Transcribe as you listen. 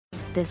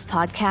This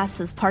podcast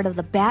is part of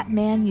the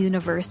Batman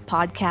Universe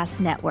Podcast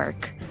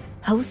Network,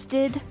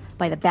 hosted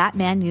by the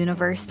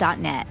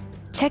BatmanUniverse.net.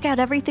 Check out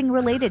everything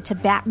related to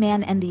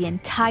Batman and the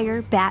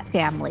entire Bat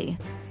family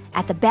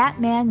at the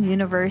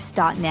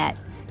BatmanUniverse.net,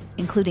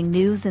 including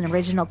news and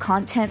original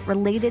content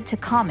related to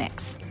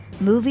comics,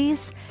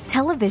 movies,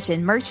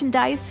 television,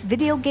 merchandise,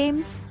 video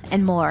games,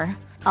 and more.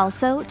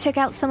 Also, check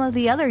out some of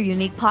the other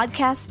unique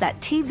podcasts that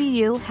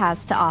TBU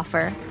has to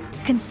offer.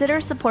 Consider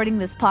supporting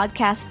this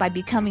podcast by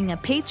becoming a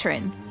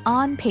patron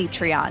on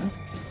Patreon.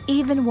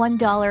 Even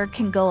 $1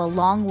 can go a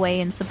long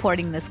way in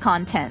supporting this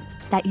content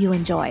that you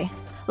enjoy.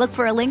 Look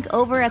for a link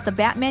over at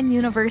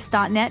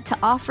thebatmanuniverse.net to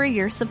offer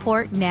your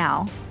support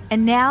now.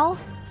 And now,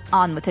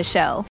 on with the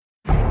show.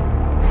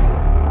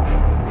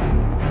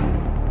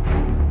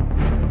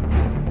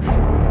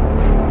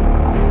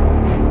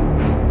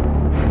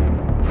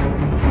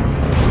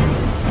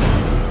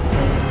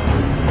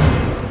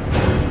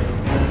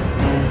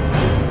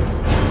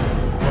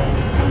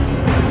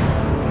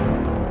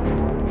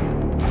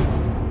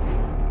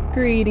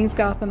 Greetings,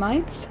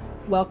 Gothamites.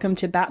 Welcome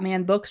to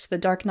Batman Books, The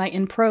Dark Knight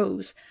in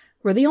Prose,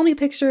 where the only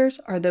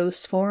pictures are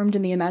those formed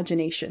in the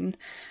imagination.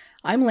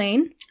 I'm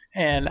Lane.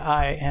 And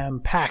I am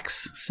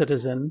Pax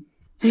Citizen.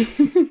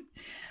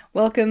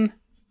 Welcome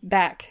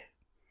back.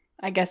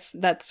 I guess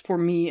that's for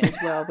me as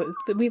well, but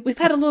we've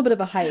had a little bit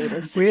of a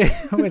hiatus.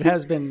 It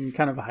has been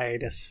kind of a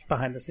hiatus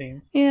behind the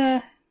scenes.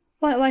 Yeah.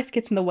 Life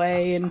gets in the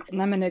way, and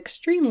I'm an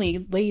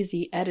extremely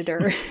lazy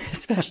editor,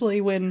 especially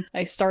when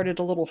I started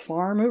a little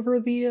farm over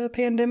the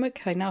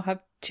pandemic. I now have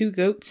 2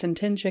 goats and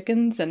 10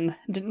 chickens, and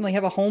didn't really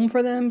have a home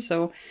for them,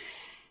 so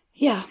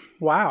yeah.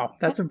 Wow,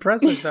 that's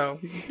impressive, though.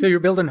 So you're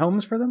building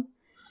homes for them?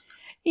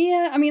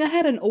 Yeah, I mean, I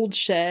had an old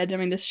shed. I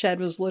mean, this shed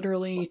was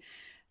literally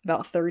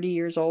about 30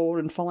 years old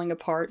and falling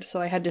apart, so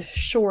I had to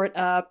shore it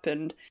up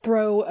and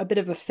throw a bit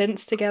of a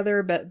fence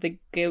together, but the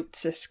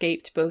goats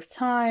escaped both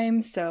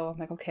times, so I'm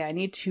like, okay, I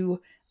need to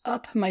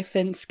up my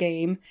fence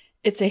game.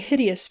 It's a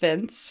hideous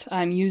fence.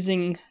 I'm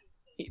using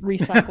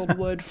recycled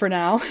wood for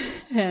now,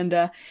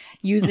 and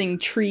using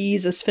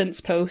trees as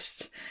fence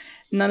posts.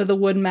 None of the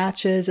wood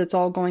matches. It's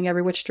all going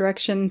every which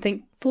direction.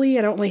 Thankfully,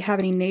 I don't really have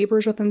any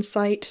neighbors within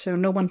sight, so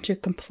no one to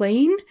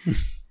complain.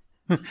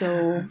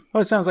 So, well,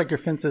 it sounds like your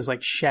fence is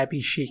like shabby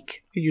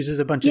chic. It uses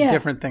a bunch of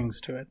different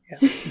things to it.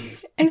 Yeah.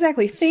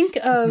 Exactly. Think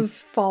of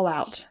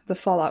Fallout, the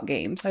Fallout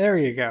games. There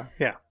you go.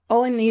 Yeah.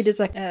 All I need is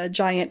like a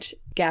giant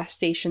gas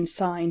station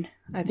sign.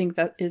 I think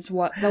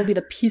that'll be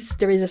the piece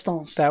de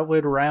resistance. That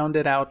would round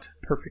it out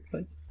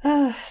perfectly.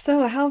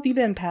 So how have you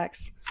been,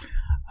 Pax?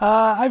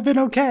 I've been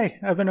okay.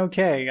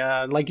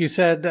 Like you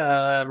said,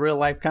 real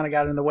life kind of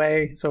got in the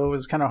way, so it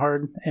was kind of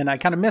hard, and I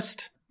kind of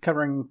missed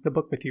covering the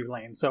book with you,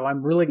 Lane. So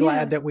I'm really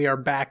glad that we are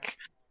back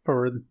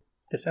for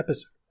this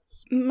episode.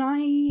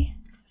 My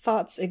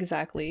thoughts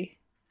exactly.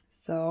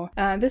 So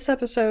this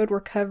episode, we're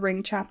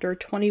covering chapter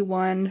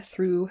 21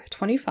 through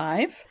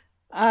 25.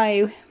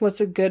 I was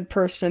a good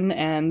person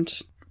and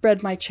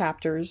read my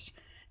chapters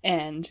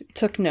and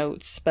took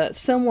notes, but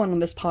someone on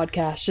this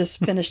podcast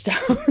just finished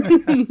out.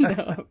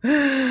 No,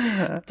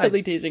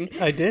 totally teasing.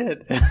 I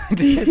did.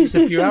 Just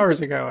a few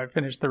hours ago. I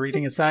finished the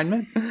reading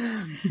assignment.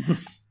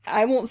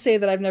 I won't say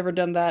that I've never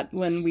done that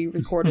when we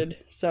recorded.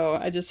 So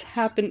I just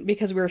happened,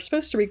 because we were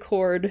supposed to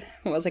record,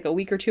 it was like a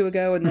week or 2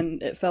 ago, and then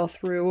it fell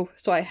through.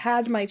 So I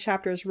had my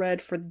chapters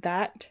read for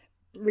that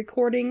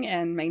recording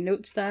and my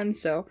notes done.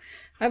 So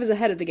I was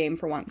ahead of the game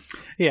for once.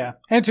 Yeah.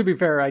 And to be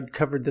fair, I'd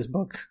covered this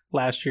book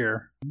last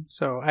year.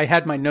 So I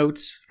had my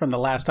notes from the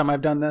last time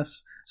I've done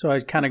this. So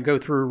I'd kind of go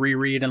through,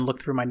 reread, and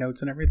look through my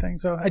notes and everything.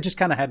 So I just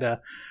kind of had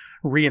to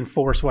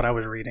reinforce what I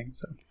was reading.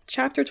 So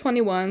Chapter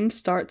 21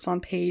 starts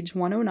on page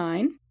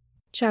 109.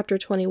 Chapter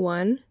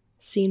 21,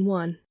 Scene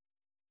 1.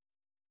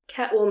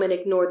 Catwoman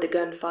ignored the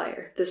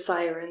gunfire, the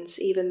sirens,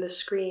 even the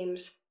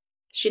screams.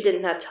 She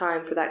didn't have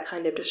time for that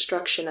kind of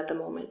destruction at the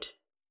moment.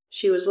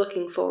 She was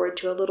looking forward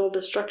to a little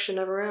destruction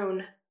of her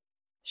own.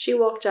 She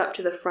walked up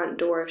to the front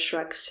door of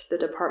Shrek's, the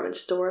department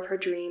store of her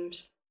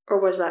dreams. Or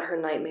was that her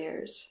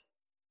nightmares?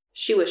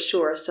 She was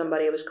sure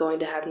somebody was going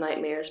to have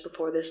nightmares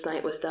before this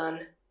night was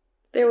done.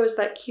 There was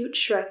that cute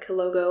Shrek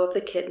logo of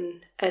the kitten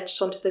etched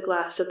onto the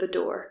glass of the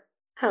door.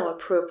 How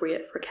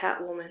appropriate for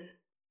Catwoman.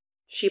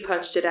 She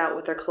punched it out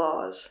with her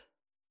claws.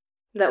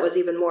 That was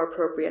even more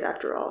appropriate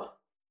after all.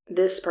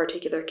 This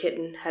particular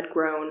kitten had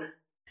grown.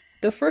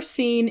 The first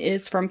scene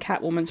is from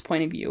Catwoman's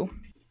point of view,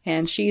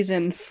 and she's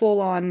in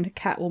full-on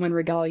Catwoman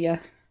regalia.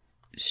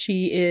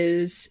 She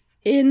is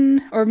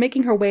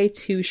making her way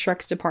to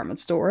Shrek's department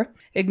store,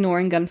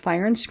 ignoring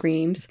gunfire and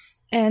screams,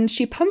 and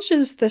she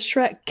punches the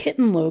Shrek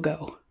kitten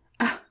logo.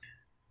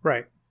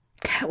 Right.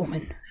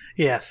 Catwoman.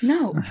 Yes.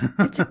 No,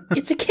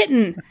 it's a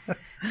kitten.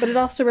 But it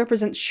also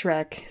represents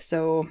Shrek,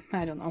 so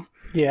I don't know.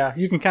 Yeah,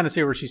 you can kind of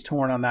see where she's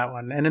torn on that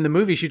one. And in the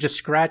movie, she just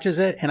scratches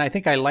it, and I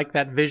think I like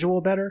that visual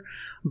better.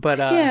 But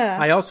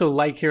I also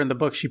like here in the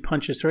book, she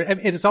punches through it.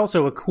 It's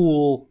also a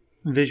cool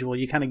visual.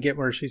 You kind of get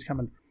where she's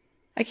coming from.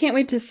 I can't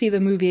wait to see the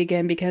movie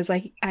again, because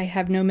I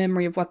have no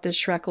memory of what this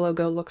Shrek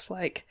logo looks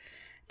like.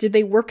 Did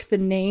they work the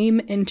name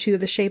into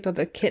the shape of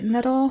a kitten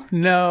at all?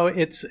 No,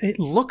 it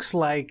looks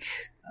like,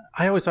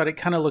 I always thought it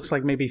kind of looks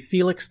like maybe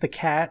Felix the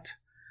cat,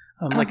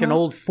 like an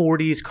old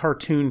 40s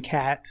cartoon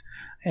cat,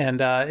 and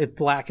it's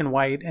black and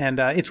white, and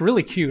it's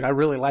really cute. I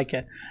really like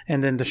it.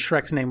 And then the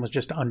Shrek's name was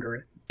just under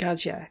it.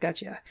 Gotcha.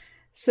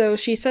 So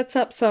she sets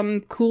up some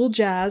cool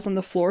jazz on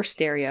the floor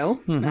stereo.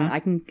 I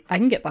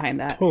can get behind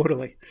that.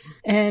 Totally.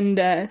 And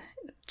the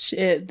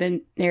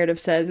narrative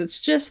says it's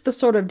just the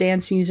sort of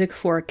dance music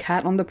for a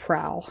cat on the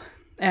prowl.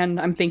 And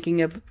I'm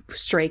thinking of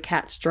Stray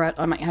Cat Strut.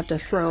 I might have to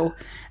throw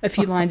a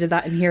few lines of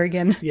that in here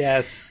again.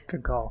 Yes,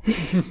 good call.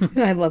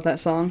 I love that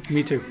song.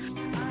 Me too.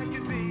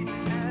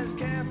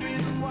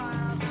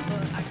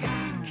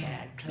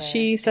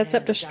 She sets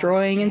up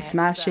destroying and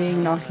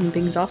smashing, knocking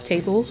things off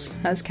tables,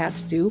 as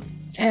cats do.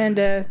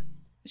 And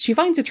she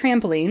finds a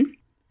trampoline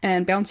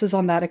and bounces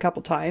on that a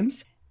couple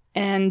times.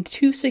 And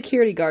 2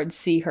 security guards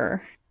see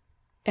her.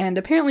 And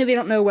apparently they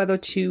don't know whether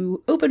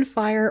to open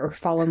fire or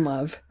fall in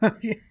love.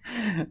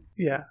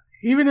 Yeah.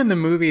 Even in the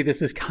movie,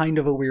 this is kind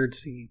of a weird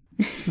scene.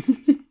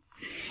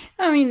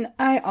 I mean,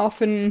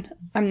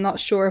 I'm not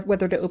sure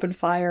whether to open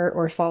fire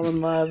or fall in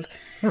love.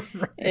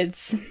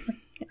 Right.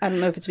 I don't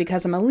know if it's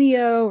because I'm a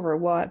Leo or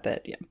what,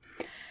 but yeah.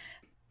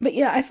 But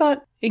yeah, I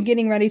thought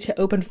getting ready to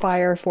open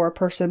fire for a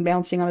person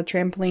bouncing on a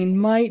trampoline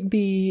might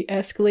be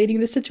escalating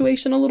the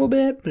situation a little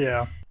bit.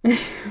 Yeah.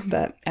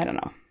 But I don't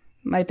know.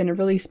 Might have been a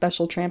really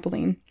special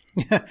trampoline.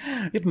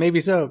 Maybe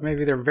so.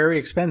 Maybe they're very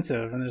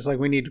expensive, and it's like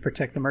we need to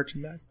protect the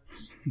merchandise.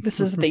 This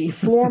is the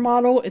floor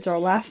model. It's our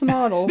last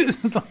model. This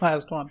is the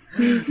last one.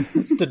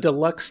 It's the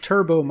deluxe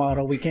turbo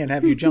model. We can't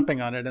have you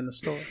jumping on it in the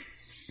store.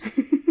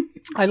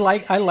 I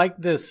like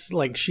this,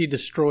 like, she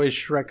destroys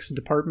Shrek's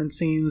department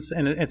scenes,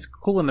 and it's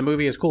cool in the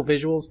movie. It's cool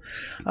visuals.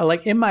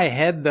 Like, in my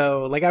head,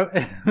 though,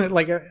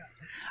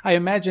 I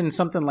imagine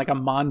something like a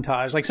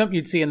montage, like something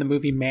you'd see in the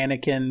movie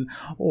Mannequin,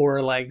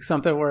 or like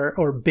something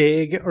or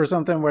Big, or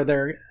something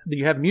where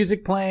you have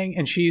music playing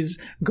and she's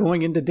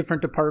going into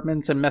different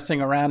departments and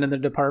messing around in the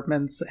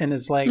departments, and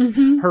it's like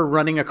her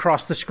running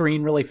across the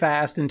screen really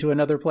fast into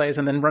another place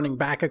and then running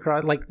back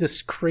across, like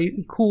this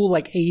cool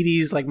like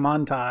 80s like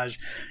montage.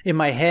 In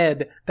my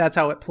head, that's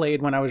how it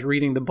played when I was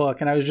reading the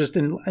book, and I was just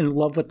in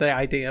love with the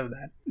idea of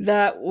that.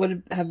 That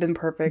would have been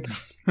perfect.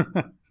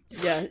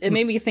 Yeah, it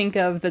made me think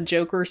of the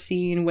Joker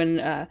scene when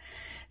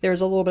there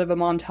was a little bit of a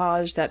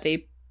montage that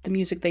the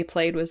music they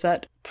played was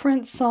that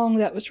Prince song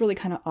that was really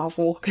kind of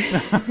awful.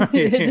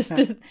 It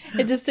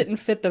just didn't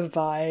fit the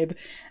vibe.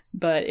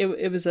 But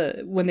it was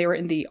when they were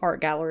in the art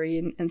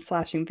gallery and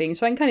slashing things.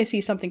 So I can kind of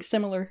see something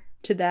similar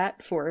to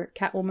that for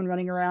Catwoman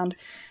running around.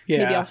 Yeah.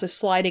 Maybe also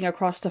sliding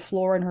across the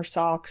floor in her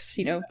socks,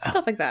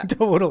 stuff like that.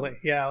 Totally.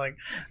 Yeah,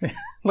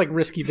 like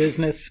Risky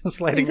Business,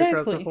 sliding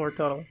across the floor,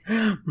 totally.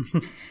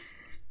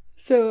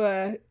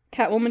 So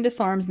Catwoman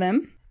disarms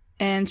them,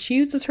 and she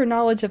uses her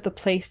knowledge of the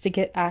place to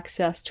get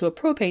access to a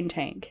propane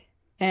tank.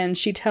 And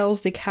she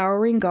tells the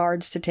cowering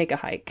guards to take a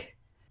hike.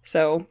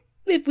 So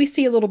we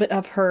see a little bit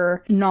of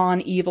her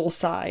non-evil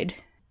side,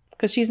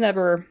 because she's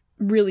never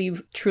really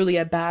truly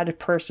a bad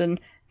person.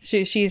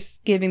 She's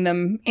giving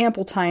them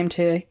ample time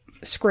to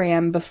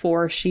scram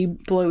before she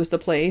blows the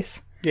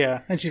place.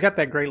 Yeah, and she's got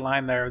that great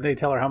line there. They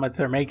tell her how much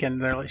they're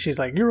making. She's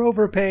like, "You're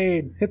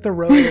overpaid. Hit the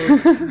road."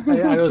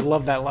 I always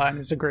love that line.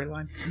 It's a great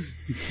line.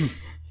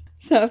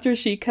 So after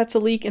she cuts a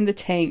leak in the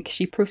tank,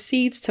 she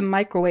proceeds to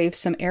microwave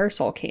some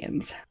aerosol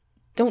cans.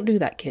 Don't do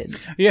that,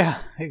 kids. Yeah,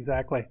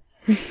 exactly.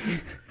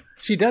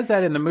 She does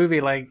that in the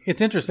movie. Like,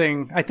 it's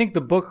interesting. I think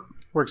the book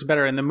works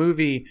better. In the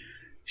movie,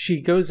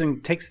 she goes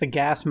and takes the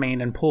gas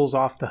main and pulls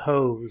off the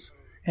hose,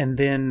 and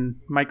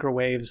then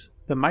microwaves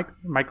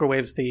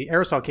the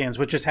aerosol cans,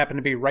 which just happen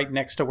to be right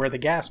next to where the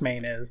gas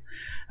main is.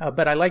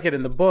 But I like it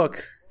in the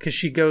book because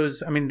she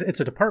goes, it's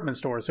a department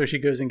store, so she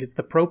goes and gets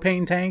the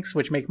propane tanks,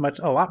 which make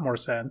a lot more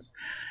sense,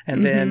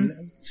 and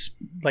then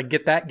like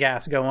get that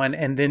gas going,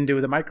 and then do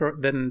the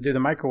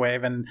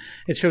microwave, and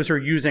it shows her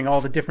using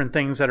all the different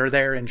things that are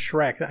there in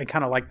Shrek. I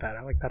kind of like that.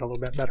 I like that a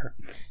little bit better.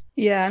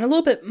 Yeah, and a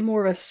little bit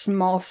more of a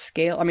small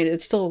scale.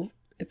 It's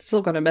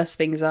still going to mess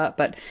things up,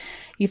 but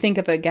you think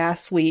of a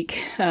gas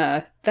leak,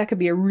 that could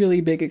be a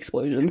really big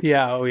explosion.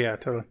 Yeah, oh yeah,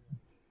 totally.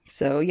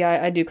 So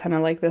yeah, I do kind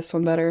of like this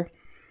one better.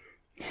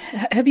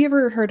 Have you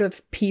ever heard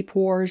of peep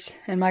wars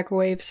and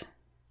microwaves?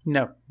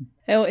 No.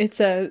 Oh, it's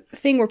a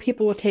thing where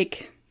people will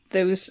take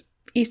those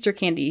Easter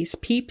candies,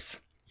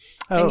 Peeps,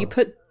 and you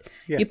put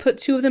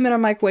 2 of them in a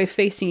microwave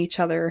facing each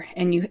other,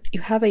 and you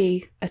have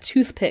a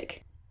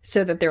toothpick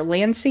so that they're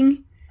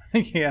lancing.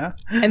 Yeah.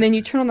 And then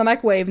you turn on the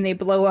microwave and they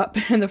blow up,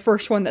 and the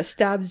first one that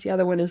stabs the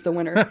other one is the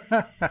winner.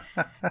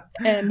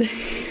 And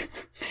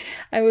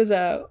I was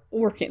I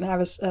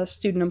was a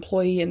student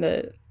employee in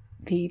the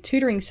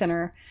tutoring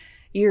center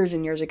years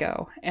and years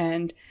ago,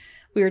 and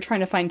we were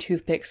trying to find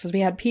toothpicks because we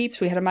had Peeps,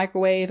 we had a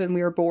microwave, and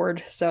we were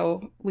bored,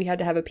 so we had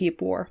to have a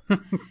Peep war.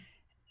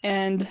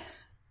 And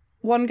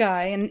one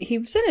guy, and he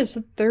was in his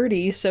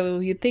 30s, so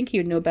you'd think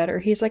he'd know better,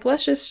 he's like,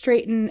 "Let's just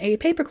straighten a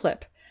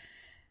paperclip."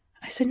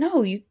 I said,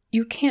 "No,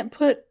 you can't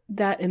put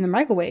that in the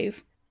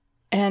microwave."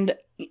 And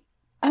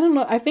I don't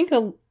know, I think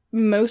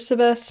most of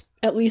us,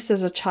 at least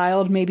as a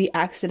child, maybe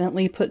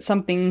accidentally put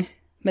something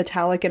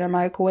metallic in a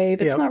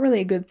microwave. It's not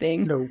really a good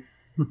thing. No.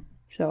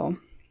 So,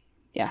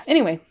 yeah.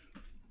 Anyway.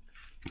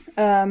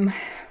 So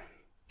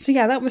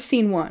yeah, that was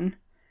scene 1.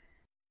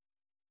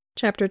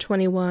 Chapter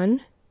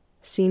 21,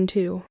 Scene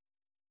 2.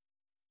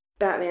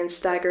 Batman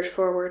staggered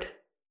forward.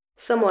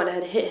 Someone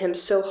had hit him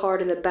so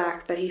hard in the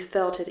back that he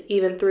felt it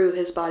even through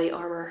his body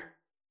armor.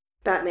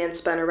 Batman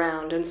spun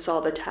around and saw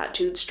the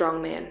tattooed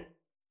strongman.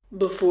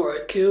 "Before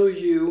I kill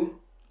you,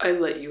 I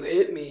let you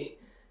hit me,"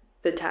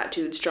 the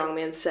tattooed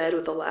strongman said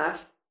with a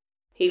laugh.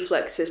 He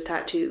flexed his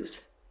tattoos.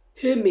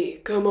 "Hit me,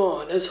 come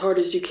on, as hard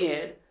as you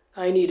can.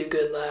 I need a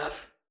good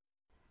laugh."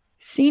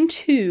 Scene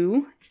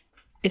 2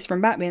 is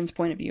from Batman's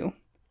point of view.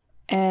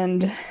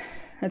 And,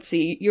 let's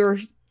see,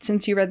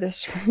 since you read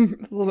this a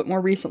little bit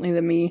more recently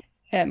than me,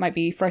 it might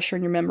be fresher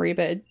in your memory,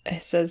 but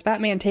it says,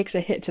 Batman takes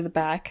a hit to the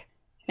back,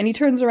 and he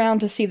turns around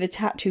to see the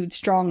tattooed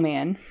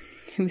strongman,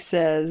 who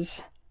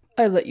says,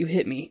 "I let you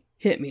hit me.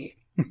 Hit me."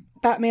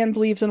 Batman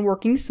believes in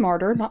working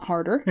smarter, not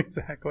harder.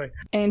 Exactly.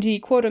 And he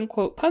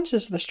quote-unquote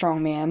punches the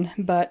strongman,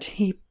 but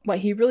what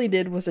he really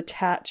did was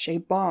attach a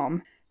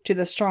bomb to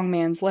the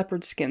strongman's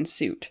leopard skin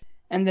suit,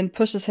 and then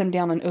pushes him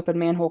down an open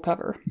manhole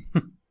cover.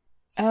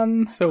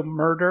 So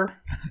murder,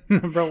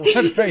 number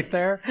 1 right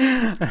there.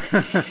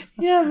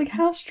 Yeah, like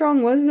how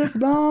strong was this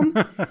bomb?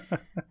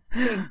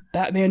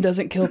 Batman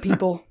doesn't kill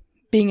people.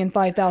 Being in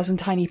 5,000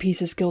 tiny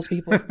pieces kills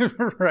people.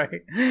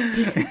 Right.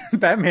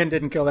 Batman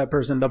didn't kill that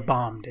person, the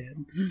bomb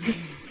did.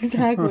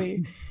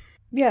 Exactly.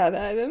 Yeah,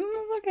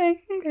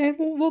 okay.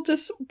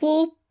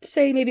 We'll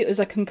say maybe it was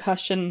a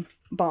concussion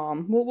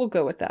bomb. We'll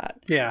go with that.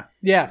 Yeah.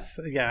 Yes.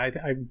 Yeah,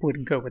 I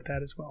would go with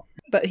that as well.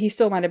 But he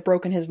still might have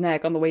broken his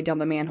neck on the way down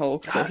the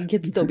manhole, so he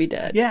could still be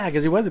dead. Yeah,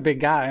 because he was a big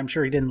guy. I'm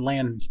sure he didn't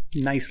land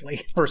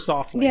nicely or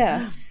softly.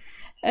 Yeah.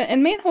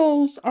 And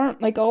manholes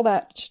aren't, like, all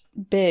that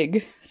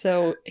big,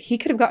 so he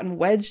could have gotten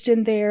wedged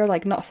in there,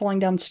 like, not falling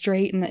down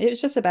straight, and it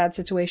was just a bad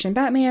situation.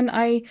 Batman,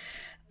 I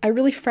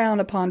really frown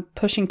upon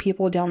pushing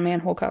people down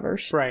manhole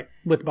covers. Right,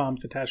 with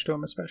bombs attached to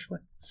them especially.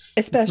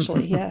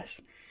 Especially, yes.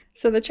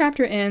 So the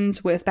chapter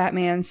ends with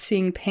Batman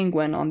seeing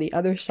Penguin on the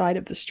other side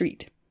of the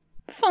street.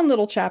 Fun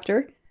little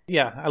chapter.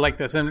 Yeah, I like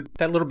this. And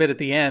that little bit at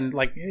the end,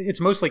 like,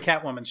 it's mostly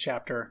Catwoman's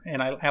chapter.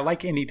 And I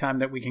like any time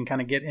that we can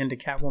kind of get into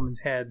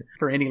Catwoman's head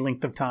for any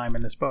length of time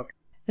in this book.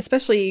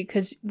 Especially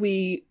because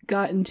we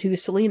got into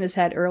Selina's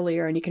head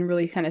earlier, and you can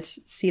really kind of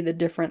see the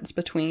difference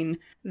between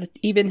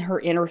even her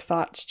inner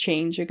thoughts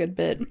change a good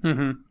bit.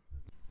 Mm-hmm.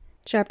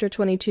 Chapter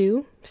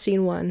 22,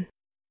 Scene 1.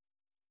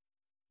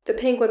 The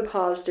Penguin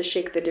paused to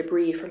shake the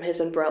debris from his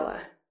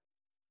umbrella.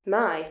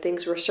 My,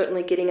 things were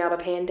certainly getting out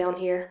of hand down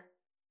here.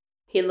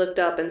 He looked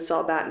up and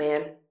saw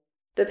Batman.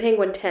 The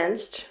Penguin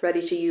tensed,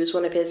 ready to use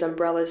one of his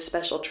umbrella's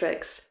special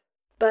tricks.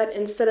 But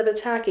instead of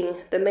attacking,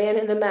 the man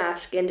in the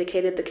mask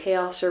indicated the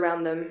chaos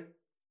around them.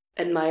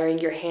 "Admiring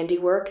your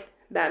handiwork?"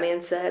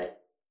 Batman said.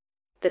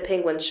 The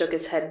Penguin shook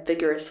his head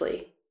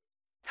vigorously.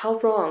 How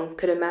wrong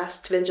could a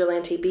masked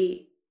vigilante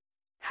be?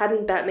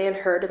 Hadn't Batman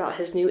heard about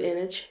his new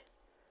image?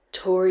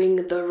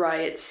 "Touring the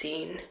riot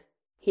scene,"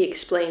 he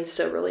explained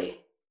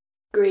soberly.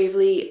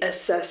 "Gravely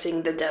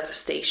assessing the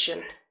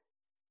devastation.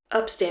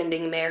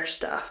 Upstanding mayor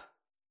stuff."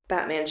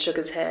 Batman shook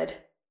his head.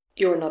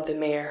 "You're not the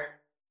mayor."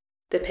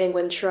 The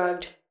Penguin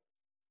shrugged.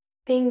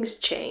 "Things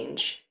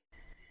change."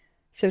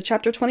 So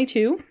chapter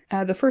 22,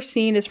 the first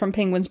scene is from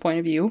Penguin's point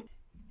of view,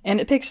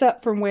 and it picks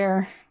up from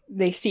where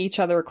they see each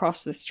other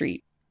across the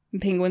street.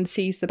 Penguin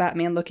sees the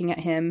Batman looking at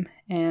him,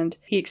 and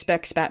he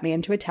expects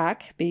Batman to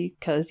attack,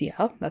 because,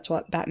 yeah, that's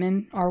what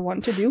Batmen are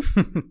wont to do.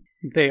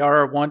 They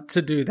are wont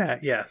to do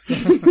that, yes.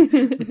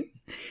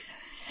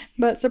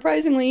 But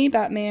surprisingly,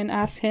 Batman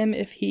asks him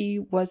if he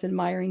was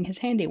admiring his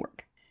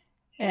handiwork.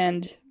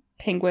 And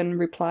Penguin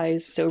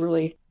replies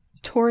soberly,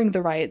 "Touring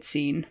the riot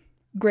scene,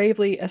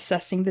 gravely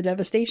assessing the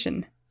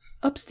devastation,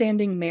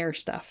 upstanding mayor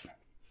stuff."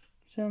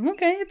 So,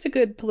 okay, it's a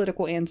good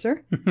political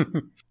answer.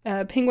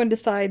 Penguin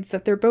decides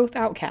that they're both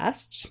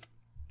outcasts,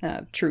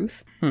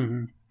 truth,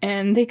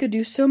 and they could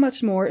do so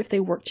much more if they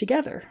worked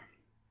together.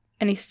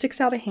 And he sticks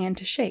out a hand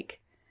to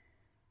shake.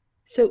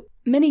 So,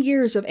 many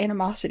years of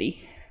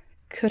animosity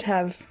could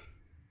have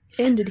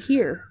ended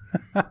here.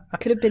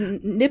 Could have been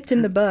nipped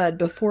in the bud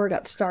before it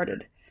got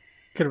started.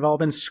 Could have all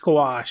been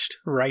squashed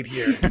right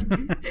here.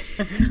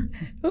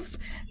 Oops.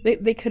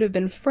 They could have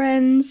been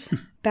friends.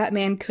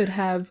 Batman could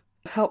have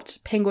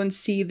helped Penguin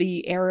see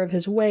the error of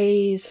his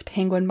ways.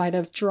 Penguin might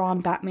have drawn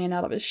Batman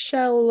out of his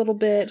shell a little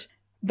bit.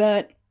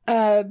 But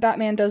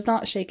Batman does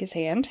not shake his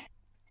hand.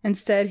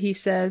 Instead, he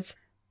says,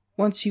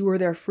 "Once you were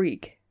their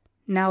freak.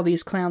 Now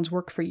these clowns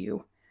work for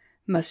you.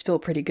 Must feel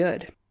pretty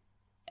good."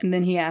 And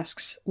then he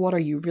asks, "What are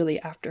you really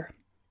after?"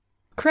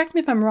 Correct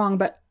me if I'm wrong,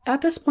 but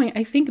at this point,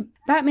 I think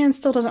Batman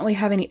still doesn't really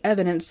have any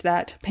evidence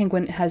that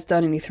Penguin has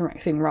done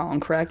anything wrong,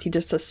 correct? He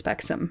just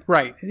suspects him.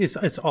 Right.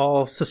 It's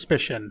all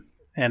suspicion.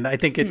 And I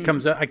think it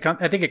comes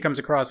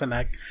across in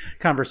that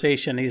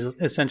conversation. He's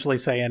essentially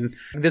saying,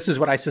 "This is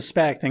what I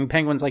suspect." And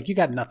Penguin's like, "You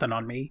got nothing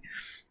on me."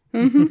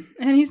 Mm-hmm.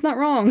 And he's not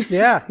wrong.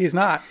 Yeah, he's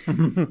not.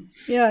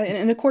 Yeah,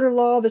 in a court of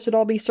law, this would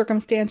all be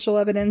circumstantial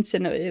evidence,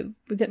 and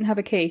we didn't have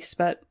a case,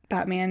 but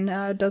Batman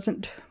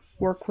doesn't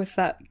work with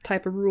that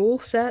type of rule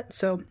set,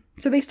 so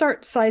they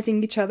start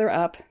sizing each other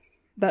up,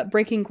 but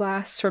breaking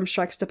glass from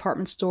Shrek's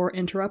department store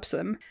interrupts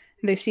them.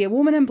 They see a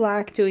woman in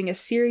black doing a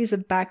series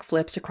of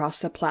backflips across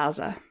the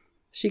plaza.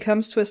 She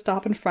comes to a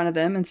stop in front of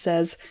them and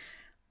says,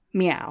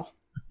 "Meow."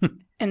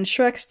 And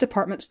Shrek's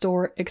department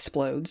store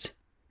explodes.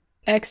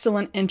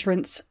 Excellent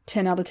entrance,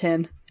 10 out of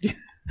 10.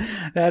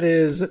 That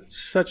is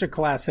such a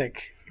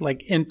classic,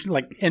 like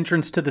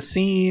entrance to the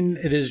scene.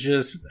 It is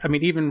just, I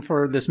mean, even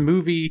for this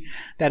movie,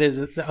 that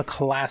is a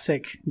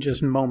classic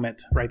just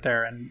moment right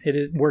there. And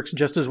it works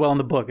just as well in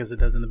the book as it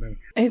does in the movie.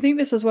 I think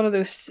this is one of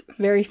those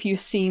very few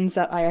scenes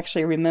that I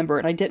actually remember.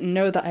 And I didn't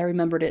know that I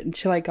remembered it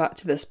until I got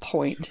to this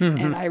point.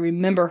 Mm-hmm. And I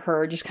remember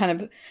her just kind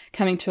of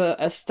coming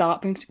to a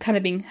stop and kind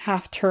of being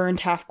half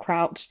turned, half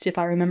crouched, if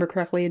I remember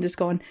correctly, and just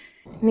going,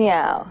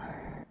 "Meow."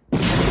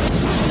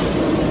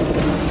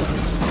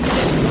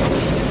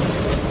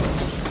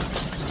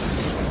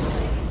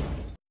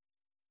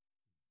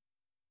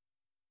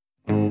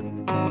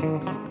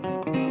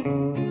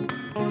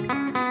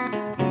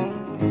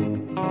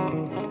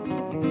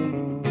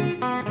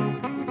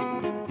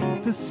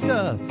 The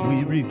stuff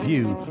we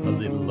review, a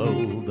little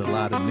old, a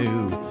lot of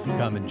new.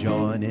 Come and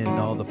join in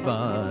all the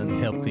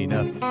fun, help clean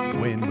up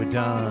when we're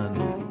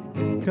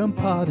done. Come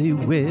party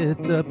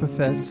with the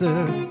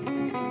professor.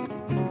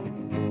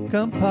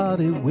 Come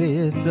party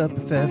with the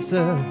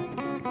professor.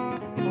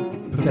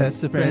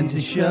 Professor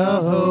Frenzy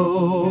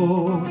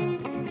Show.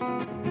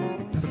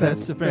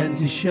 Professor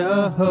Frenzy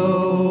Show.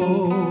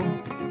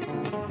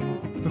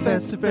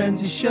 Professor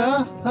Frenzy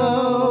Show.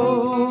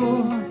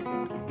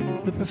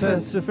 The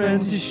Professor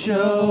Frenzy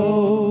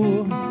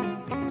Show.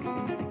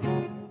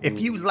 If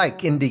you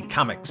like indie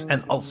comics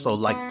and also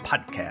like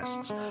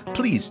podcasts,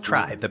 please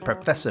try The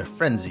Professor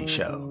Frenzy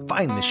Show.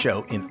 Find the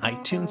show in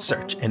iTunes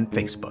search and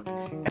Facebook.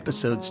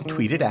 Episodes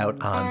tweeted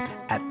out on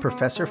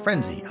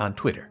 @ProfessorFrenzy on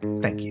Twitter.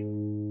 Thank you.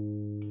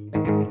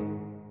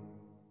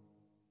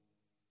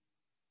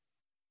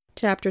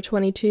 Chapter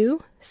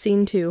 22,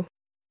 Scene 2.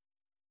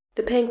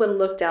 The Penguin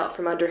looked out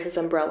from under his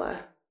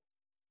umbrella.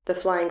 The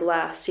flying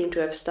glass seemed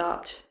to have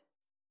stopped.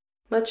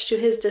 Much to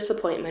his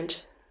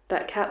disappointment,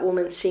 that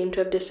Catwoman seemed to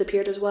have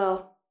disappeared as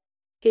well.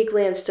 He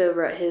glanced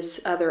over at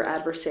his other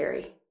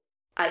adversary.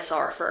 "I saw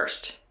her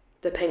first,"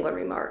 the Penguin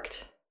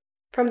remarked.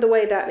 From the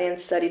way Batman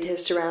studied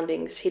his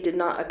surroundings, he did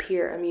not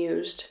appear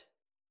amused.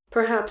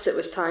 Perhaps it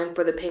was time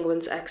for the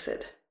Penguin's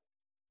exit.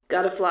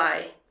 "Gotta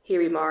fly," he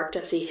remarked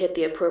as he hit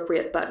the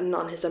appropriate button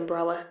on his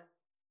umbrella.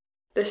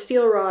 The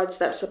steel rods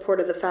that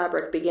supported the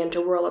fabric began to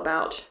whirl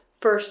about,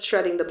 first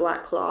shredding the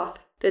black cloth,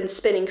 then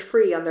spinning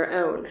free on their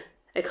own,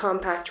 a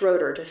compact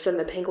rotor to send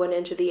the Penguin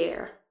into the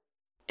air.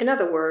 In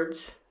other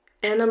words,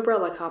 an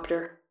umbrella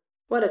copter.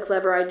 What a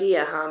clever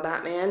idea, huh,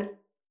 Batman?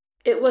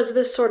 It was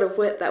this sort of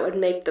wit that would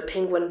make the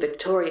Penguin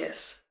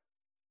victorious.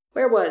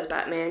 Where was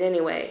Batman,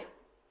 anyway?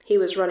 He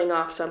was running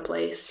off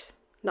someplace,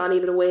 not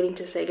even waiting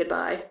to say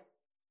goodbye.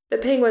 The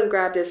Penguin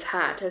grabbed his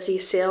hat as he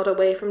sailed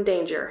away from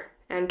danger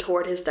and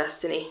toward his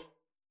destiny.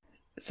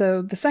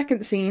 So the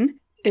second scene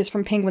is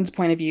from Penguin's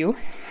point of view.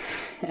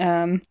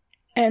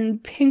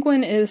 And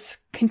Penguin is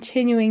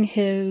continuing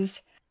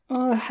his,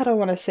 how do I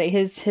want to say,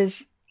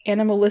 his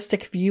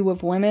animalistic view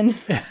of women.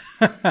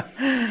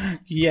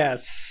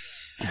 Yes.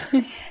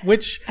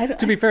 Which,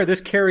 to be fair, this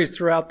carries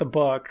throughout the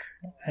book.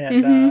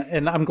 And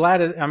and I'm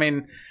glad,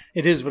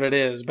 it is what it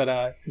is,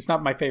 but it's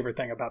not my favorite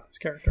thing about this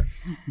character.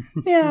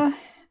 Yeah.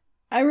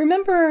 I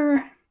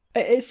remember,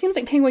 it seems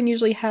like Penguin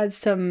usually had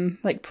some,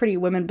 like, pretty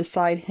women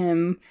beside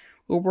him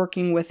who were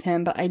working with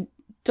him, but I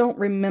don't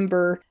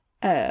remember...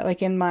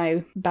 like in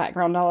my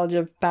background knowledge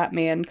of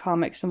Batman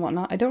comics and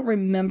whatnot, I don't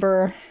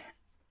remember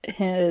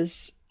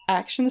his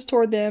actions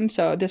toward them,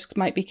 so this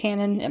might be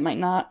canon, it might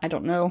not, I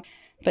don't know.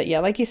 But yeah,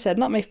 like you said,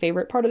 not my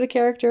favorite part of the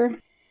character,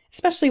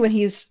 especially when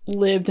he's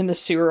lived in the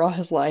sewer all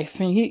his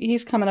life. I mean,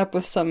 he's coming up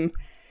with some,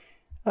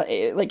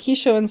 he's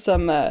showing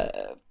some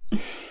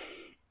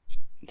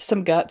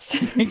guts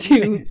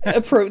to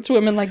approach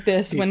women like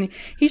this when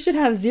he should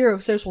have zero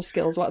social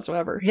skills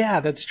whatsoever. Yeah,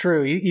 that's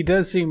true. He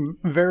does seem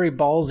very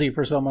ballsy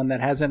for someone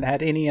that hasn't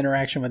had any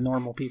interaction with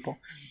normal people.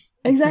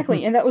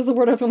 Exactly, and that was the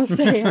word I was going to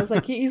say. I was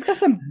like, he's got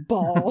some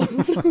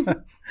balls.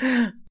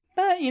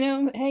 But,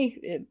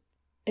 hey,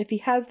 if he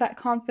has that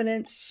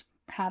confidence,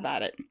 have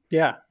at it.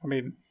 Yeah,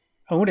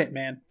 own it,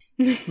 man.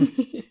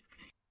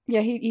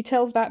 Yeah, he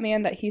tells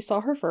Batman that he saw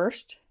her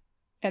first,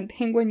 and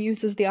Penguin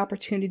uses the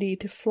opportunity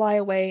to fly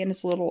away in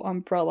his little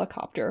umbrella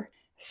copter,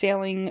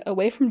 sailing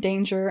away from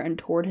danger and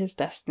toward his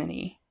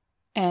destiny.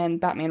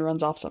 And Batman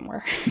runs off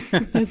somewhere.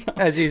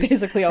 as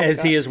basically all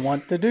he is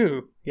wont to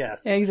do.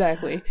 Yes.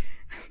 Exactly.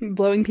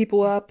 Blowing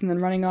people up and then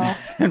running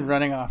off. And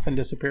running off and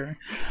disappearing.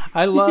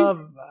 I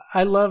love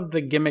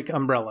the gimmick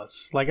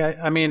umbrellas. Like,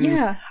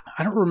 yeah.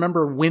 I don't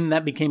remember when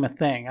that became a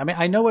thing.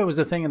 I know it was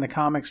a thing in the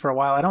comics for a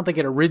while. I don't think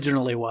it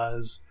originally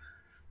was.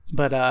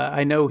 but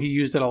I know he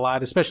used it a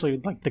lot, especially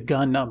with, like, the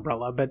gun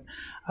umbrella. But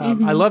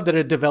I love that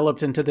it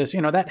developed into this,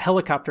 that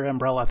helicopter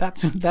umbrella.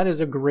 That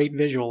is a great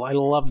visual. I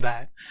love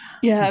that.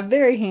 Yeah,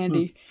 very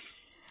handy.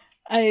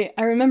 I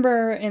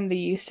remember in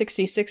the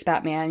 66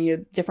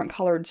 Batman, different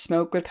colored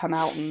smoke would come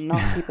out and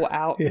knock people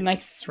out. Yeah, and I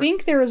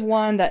think there was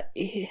one that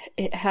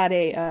it had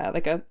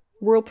a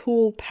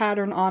whirlpool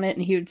pattern on it,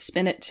 and he would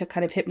spin it to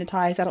kind of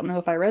hypnotize. I don't know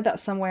if I read that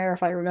somewhere,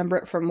 if I remember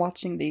it from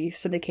watching the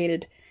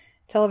syndicated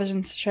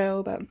television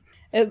show, but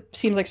it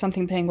seems like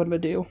something Penguin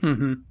would do.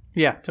 Mm-hmm.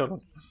 Yeah,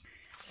 totally.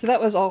 So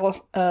that was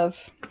all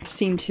of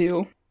Scene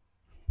 2.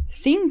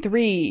 Scene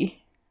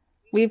 3,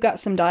 we've got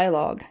some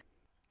dialogue.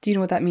 Do you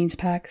know what that means,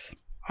 Pax?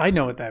 I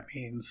know what that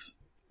means.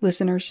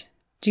 Listeners,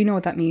 do you know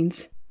what that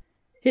means?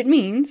 It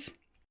means...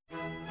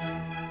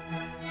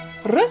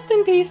 Rest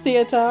in Peace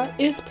Theater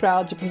is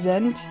proud to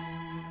present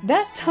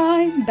That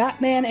Time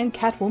Batman and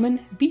Catwoman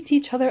Beat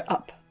Each Other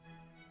Up.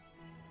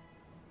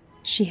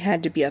 She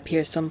had to be up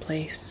here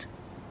someplace.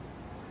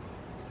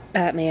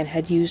 Batman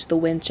had used the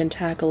winch and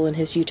tackle in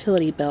his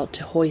utility belt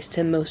to hoist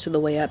him most of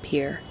the way up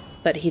here,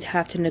 but he'd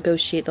have to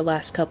negotiate the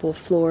last couple of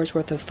floors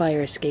worth of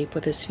fire escape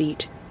with his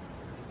feet.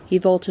 He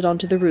vaulted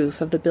onto the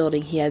roof of the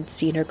building he had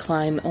seen her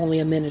climb only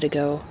a minute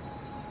ago.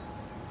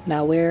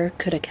 Now where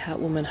could a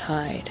Catwoman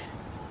hide?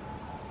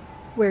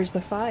 Where's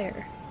the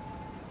fire?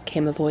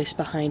 Came a voice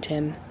behind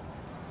him.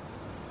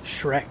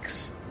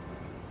 Shrek's.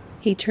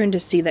 He turned to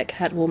see that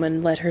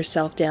Catwoman let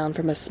herself down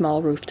from a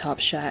small rooftop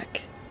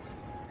shack.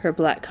 Her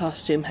black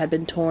costume had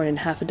been torn in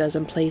half a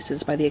dozen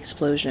places by the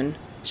explosion,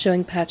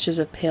 showing patches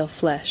of pale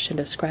flesh and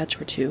a scratch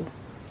or two.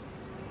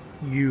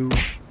 You...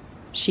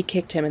 She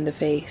kicked him in the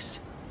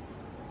face.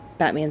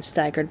 Batman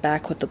staggered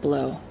back with the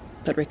blow,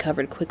 but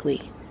recovered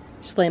quickly,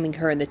 slamming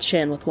her in the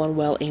chin with one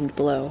well-aimed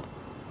blow.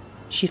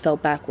 She fell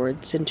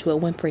backwards into a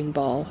whimpering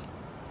ball.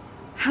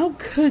 How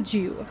could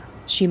you?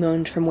 She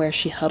moaned from where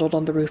she huddled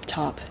on the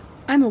rooftop.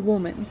 I'm a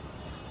woman.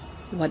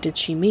 What did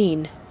she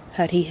mean?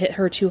 Had he hit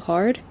her too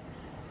hard?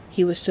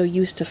 He was so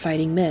used to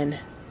fighting men.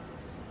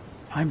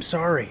 I'm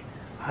sorry.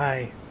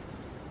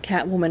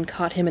 Catwoman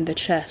caught him in the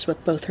chest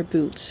with both her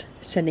boots,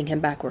 sending him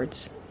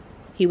backwards.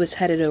 He was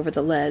headed over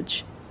the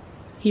ledge.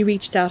 He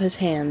reached out his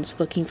hands,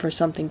 looking for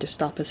something to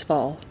stop his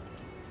fall.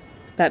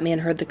 Batman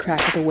heard the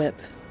crack of the whip,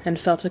 and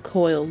felt a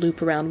coil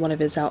loop around one of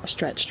his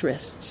outstretched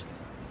wrists.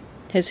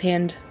 His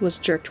hand was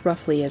jerked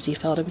roughly as he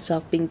felt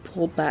himself being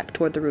pulled back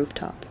toward the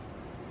rooftop.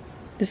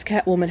 This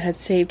Catwoman had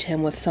saved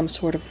him with some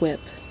sort of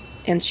whip,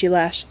 and she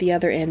lashed the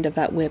other end of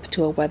that whip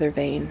to a weather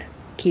vane,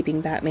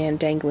 keeping Batman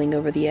dangling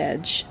over the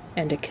edge,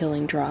 and a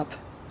killing drop.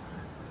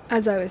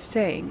 As I was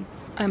saying,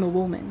 I'm a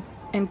woman,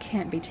 and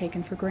can't be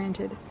taken for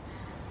granted.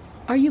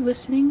 Are you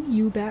listening,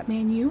 you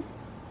Batman, you?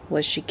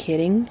 Was she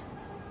kidding?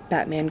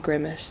 Batman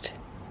grimaced.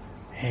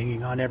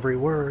 Hanging on every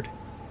word.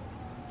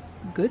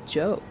 Good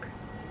joke.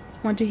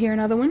 Want to hear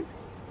another one?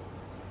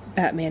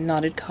 Batman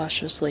nodded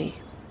cautiously.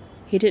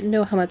 He didn't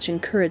know how much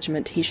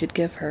encouragement he should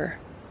give her.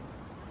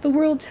 The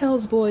world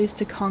tells boys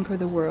to conquer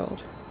the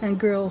world, and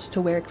girls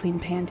to wear clean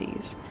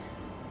panties.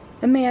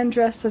 A man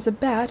dressed as a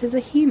bat is a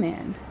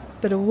he-man,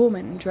 but a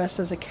woman dressed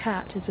as a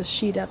cat is a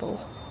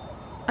she-devil.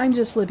 I'm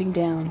just living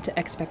down to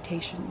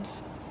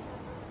expectations.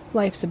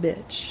 Life's a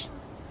bitch,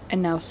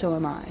 and now so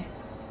am I.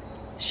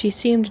 She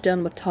seemed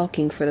done with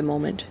talking for the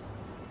moment.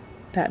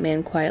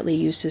 Batman quietly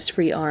used his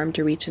free arm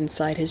to reach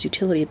inside his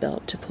utility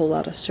belt to pull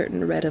out a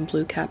certain red and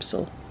blue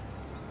capsule.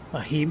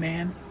 A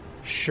He-Man?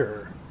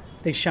 Sure.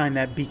 They shine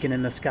that beacon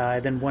in the sky,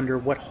 then wonder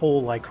what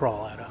hole I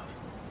crawl out of.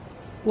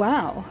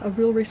 Wow, a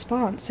real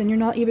response, and you're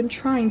not even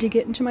trying to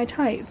get into my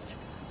tights.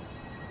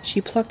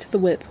 She plucked the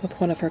whip with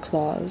one of her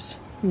claws,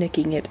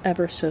 nicking it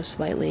ever so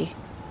slightly.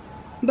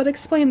 But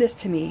explain this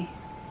to me.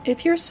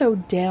 If you're so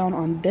down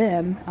on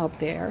them out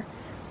there,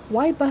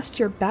 why bust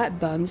your bat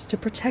buns to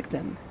protect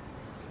them?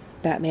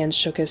 Batman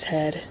shook his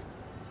head.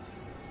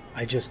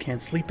 I just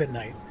can't sleep at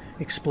night.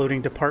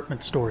 Exploding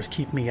department stores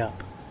keep me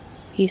up.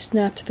 He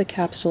snapped the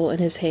capsule in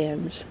his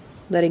hands,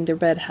 letting the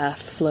red half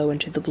flow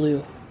into the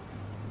blue.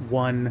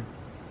 One.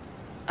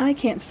 I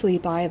can't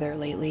sleep either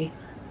lately.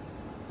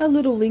 A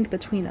little link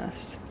between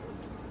us.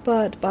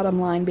 But bottom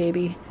line,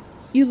 baby,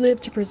 you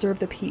live to preserve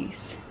the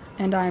peace,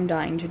 and I'm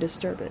dying to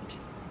disturb it.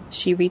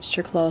 She reached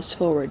her claws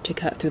forward to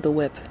cut through the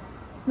whip.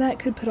 That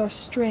could put a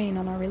strain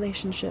on our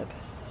relationship.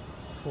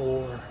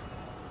 4,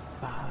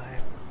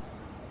 5.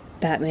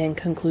 Batman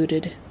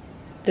concluded.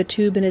 The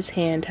tube in his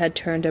hand had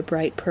turned a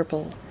bright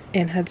purple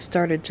and had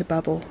started to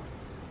bubble.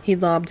 He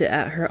lobbed it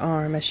at her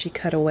arm as she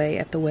cut away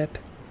at the whip.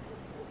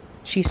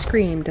 She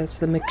screamed as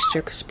the mixture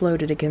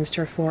exploded against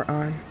her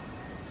forearm.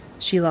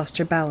 She lost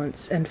her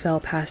balance and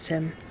fell past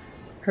him,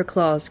 her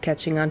claws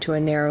catching onto a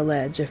narrow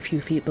ledge a few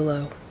feet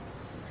below.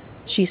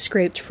 She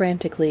scraped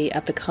frantically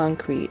at the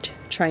concrete,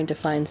 trying to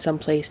find some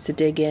place to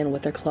dig in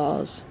with her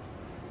claws.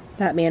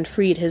 Batman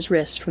freed his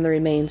wrist from the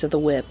remains of the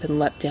whip and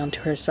leapt down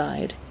to her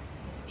side.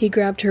 He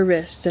grabbed her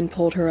wrists and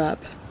pulled her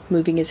up,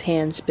 moving his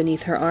hands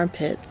beneath her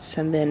armpits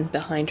and then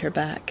behind her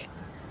back.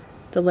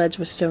 The ledge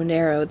was so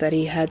narrow that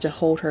he had to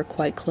hold her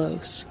quite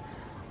close.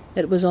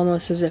 It was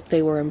almost as if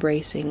they were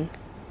embracing.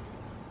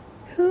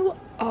 "Who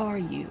are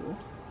you?"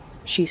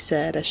 she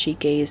said as she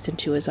gazed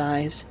into his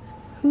eyes.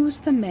 "Who's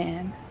the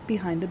man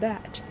behind the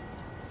bat?"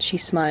 She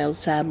smiled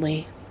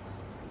sadly.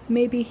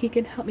 "Maybe he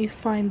can help me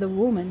find the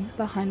woman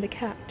behind the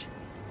cat."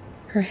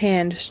 Her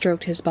hand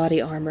stroked his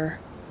body armor.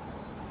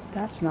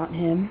 "That's not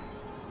him.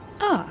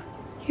 Ah,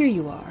 here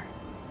you are."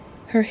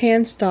 Her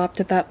hand stopped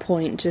at that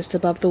point just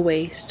above the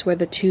waist where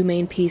the two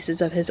main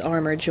pieces of his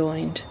armor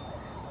joined.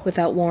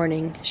 Without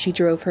warning, she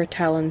drove her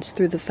talons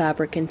through the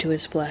fabric into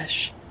his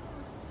flesh.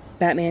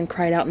 Batman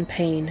cried out in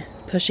pain,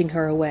 pushing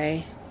her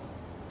away.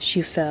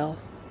 She fell.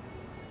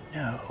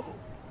 No.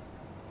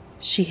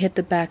 She hit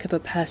the back of a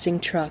passing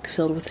truck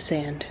filled with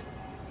sand.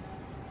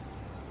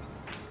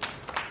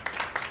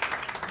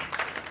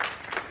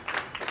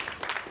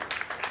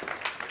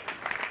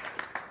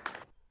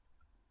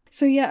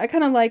 So yeah, I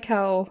kind of like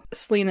how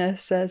Selena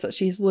says that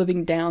she's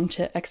living down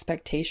to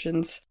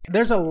expectations.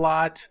 There's a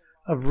lot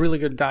of really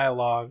good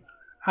dialogue.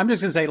 I'm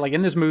just going to say, like,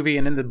 in this movie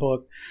and in the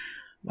book,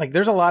 like,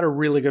 there's a lot of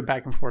really good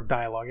back and forth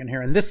dialogue in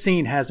here. And this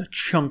scene has a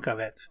chunk of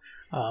it.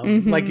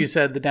 Like you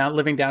said,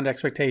 living down to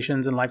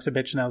expectations, and life's a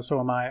bitch now, so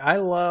am I. I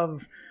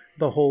love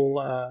the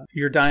whole,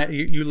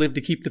 you live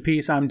to keep the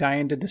peace, I'm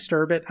dying to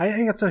disturb it. I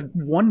think that's a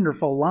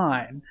wonderful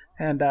line.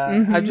 And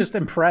I'm just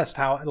impressed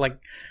how,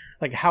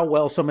 like how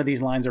well some of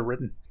these lines are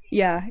written.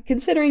 Yeah,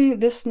 considering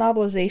this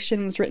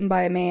novelization was written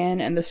by a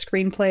man and the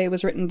screenplay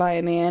was written by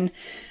a man,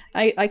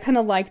 I kind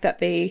of like that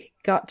they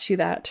got to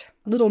that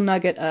little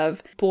nugget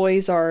of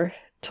boys are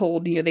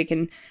told, they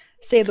can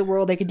save the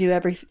world, they can do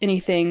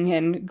anything,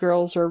 and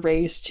girls are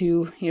raised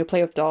to,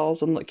 play with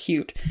dolls and look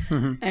cute.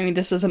 Mm-hmm. I mean,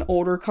 this is an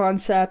older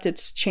concept.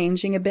 It's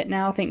changing a bit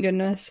now, thank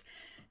goodness.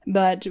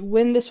 But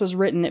when this was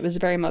written, it was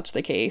very much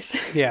the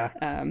case. Yeah.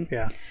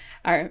 Yeah.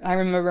 I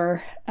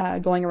remember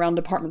going around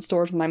department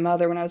stores with my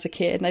mother when I was a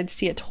kid, and I'd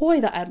see a toy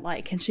that I'd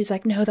like, and she's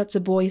like, "No, that's a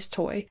boy's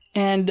toy."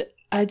 And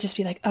I'd just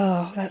be like,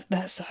 "Oh,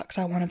 that sucks.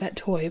 I wanted that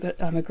toy,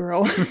 but I'm a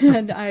girl."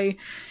 And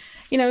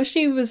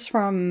she was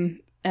from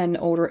an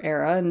older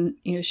era, and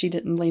she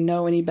didn't really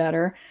know any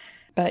better.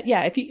 But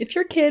yeah, if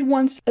your kid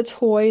wants a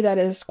toy that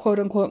is quote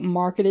unquote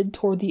marketed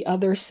toward the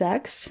other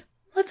sex,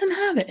 let them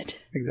have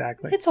it.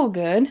 Exactly. It's all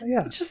good.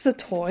 Yeah. It's just a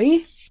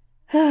toy.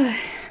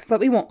 But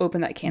we won't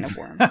open that can of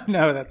worms.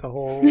 No, that's a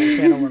whole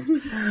can of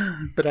worms.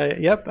 But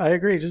I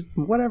agree. Just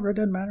whatever, it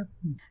doesn't matter.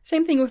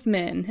 Same thing with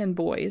men and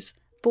boys.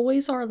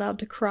 Boys are allowed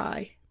to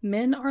cry.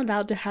 Men are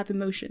allowed to have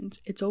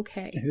emotions. It's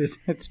okay.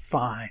 It's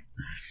fine.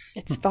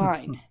 It's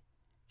fine.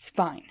 It's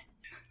fine.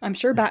 I'm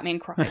sure Batman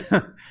cries.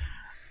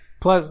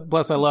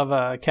 Plus, I love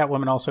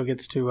Catwoman also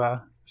gets to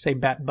say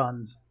bat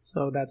buns.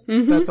 So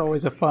that's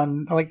always a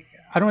fun. Like,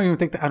 I don't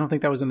think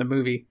that was in the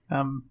movie.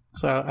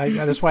 So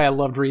that's why I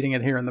loved reading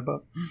it here in the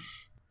book.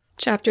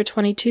 Chapter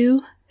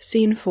 22,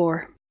 Scene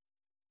 4.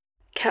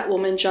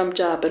 Catwoman jumped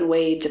up and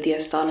waved at the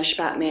astonished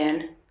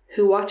Batman,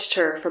 who watched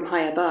her from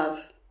high above.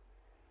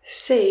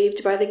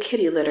 "Saved by the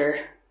kitty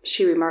litter,"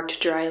 she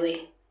remarked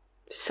dryly.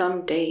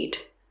 "Some date."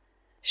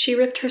 She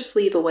ripped her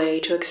sleeve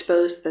away to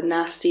expose the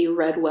nasty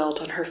red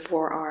welt on her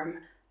forearm,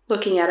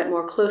 looking at it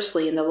more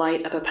closely in the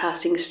light of a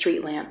passing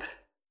street lamp.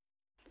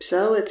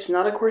 "So it's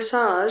not a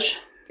corsage,"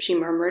 she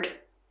murmured,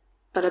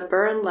 "but a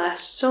burn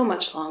lasts so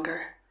much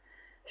longer.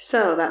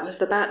 So that was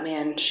the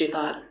Batman," she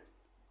thought.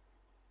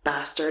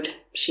 "Bastard,"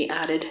 she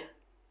added.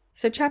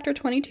 So chapter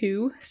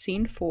 22,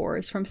 scene 4,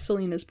 is from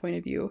Selena's point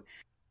of view.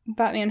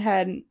 Batman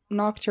had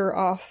knocked her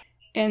off,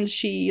 and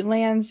she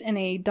lands in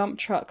a dump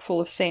truck full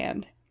of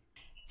sand.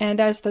 And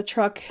as the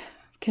truck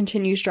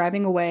continues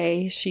driving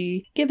away,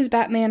 she gives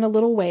Batman a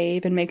little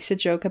wave and makes a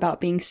joke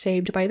about being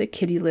saved by the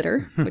kitty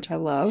litter, which I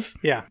love.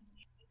 Yeah.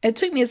 It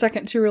took me a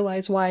second to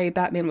realize why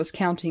Batman was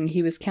counting.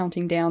 He was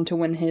counting down to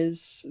when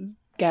his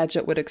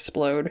gadget would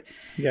explode.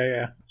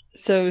 Yeah.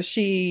 So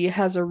she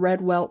has a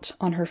red welt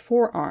on her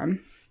forearm,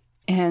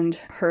 and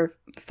her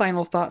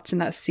final thoughts in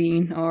that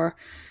scene are,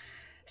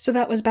 "So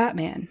that was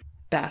Batman,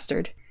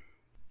 bastard."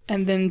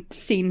 And then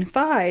scene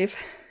 5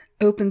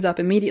 opens up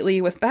immediately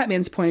with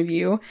Batman's point of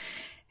view,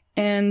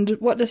 and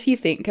what does he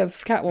think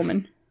of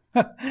Catwoman?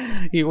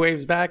 He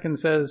waves back and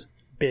says,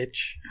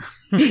 "Bitch,"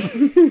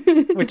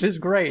 which is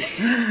great.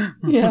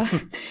 Yeah,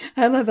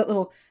 I love that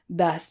little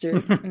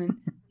bastard and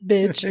then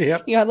bitch.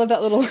 Yep. Yeah, I love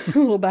that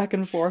little back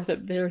and forth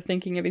that they're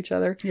thinking of each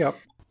other. Yep.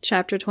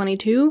 Chapter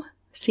 22,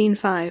 Scene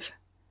 5.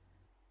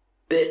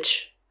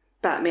 "Bitch,"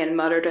 Batman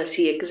muttered as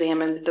he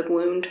examined the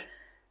wound.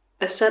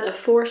 A set of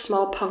 4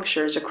 small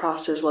punctures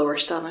across his lower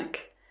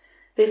stomach.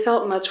 They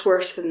felt much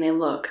worse than they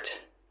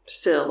looked.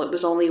 Still, it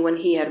was only when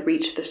he had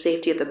reached the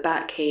safety of the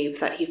Batcave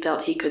that he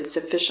felt he could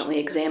sufficiently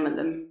examine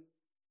them.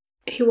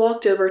 He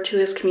walked over to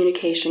his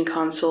communication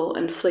console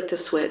and flicked a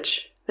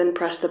switch, then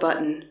pressed a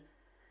button.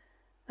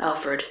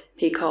 "Alfred,"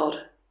 he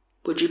called,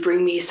 "would you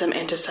bring me some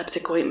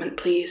antiseptic ointment,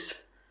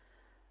 please?"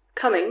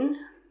 "Coming,"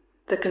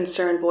 the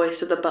concerned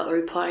voice of the butler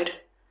replied.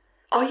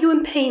 "Are you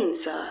in pain,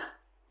 sir?"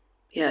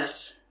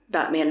 "Yes,"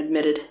 Batman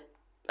admitted.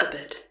 "A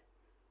bit."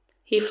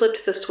 He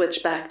flipped the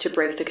switch back to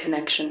break the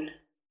connection.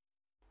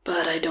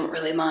 "But I don't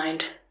really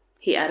mind.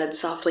 he added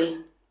softly.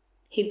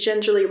 He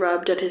gingerly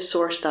rubbed at his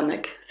sore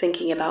stomach,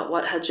 thinking about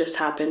what had just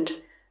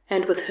happened,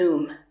 and with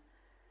whom.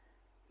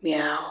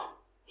 Meow,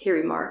 he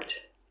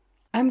remarked.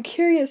 I'm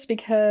curious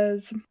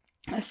because,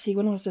 let's see,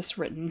 when was this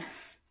written?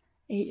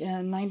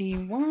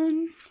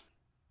 91?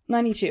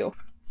 92.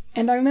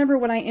 And I remember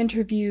when I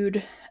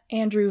interviewed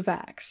Andrew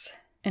Vax,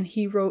 and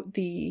he wrote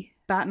the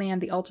Batman,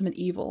 the Ultimate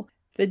Evil.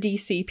 The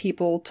DC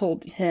people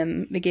told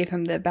him, they gave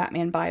him the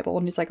Batman Bible,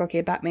 and he's like,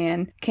 okay,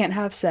 Batman can't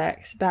have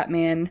sex,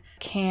 Batman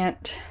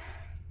can't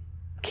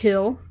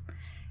kill,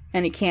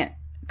 and he can't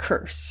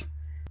curse.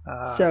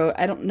 So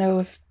I don't know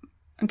if,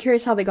 I'm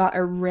curious how they got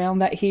around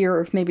that here,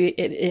 or if maybe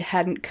it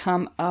hadn't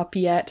come up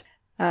yet.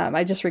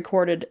 I just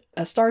recorded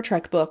a Star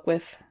Trek book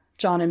with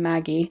John and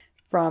Maggie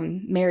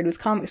from Married with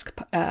Comics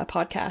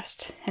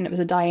podcast, and it was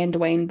a Diane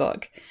Duane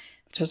book,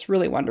 which was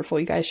really wonderful.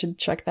 You guys should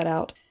check that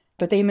out.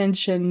 But they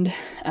mentioned,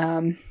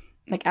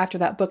 like after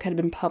that book had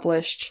been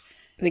published,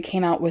 they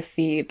came out with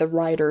the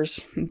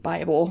writer's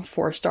Bible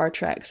for Star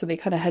Trek, so they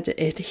kind of had to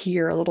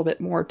adhere a little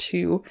bit more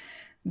to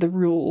the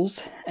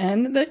rules.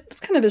 And that's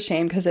kind of a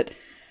shame, because it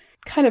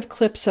kind of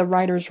clips a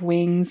writer's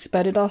wings,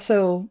 but it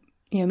also,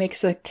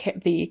 makes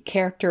the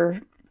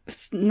character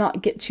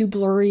not get too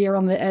blurry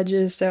around the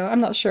edges. So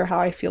I'm not sure how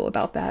I feel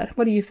about that.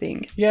 What do you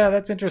think? Yeah,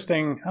 that's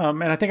interesting.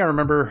 And I think I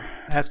remember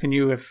asking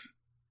you if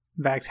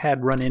Vax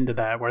had run into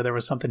that, where there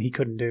was something he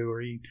couldn't do,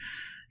 or he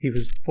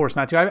was forced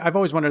not to. I've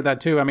always wondered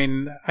that too. I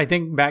mean, I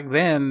think back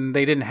then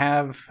they didn't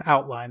have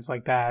outlines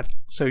like that,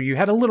 so you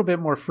had a little bit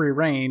more free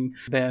reign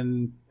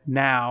than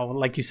now.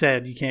 Like you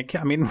said, you can't.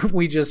 I mean,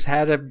 we just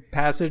had a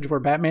passage where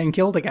Batman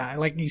killed a guy.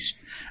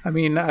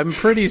 I'm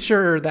pretty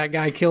sure that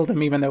guy killed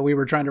him, even though we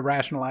were trying to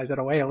rationalize it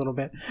away a little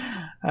bit.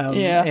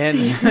 Yeah.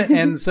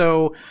 And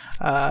so,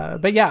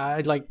 but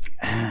yeah,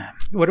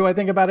 what do I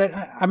think about it?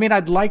 I mean,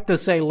 I'd like to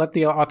say let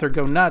the author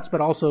go nuts,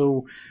 but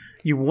also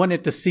you want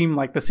it to seem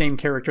like the same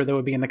character that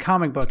would be in the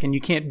comic book, and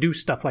you can't do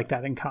stuff like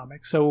that in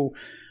comics. So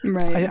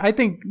right. I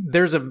think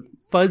there's a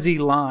fuzzy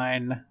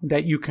line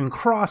that you can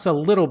cross a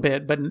little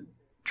bit, but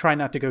try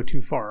not to go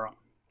too far.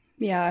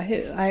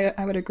 Yeah,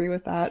 I would agree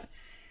with that.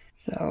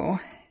 So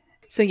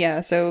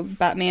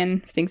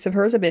Batman thinks of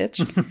her as a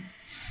bitch.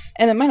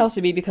 And it might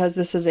also be because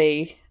this is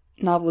a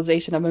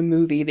novelization of a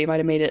movie. They might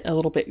have made it a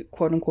little bit,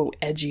 quote unquote,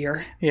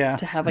 edgier. Yeah.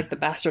 To have the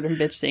bastard and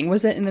bitch thing.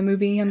 Was it in the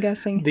movie, I'm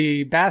guessing?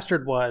 The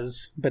bastard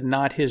was, but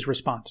not his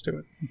response to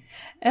it.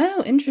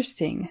 Oh,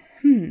 interesting.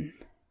 Maybe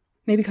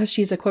because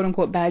she's a quote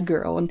unquote bad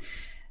girl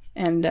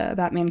and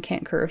Batman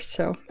can't curse.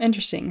 So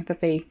interesting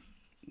that they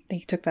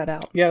took that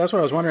out. Yeah, that's what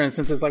I was wondering.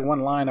 Since it's one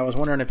line, I was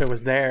wondering if it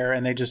was there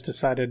and they just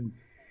decided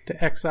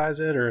to excise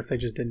it, or if they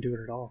just didn't do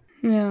it at all.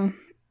 Yeah.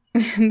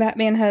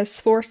 Batman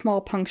has 4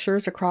 small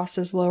punctures across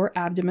his lower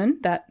abdomen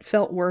that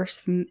felt worse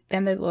than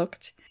they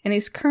looked, and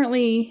he's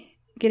currently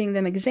getting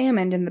them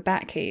examined in the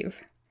Batcave.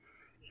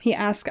 He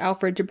asked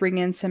Alfred to bring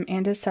in some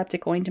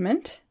antiseptic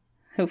ointment.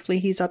 Hopefully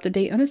he's up to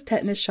date on his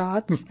tetanus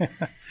shots.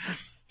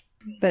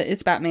 But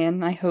it's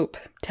Batman. I hope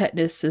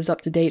tetanus is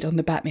up to date on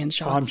the Batman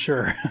shots. Oh, I'm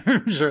sure.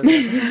 I'm sure.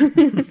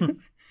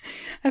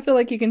 I feel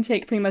like you can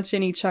take pretty much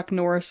any Chuck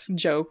Norris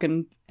joke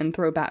and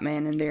throw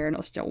Batman in there and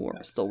it'll still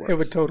work. It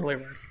would totally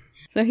work.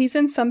 So he's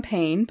in some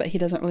pain, but he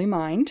doesn't really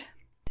mind.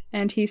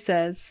 And he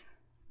says,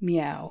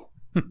 meow.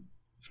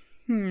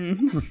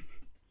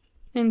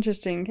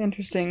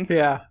 Interesting.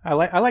 Yeah, I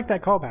like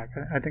that callback.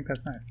 I think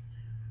that's nice.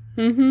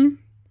 I'm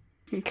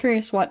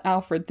curious what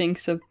Alfred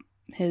thinks of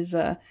his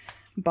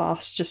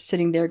boss just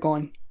sitting there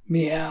going,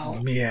 meow.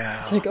 Meow.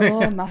 It's like,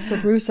 oh, Master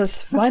Bruce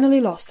has finally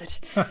lost it.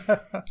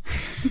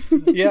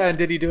 Yeah, and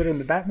did he do it in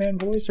the Batman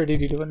voice, or did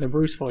he do it in the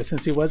Bruce voice,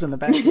 since he was in the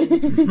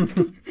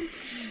Batman?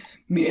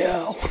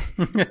 Meow.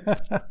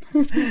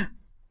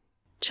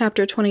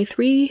 Chapter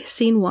 23,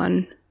 Scene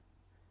 1.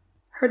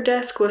 Her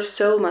desk was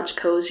so much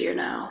cozier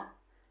now.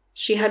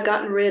 She had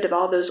gotten rid of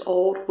all those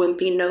old,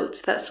 wimpy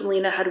notes that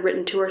Selina had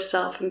written to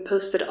herself and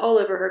posted all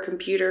over her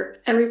computer,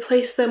 and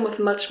replaced them with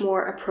much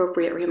more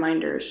appropriate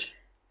reminders.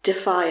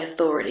 Defy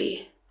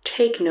authority.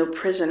 Take no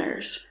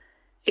prisoners.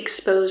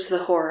 Expose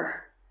the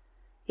horror.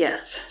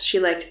 Yes, she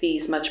liked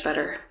these much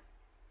better.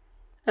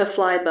 A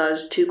fly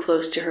buzzed too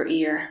close to her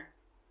ear.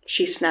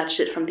 She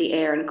snatched it from the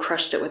air and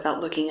crushed it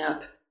without looking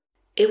up.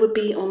 It would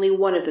be only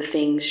one of the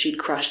things she'd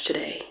crushed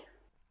today.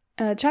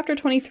 Chapter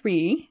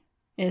 23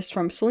 is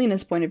from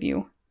Selina's point of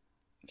view.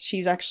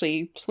 She's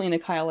actually Selina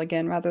Kyle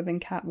again rather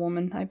than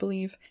Catwoman, I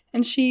believe.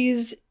 And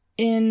she's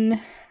in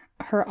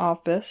her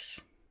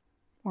office,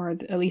 or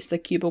at least the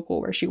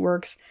cubicle where she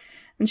works.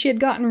 And she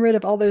had gotten rid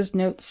of all those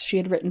notes she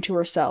had written to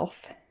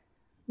herself.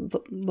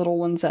 Little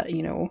ones that,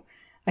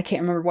 I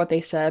can't remember what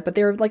they said, but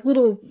they were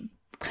little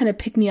kind of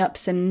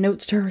pick-me-ups and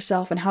notes to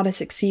herself and how to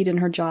succeed in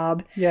her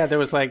job. Yeah, there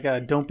was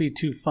don't be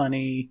too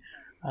funny,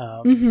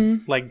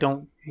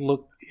 don't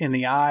look in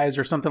the eyes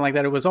or something like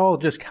that. It was all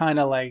just kind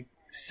of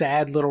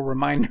sad little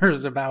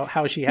reminders about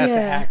how she has to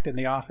act in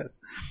the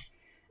office.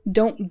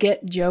 Don't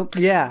get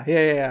jokes.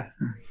 Yeah.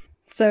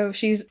 So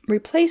she's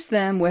replaced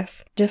them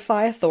with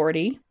defy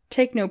authority,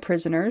 take no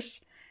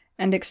prisoners,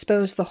 and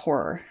expose the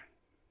horror.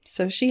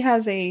 So she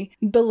has a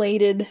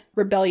belated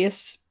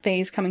rebellious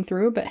phase coming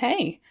through, but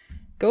hey,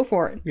 go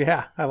for it.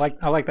 Yeah, I like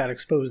that.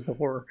 Expose the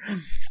horror.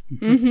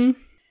 Mm-hmm.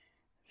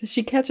 So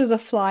she catches a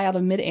fly out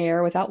of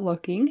midair without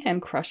looking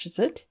and crushes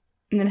it,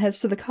 and then heads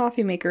to the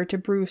coffee maker to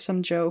brew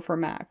some joe for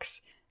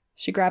Max.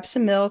 She grabs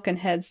some milk and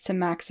heads to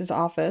Max's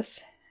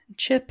office.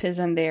 Chip is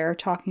in there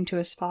talking to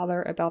his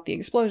father about the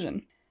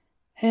explosion.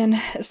 And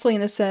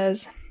Selena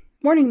says,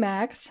 "Morning,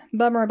 Max.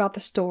 Bummer about the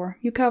store.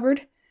 You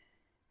covered?"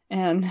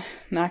 And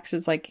Max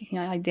is like,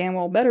 "Yeah, I damn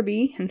well better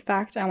be. In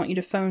fact, I want you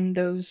to phone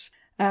those,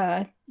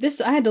 I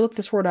had to look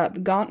this word up.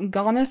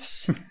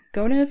 Gonifs?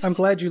 Gonifs? I'm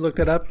glad you looked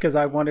it up because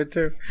I wanted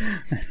to.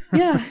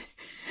 Yeah.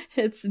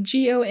 It's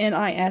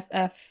Goniffs.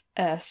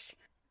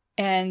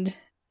 And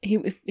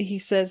he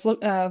says,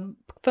 "Look,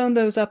 phone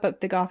those up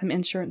at the Gotham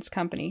Insurance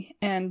Company."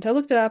 And I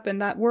looked it up,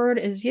 and that word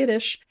is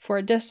Yiddish for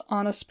a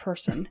dishonest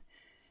person.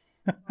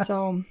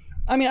 So,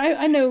 I mean,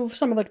 I know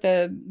some of like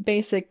the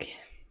basic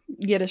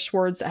Yiddish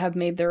words that have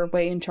made their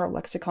way into our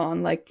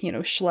lexicon, like, you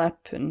know,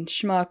 schlep and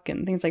schmuck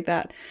and things like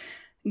that.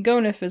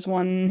 Gonif is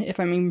one, if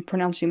I'm even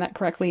pronouncing that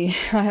correctly,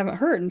 I haven't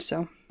heard,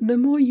 so the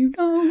more you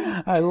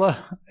know.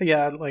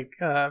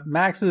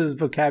 Max's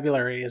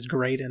vocabulary is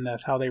great in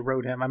this, how they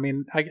wrote him. I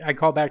mean, I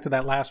call back to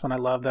that last one I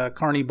love, the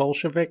Carney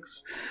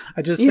Bolsheviks.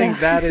 I just think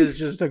that is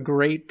just a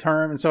great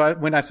term. And so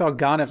when I saw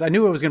Gonifs, I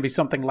knew it was going to be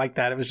something like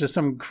that. It was just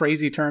some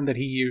crazy term that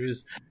he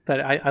used, but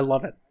I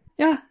love it.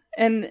 Yeah,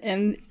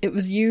 and it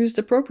was used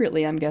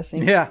appropriately, I'm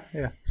guessing. Yeah.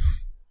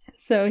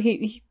 So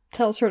he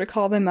tells her to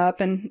call them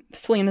up, and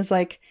Selena's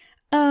like,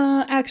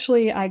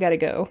 actually, I gotta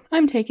go.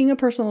 I'm taking a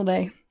personal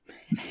day.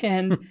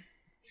 And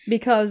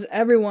because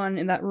everyone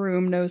in that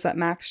room knows that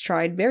Max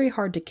tried very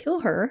hard to kill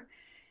her,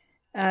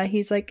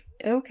 he's like,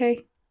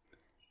 okay.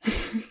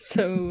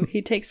 So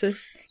he takes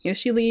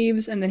she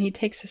leaves, and then he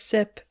takes a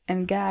sip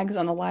and gags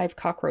on a live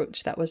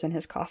cockroach that was in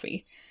his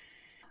coffee.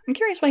 I'm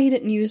curious why she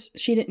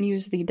didn't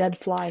use the dead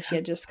fly she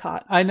had just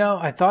caught. I know.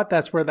 I thought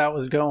that's where that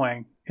was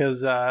going.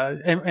 Because,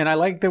 and I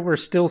like that we're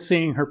still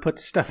seeing her put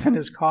stuff in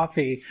his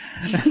coffee.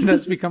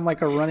 That's become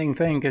like a running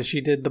thing because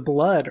she did the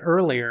blood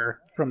earlier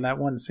from that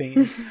one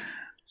scene.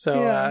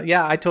 So,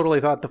 I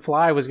totally thought the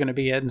fly was going to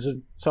be it. And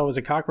so it was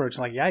a cockroach.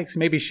 Like, yikes.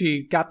 Maybe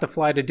she got the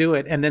fly to do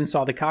it and then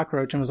saw the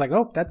cockroach and was like,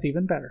 oh, that's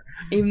even better.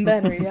 Even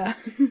better, yeah.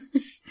 Kind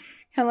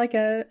of like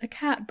a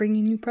cat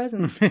bringing you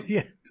presents.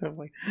 Yeah,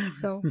 totally.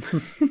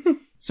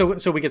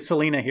 So we get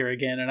Selena here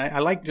again, and I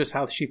like just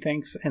how she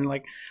thinks, and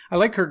like I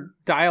like her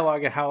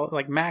dialogue at how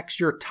like, Max,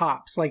 you're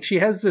tops. Like she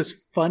has this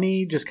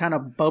funny, just kind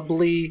of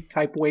bubbly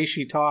type way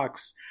she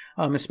talks,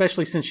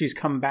 especially since she's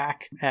come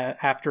back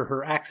after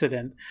her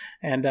accident,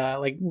 and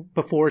like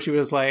before she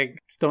was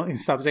like, "Don't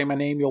stop saying my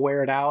name, you'll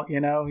wear it out,"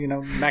 you know.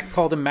 Mac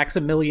called him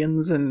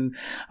Maximilians, and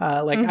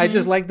I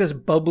just like this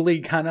bubbly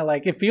kind of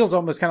like, it feels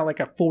almost kind of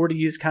like a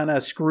 40s kind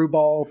of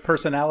screwball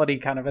personality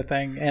kind of a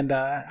thing, and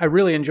I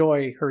really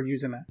enjoy her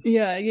using that.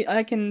 Yeah.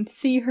 I can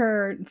see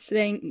her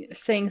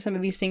saying some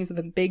of these things with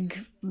a big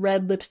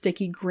red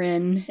lipsticky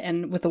grin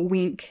and with a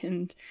wink,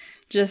 and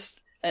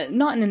just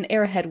not in an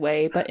airhead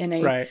way, but in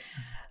a right.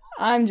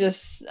 I'm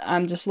just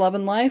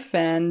loving life,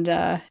 and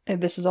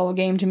this is all a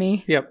game to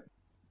me. Yep.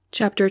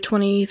 Chapter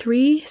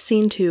 23,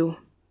 Scene 2.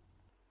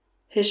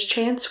 His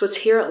chance was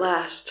here at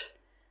last.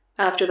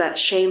 After that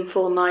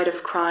shameful night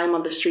of crime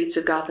on the streets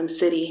of Gotham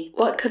City,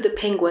 what could the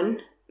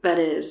Penguin, that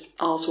is,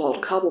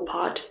 Oswald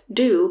Cobblepot,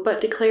 do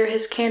but declare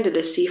his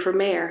candidacy for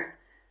mayor?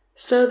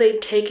 So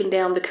they'd taken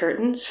down the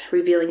curtains,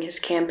 revealing his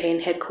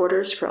campaign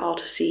headquarters for all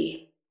to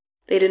see.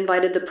 They'd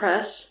invited the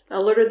press,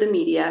 alerted the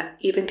media,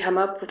 even come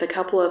up with a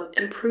couple of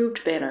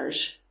improved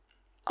banners.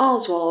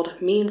 Oswald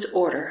means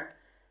order,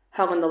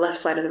 hung on the left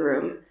side of the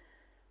room.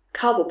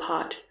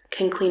 Cobblepot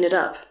can clean it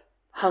up,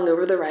 hung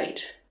over the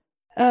right.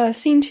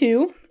 Scene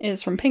 2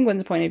 is from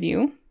Penguin's point of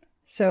view.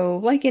 So,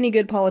 like any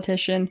good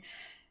politician,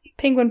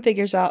 Penguin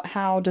figures out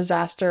how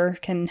disaster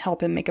can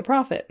help him make a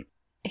profit.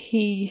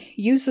 He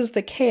uses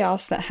the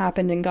chaos that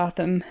happened in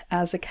Gotham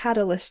as a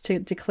catalyst to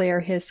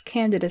declare his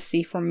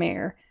candidacy for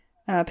mayor.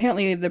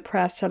 Apparently the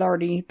press had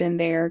already been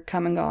there,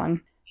 come and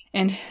gone.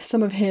 And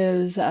some of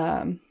his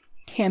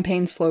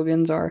campaign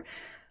slogans are,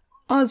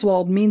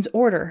 Oswald means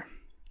order,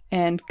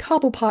 and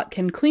Cobblepot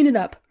can clean it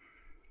up.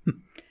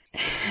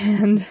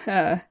 And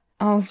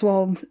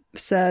Oswald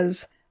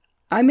says,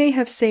 I may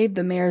have saved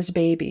the mayor's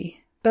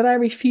baby, but I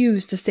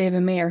refuse to save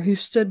a mayor who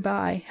stood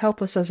by,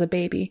 helpless as a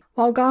baby,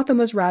 while Gotham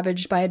was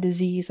ravaged by a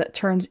disease that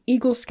turns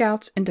Eagle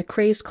Scouts into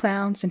crazed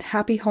clowns and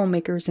happy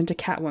homemakers into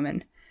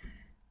Catwomen.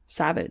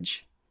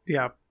 Savage.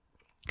 Yeah.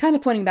 Kind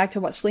of pointing back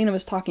to what Selena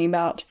was talking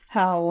about,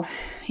 how,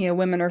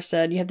 women are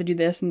said, you have to do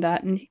this and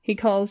that, and he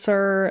calls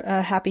her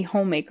a happy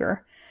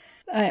homemaker.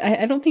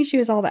 I don't think she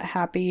was all that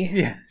happy.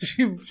 Yeah,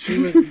 she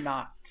was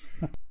not.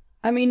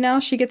 I mean, now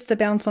she gets to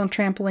bounce on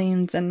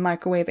trampolines and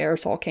microwave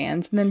aerosol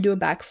cans and then do a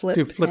backflip.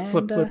 Do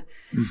flip.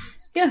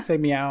 Yeah. Say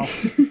meow.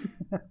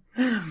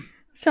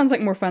 Sounds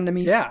like more fun to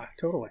me. Yeah,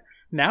 totally.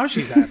 Now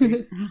she's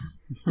happy.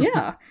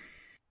 Yeah.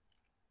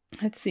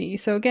 Let's see.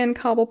 So again,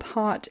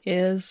 Cobblepot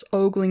is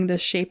ogling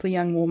this shapely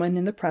young woman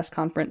in the press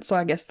conference, so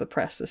I guess the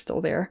press is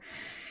still there.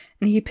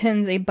 And he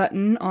pins a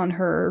button on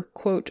her,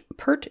 quote,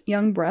 pert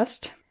young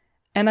breast.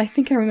 And I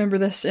think I remember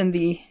this in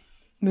the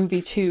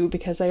movie too,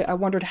 because I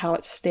wondered how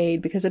it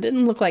stayed, because it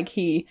didn't look like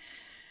he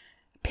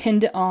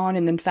pinned it on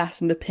and then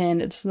fastened the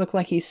pin. It just looked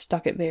like he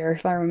stuck it there,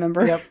 if I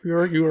remember. Yep,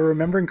 you were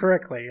remembering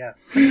correctly,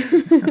 yes.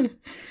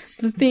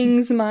 The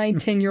things my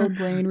 10-year-old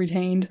brain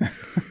retained.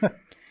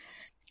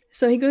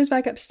 So he goes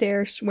back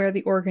upstairs where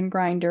the organ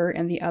grinder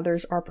and the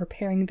others are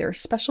preparing their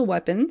special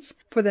weapons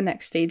for the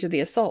next stage of the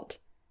assault.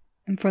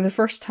 And for the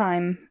first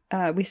time,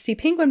 we see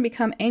Penguin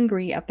become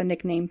angry at the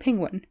nickname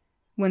Penguin.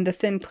 When the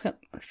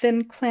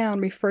thin clown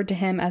referred to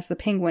him as the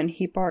Penguin,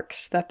 he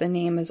barks that the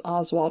name is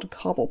Oswald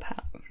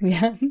Cobblepot.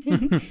 Yeah,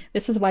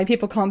 this is why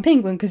people call him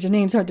Penguin, because your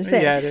name's hard to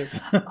say. Yeah, it is.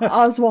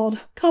 Oswald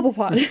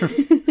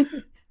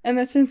Cobblepot. And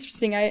that's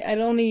interesting. I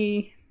don't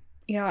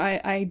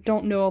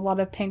know a lot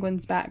of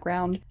Penguin's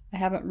background. I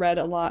haven't read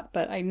a lot,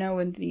 but I know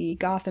in the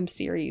Gotham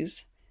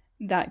series,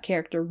 that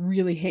character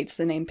really hates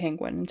the name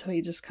Penguin until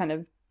he just kind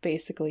of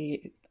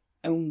basically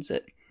owns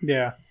it.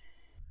 Yeah.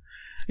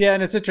 Yeah,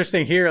 and it's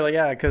interesting here,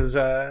 because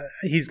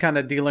he's kind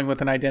of dealing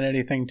with an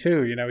identity thing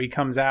too. You know, he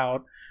comes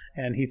out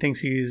and he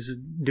thinks he's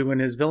doing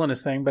his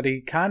villainous thing, but he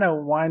kind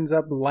of winds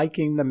up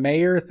liking the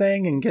mayor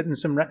thing and getting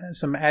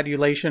some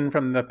adulation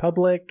from the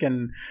public.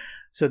 And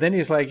so then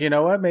he's like, you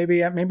know what,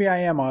 maybe I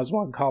am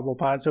Oswald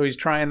Cobblepot. So he's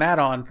trying that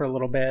on for a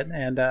little bit,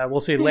 and we'll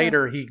see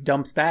later he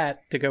dumps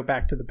that to go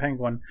back to the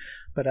Penguin.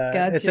 But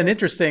Gotcha. It's an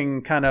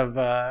interesting kind of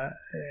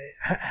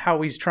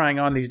how he's trying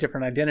on these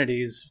different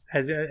identities.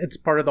 As it's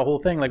part of the whole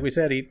thing. Like we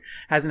said, he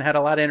hasn't had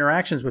a lot of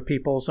interactions with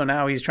people, so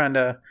now he's trying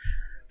to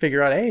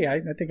figure out, hey,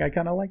 I think I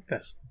kind of like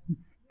this.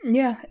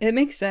 Yeah, it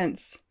makes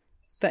sense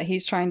that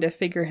he's trying to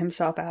figure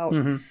himself out.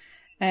 Mm-hmm.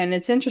 And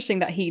it's interesting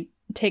that he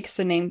takes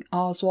the name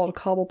Oswald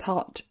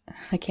Cobblepot.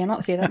 I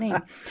cannot say that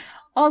name.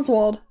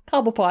 Oswald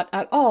Cobblepot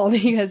at all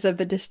because of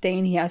the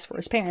disdain he has for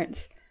his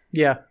parents.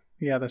 Yeah,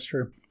 that's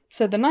true.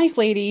 So the knife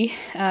lady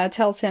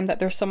tells him that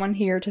there's someone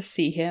here to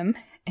see him,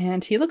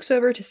 and he looks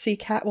over to see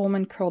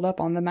Catwoman curled up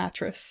on the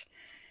mattress.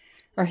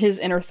 Or his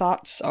inner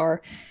thoughts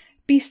are,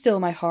 "Be still,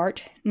 my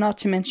heart," not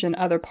to mention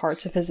other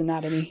parts of his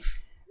anatomy.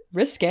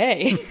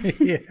 Risque.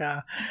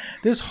 Yeah.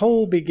 This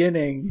whole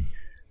beginning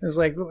is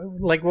like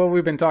what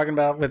we've been talking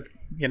about with,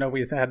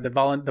 we had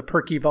the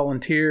perky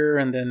volunteer,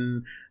 and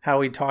then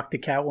how he talked to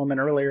Catwoman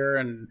earlier,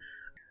 and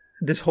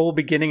this whole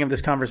beginning of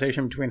this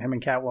conversation between him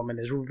and Catwoman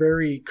is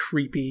very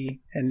creepy,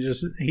 and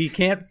just he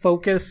can't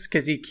focus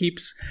because he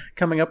keeps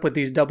coming up with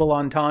these double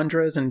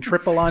entendres and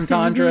triple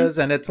entendres,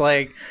 and it's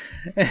like,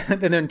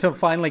 and then until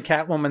finally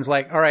Catwoman's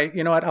like, all right,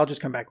 you know what, I'll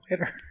just come back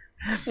later.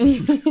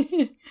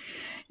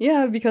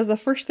 Yeah, because the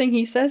first thing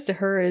he says to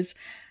her is,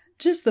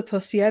 "Just the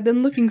pussy I've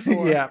been looking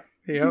for." Yeah.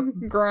 Yep.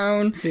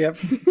 Groan. Yep.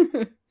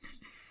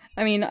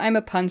 I mean, I'm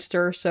a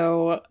punster,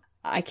 so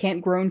I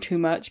can't groan too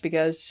much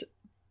because,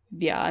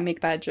 I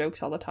make bad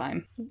jokes all the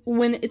time.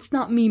 When it's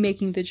not me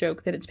making the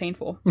joke that it's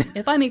painful.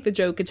 If I make the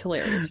joke, it's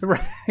hilarious.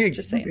 Right.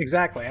 Just saying.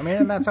 Exactly. I mean,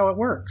 and that's how it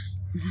works.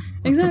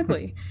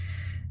 Exactly.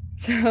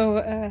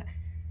 So,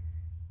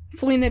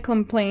 Selena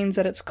complains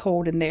that it's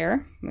cold in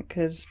there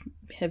because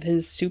of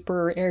his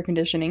super air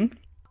conditioning.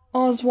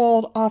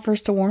 Oswald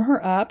offers to warm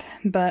her up,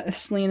 but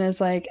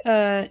Selena's like,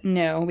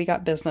 no, we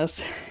got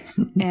business.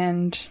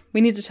 And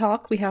we need to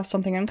talk. We have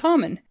something in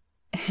common.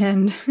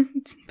 And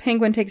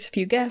Penguin takes a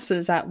few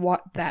guesses at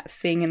what that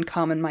thing in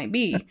common might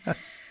be.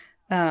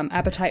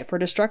 Appetite for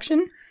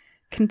destruction?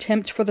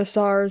 Contempt for the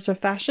czars of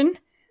fashion?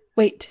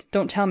 Wait,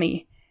 don't tell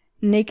me.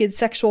 Naked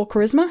sexual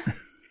charisma?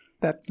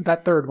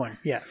 That third one,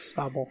 yes.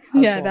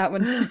 Yeah, that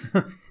one.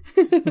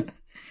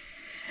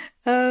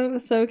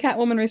 So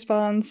Catwoman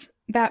responds,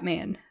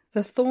 "Batman,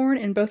 the thorn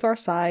in both our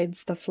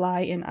sides, the fly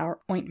in our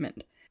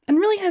ointment." And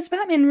really, has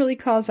Batman really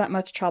caused that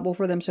much trouble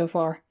for them so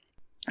far?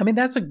 I mean,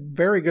 that's a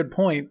very good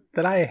point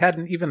that I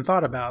hadn't even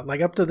thought about. Like,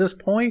 up to this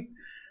point,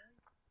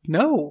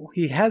 no,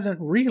 he hasn't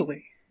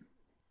really.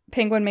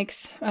 Penguin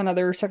makes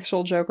another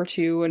sexual joke or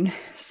two, and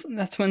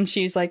that's when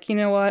she's like, "You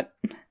know what?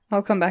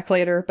 I'll come back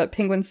later." But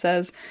Penguin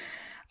says,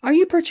 "Are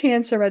you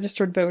perchance a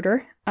registered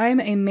voter? I'm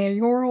a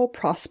mayoral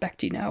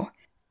prospect, you know."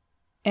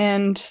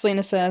 And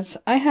Selena says,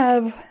 "I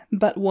have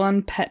but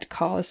one pet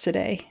cause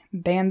today.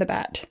 Ban the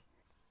bat."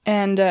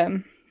 And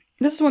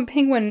this is when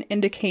Penguin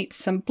indicates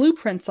some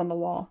blueprints on the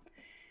wall.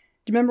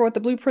 Do you remember what the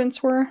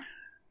blueprints were?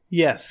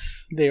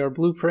 Yes, they are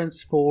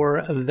blueprints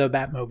for the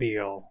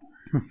Batmobile.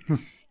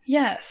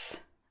 Yes.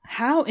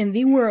 How in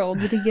the world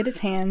did he get his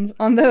hands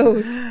on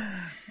those?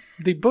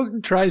 The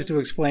book tries to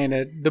explain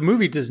it. The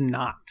movie does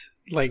not.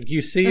 Like,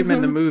 you see him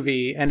in the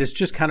movie, and it's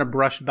just kind of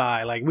brushed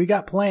by. Like, we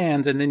got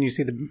plans, and then you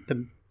see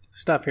the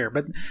stuff here.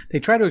 But they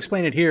try to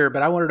explain it here,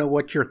 but I want to know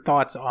what your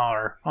thoughts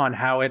are on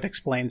how it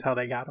explains how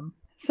they got them.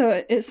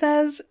 So it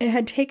says it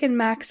had taken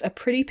Max a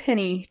pretty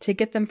penny to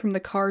get them from the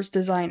car's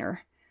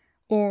designer,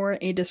 or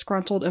a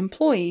disgruntled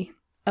employee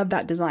of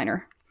that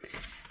designer.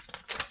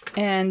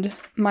 And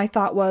my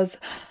thought was,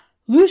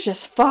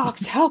 Lucius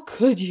Fox, how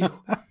could you?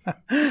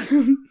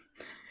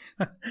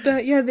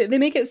 But yeah, they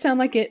make it sound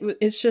like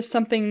it's just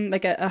something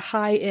like a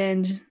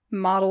high-end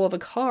model of a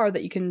car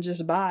that you can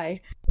just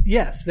buy.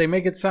 Yes, they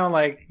make it sound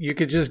like you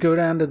could just go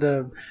down to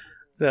the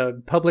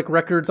public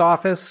records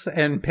office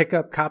and pick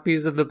up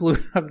copies of the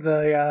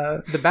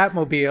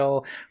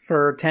Batmobile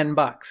for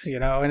 $10, you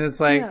know, and it's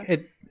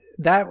like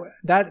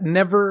that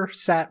never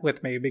sat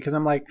with me, because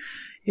I'm like,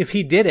 if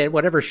he did it,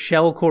 whatever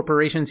shell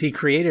corporations he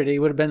created, he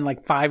would have been like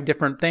 5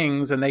 different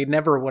things, and they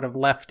never would have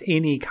left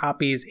any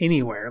copies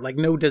anywhere. Like,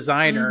 no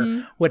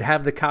designer would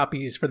have the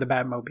copies for the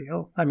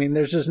Batmobile. I mean,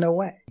 there's just no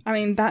way. I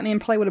mean, Batman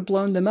probably would have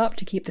blown them up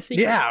to keep the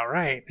secret. Yeah,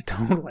 right.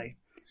 Totally.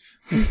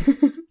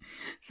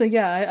 So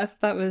yeah, I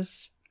thought that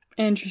was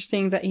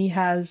interesting that he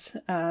has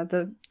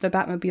the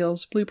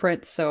Batmobile's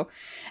blueprint. So,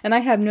 and I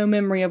have no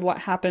memory of what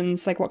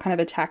happens, like what kind of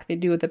attack they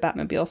do with the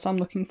Batmobile, so I'm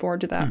looking forward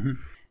to that.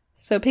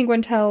 So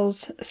Penguin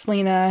tells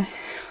Selina,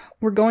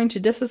 we're going to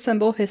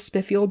disassemble his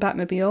spiffy old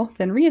Batmobile,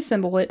 then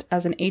reassemble it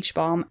as an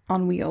H-bomb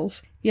on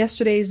wheels.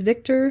 Yesterday's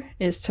Victor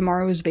is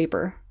tomorrow's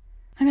Vapor.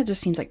 And it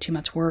just seems like too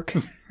much work,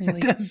 really.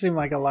 It does seem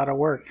like a lot of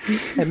work.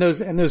 And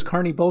those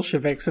carny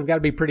Bolsheviks have got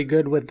to be pretty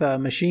good with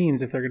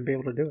machines if they're going to be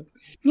able to do it.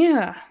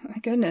 Yeah, my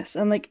goodness.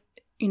 And like,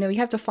 you know, you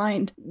have to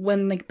find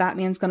when like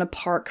Batman's going to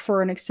park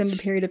for an extended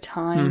period of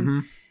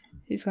time.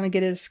 He's going to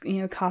get his,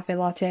 you know, cafe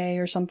latte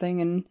or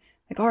something, and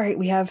like, all right,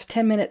 we have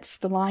 10 minutes.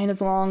 The line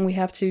is long. We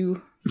have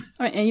to...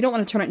 I mean, and you don't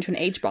want to turn it into an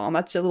H-bomb.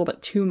 That's a little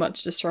bit too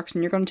much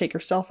destruction. You're going to take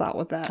yourself out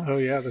with that. Oh,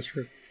 yeah, that's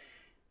true.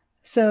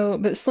 So,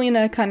 but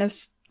Selina kind of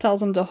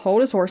tells him to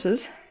hold his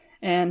horses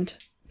and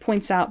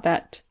points out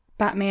that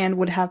Batman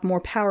would have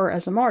more power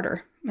as a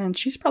martyr. And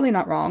she's probably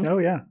not wrong. Oh,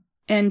 yeah.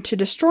 And to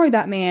destroy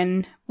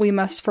Batman, we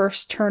must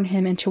first turn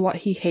him into what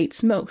he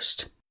hates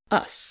most.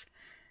 Us.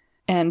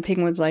 And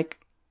Penguin's like,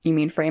 you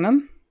mean frame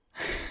him?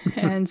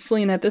 And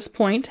Selina at this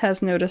point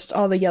has noticed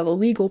all the yellow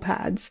legal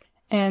pads,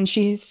 and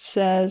she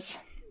says,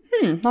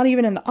 not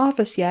even in the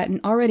office yet,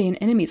 and already an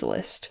enemies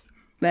list.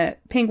 That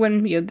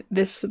Penguin, you know,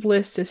 this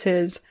list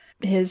is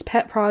his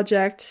pet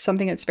project,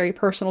 something that's very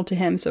personal to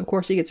him, so of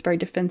course he gets very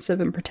defensive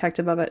and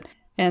protective of it,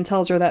 and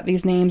tells her that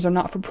these names are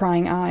not for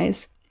prying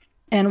eyes.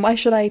 And why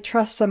should I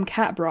trust some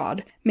cat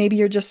broad? Maybe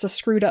you're just a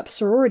screwed up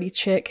sorority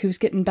chick who's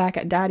getting back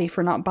at Daddy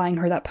for not buying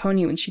her that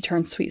pony when she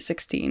turned sweet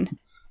 16.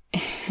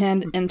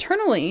 And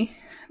internally,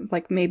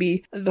 like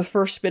maybe the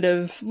first bit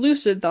of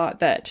lucid thought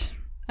that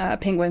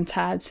Penguin's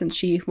had since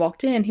she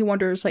walked in, he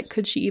wonders, like,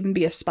 could she even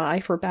be a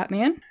spy for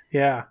Batman?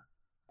 Yeah,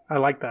 I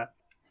like that.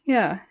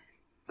 Yeah,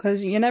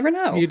 because you never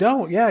know. You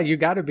don't. Yeah, you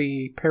got to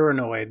be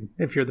paranoid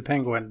if you're the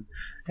Penguin,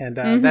 and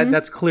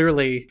that's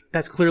clearly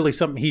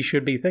something he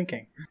should be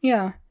thinking.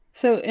 Yeah.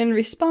 So in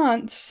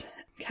response,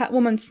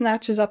 Catwoman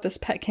snatches up this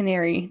pet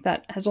canary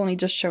that has only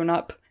just shown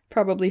up,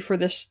 probably for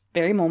this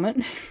very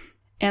moment.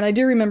 And I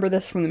do remember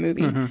this from the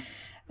movie.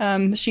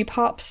 She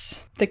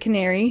pops the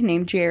canary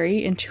named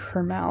Jerry into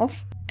her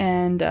mouth,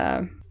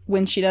 and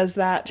when she does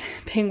that,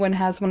 Penguin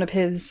has one of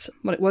his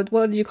what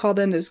did you call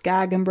them? Those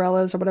gag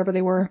umbrellas or whatever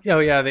they were. Oh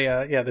yeah,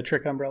 the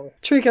trick umbrellas.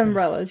 Trick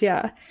umbrellas,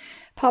 yeah.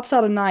 Pops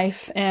out a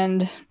knife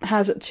and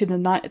has it to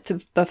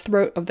the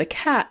throat of the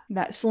cat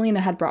that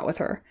Selina had brought with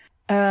her.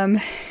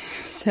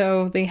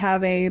 So they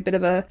have a bit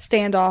of a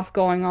standoff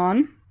going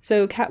on.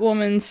 So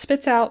Catwoman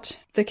spits out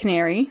the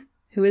canary,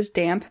 who is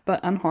damp but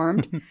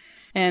unharmed,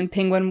 and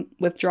Penguin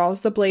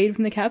withdraws the blade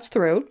from the cat's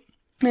throat.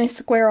 They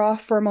square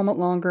off for a moment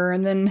longer,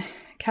 and then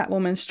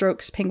Catwoman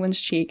strokes Penguin's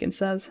cheek and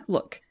says,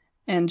 look.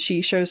 And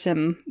she shows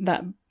him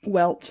that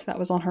welt that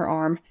was on her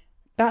arm.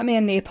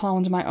 Batman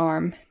napalmed my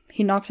arm.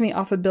 He knocked me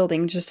off a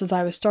building just as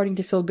I was starting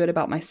to feel good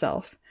about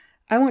myself.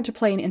 I want to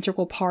play an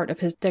integral part of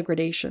his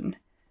degradation.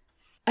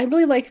 I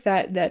really like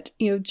that,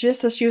 you know,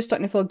 just as she was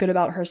starting to feel good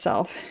about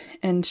herself,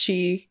 and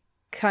she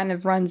kind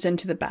of runs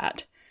into the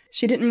bat.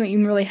 She didn't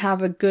even really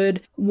have a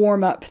good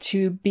warm-up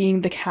to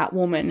being the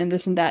Catwoman and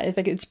this and that.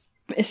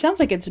 It sounds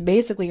like it's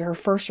basically her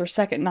first or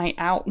second night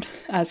out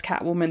as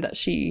Catwoman that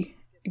she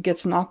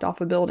gets knocked off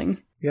a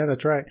building. Yeah,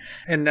 that's right.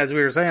 And as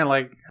we were saying,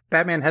 like,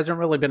 Batman hasn't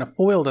really been a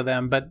foil to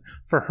them, but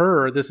for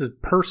her, this is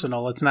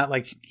personal. It's not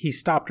like he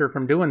stopped her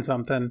from doing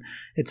something.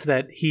 It's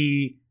that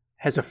he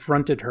has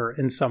affronted her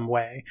in some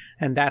way,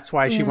 and that's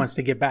why she wants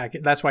to get back.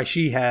 That's why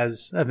she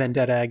has a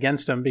vendetta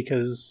against him,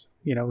 because,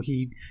 you know,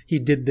 he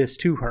did this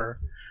to her.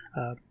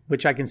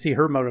 Which I can see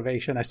her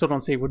motivation. I still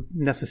don't see what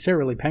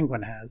necessarily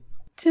Penguin has.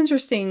 It's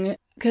interesting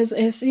because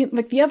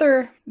like the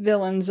other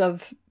villains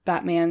of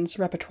Batman's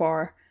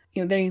repertoire,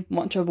 you know, they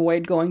want to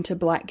avoid going to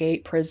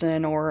Blackgate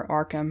prison or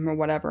Arkham or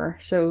whatever.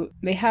 So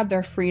they have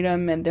their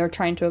freedom and they're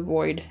trying to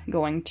avoid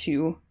going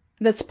to.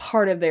 That's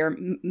part of their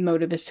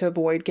motive, is to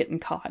avoid getting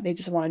caught. They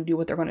just want to do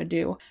what they're going to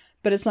do.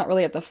 But it's not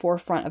really at the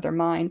forefront of their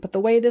mind. But the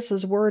way this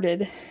is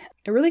worded,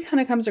 it really kind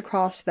of comes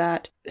across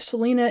that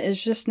Selina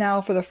is just now,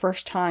 for the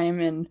first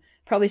time, and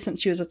probably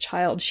since she was a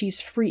child,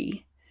 she's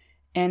free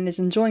and is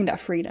enjoying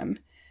that freedom.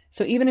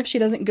 So even if she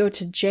doesn't go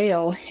to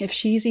jail, if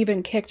she's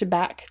even kicked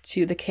back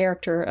to the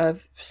character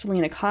of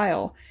Selina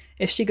Kyle,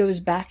 if she goes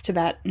back to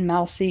that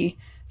mousy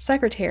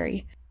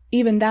secretary,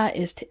 even that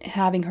is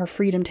having her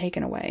freedom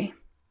taken away.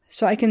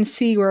 So I can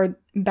see where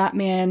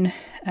Batman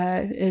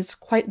is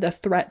quite the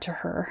threat to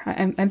her.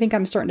 I think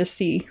I'm starting to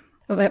see.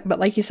 But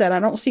like you said, I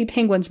don't see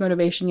Penguin's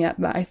motivation yet,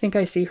 but I think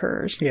I see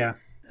hers. Yeah.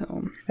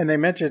 So. And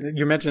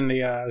you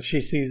mentioned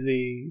she sees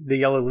the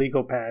yellow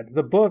legal pads.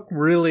 The book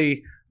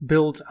really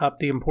built up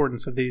the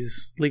importance of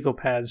these legal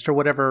pads to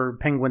whatever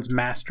Penguin's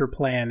master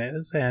plan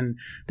is. And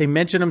they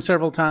mention him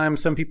several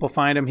times. Some people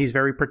find him. He's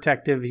very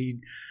protective. He,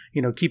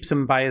 keeps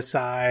him by his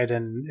side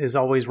and is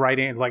always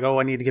writing like, oh,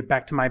 I need to get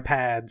back to my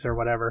pads or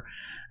whatever.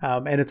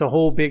 And it's a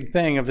whole big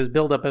thing of his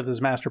buildup of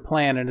his master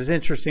plan. And it's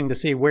interesting to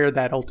see where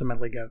that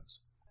ultimately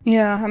goes.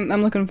 Yeah,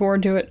 I'm looking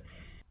forward to it.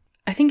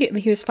 I think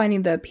he was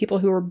finding the people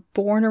who were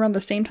born around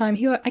the same time.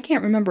 I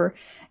can't remember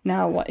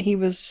now what he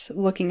was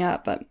looking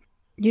at, but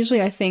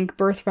usually I think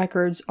birth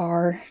records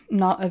are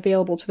not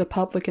available to the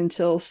public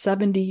until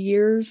 70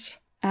 years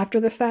after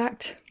the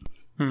fact,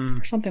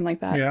 or something like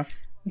that. Yeah.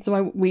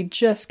 So we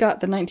just got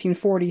the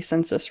 1940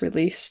 census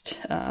released.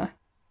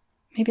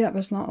 Maybe that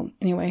was not...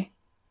 Anyway,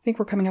 I think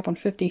we're coming up on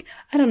 50.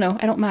 I don't know.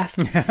 I don't math.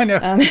 I know.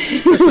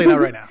 Especially not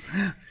right now.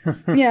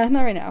 Yeah,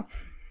 not right now.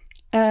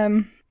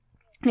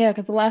 Yeah,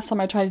 because the last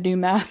time I tried to do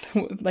math,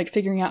 like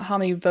figuring out how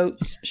many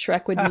votes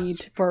Shrek would need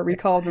for a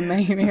recall of the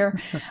mayor,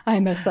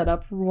 I messed that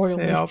up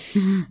royally. Yep.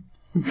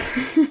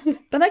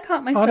 But I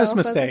caught myself. Honest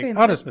mistake.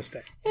 Honest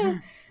mistake. Yeah,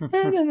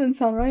 that doesn't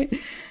sound right.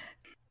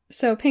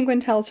 So Penguin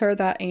tells her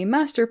that a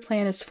master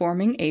plan is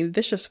forming, a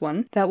vicious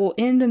one, that will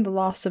end in the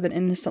loss of an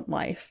innocent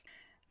life.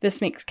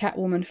 This makes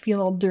Catwoman feel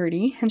all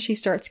dirty, and she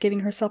starts giving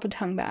herself a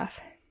tongue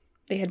bath.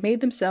 They had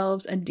made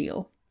themselves a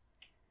deal.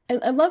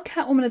 I love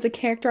Catwoman as a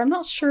character. I'm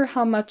not sure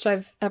how much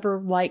I've ever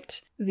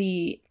liked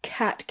the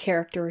cat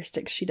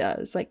characteristics she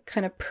does, like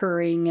kind of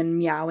purring and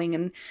meowing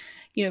and,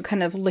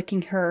 kind of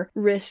licking her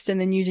wrist and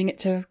then using it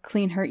to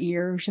clean her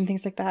ears and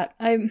things like that.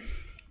 I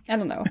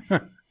don't know.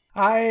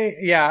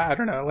 I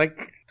don't know.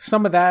 Like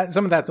some of that's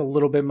a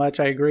little bit much.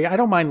 I agree. I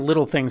don't mind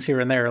little things here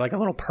and there, like a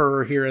little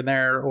purr here and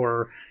there,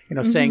 or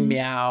saying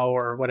meow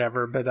or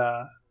whatever.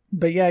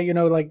 But yeah,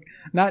 like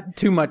not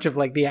too much of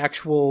like the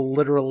actual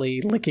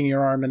literally licking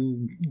your arm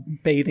and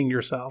bathing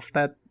yourself.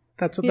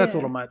 That's a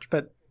little much.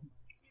 But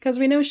because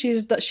we know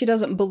she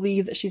doesn't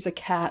believe that she's a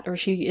cat, or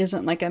she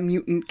isn't like a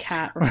mutant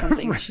cat or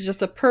something. Right. She's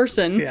just a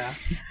person. Yeah.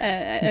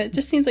 It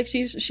just seems like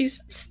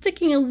she's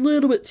sticking a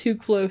little bit too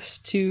close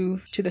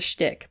to the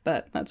shtick,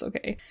 but that's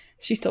okay.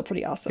 She's still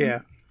pretty awesome. Yeah.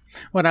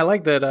 Well, I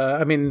like that.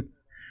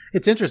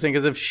 It's interesting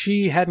because if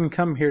she hadn't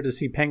come here to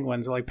see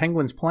Penguins, like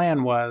Penguin's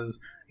plan was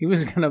he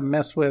was going to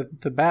mess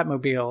with the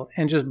Batmobile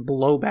and just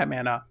blow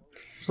Batman up.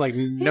 It's like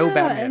no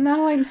Batman. And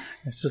now and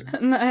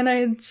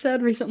I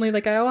said recently,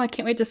 like, I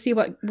can't wait to see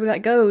where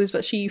that goes,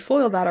 but she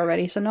foiled that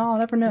already, so no, I'll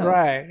never know.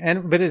 Right.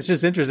 But it's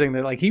just interesting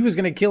that like he was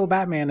going to kill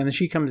Batman, and then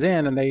she comes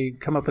in and they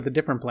come up with a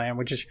different plan,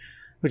 which is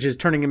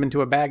turning him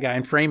into a bad guy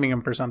and framing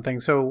him for something.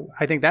 So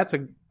I think that's a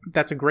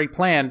great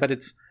plan, but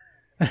it's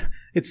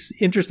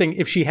interesting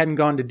if she hadn't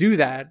gone to do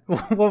that,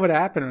 what would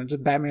happen?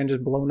 Just Batman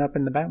just blown up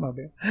in the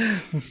Batmobile.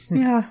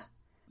 Yeah.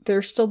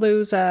 There's still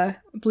those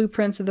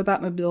blueprints of the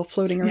Batmobile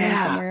floating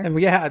around somewhere.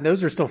 Yeah,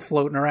 those are still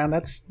floating around.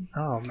 That's,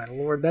 oh my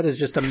lord, that is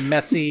just a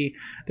messy...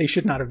 They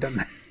should not have done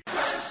that.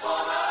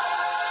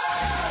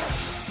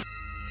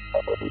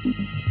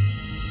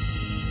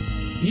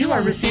 You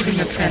are receiving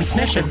a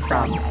transmission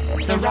from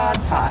the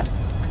Rod Pod.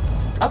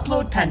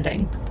 Upload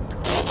pending.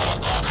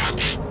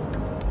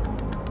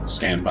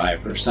 Stand by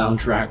for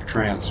soundtrack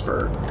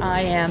transfer.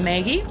 I am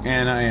Maggie.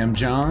 And I am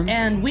John.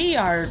 And we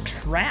are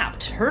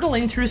trapped,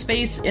 hurtling through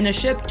space in a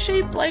ship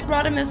shaped like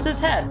Rodimus's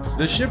head.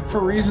 The ship, for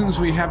reasons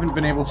we haven't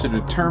been able to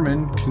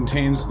determine,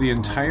 contains the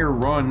entire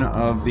run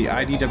of the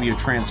IDW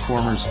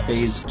Transformers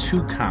Phase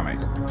 2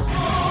 comic,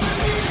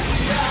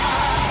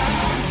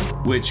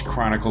 which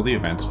chronicle the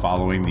events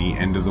following the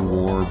end of the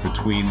war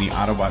between the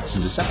Autobots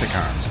and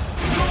Decepticons.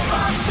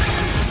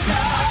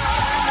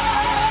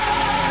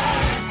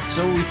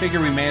 So we figure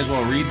we may as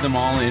well read them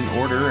all in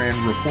order and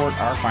report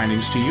our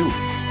findings to you.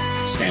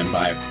 Stand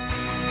by.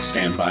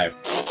 Stand by.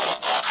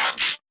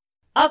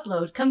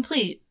 Upload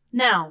complete.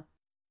 Now.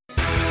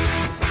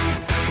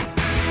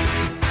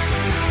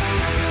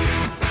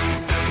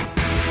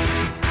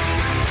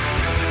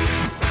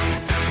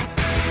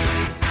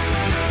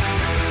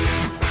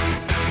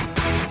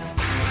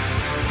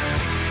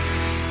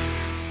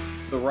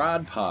 The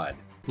Rod Pod.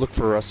 Look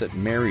for us at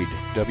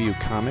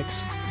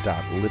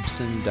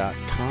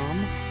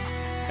marriedwcomics.libsyn.com,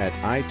 at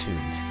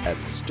iTunes, at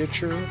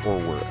Stitcher, or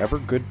wherever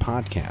good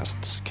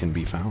podcasts can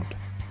be found.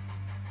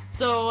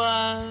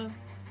 So,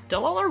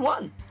 till all are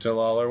one. Till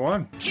all are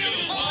one. Till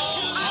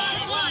all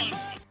are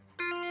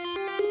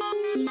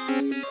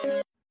one.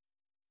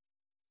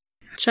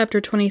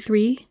 Chapter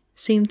 23,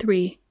 Scene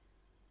 3.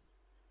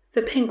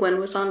 The Penguin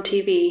was on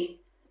TV.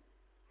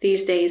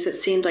 These days it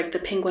seemed like the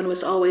Penguin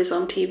was always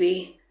on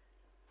TV.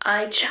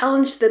 I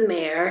challenge the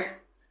mayor,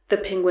 the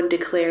Penguin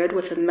declared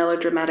with a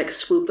melodramatic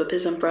swoop of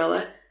his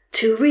umbrella,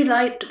 to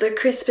relight the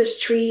Christmas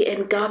tree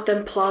in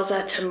Gotham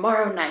Plaza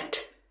tomorrow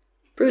night.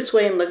 Bruce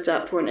Wayne looked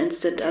up for an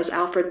instant as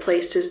Alfred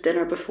placed his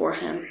dinner before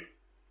him.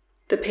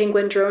 The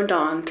Penguin droned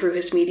on through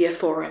his media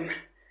forum.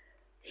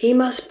 He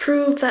must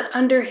prove that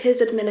under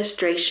his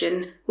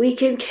administration we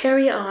can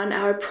carry on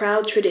our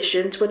proud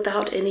traditions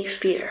without any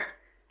fear.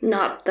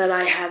 Not that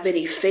I have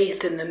any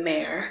faith in the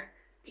mayor,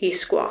 he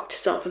squawked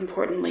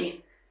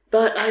self-importantly.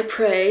 But I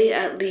pray,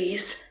 at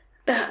least,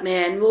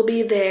 Batman will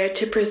be there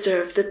to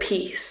preserve the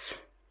peace.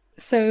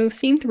 So,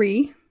 scene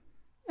 3.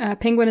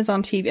 Penguin is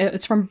on TV.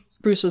 It's from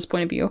Bruce's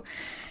point of view.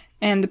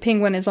 And the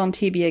Penguin is on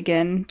TV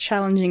again,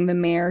 challenging the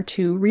mayor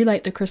to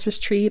relight the Christmas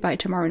tree by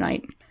tomorrow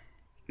night.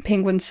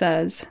 Penguin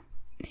says,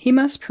 he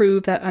must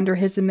prove that under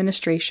his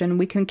administration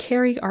we can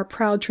carry our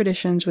proud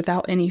traditions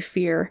without any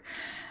fear.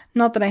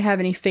 Not that I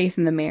have any faith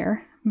in the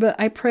mayor, but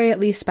I pray at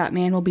least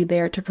Batman will be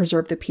there to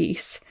preserve the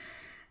peace.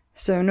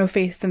 So no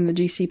faith in the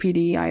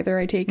GCPD either,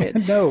 I take it.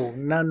 No,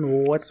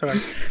 none whatsoever.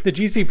 The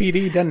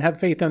GCPD doesn't have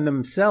faith in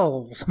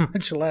themselves,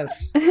 much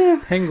less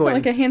Penguin.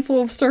 Like a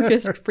handful of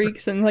circus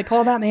freaks and like,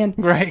 call Batman.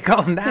 Right,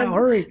 call him now,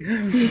 hurry.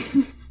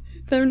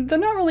 They're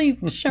not really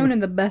shown in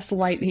the best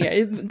light here.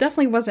 It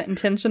definitely wasn't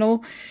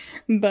intentional,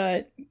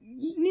 but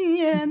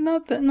yeah,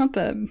 not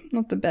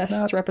the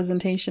best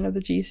representation of the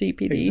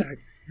GCPD. Exactly.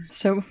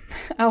 So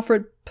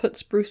Alfred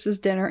puts Bruce's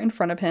dinner in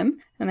front of him,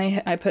 and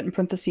I put in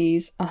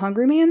parentheses, a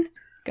hungry man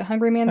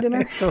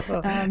dinner. So,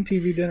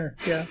 TV dinner,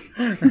 yeah.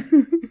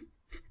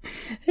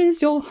 It's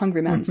the old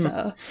hungry man,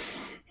 sir.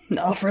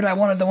 Alfred, I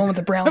wanted the one with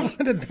the brownie.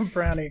 I wanted the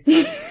brownie.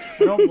 I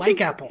don't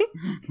like apple.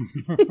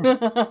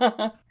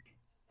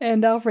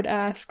 And Alfred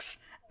asks,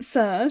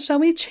 Sir, shall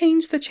we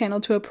change the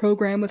channel to a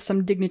program with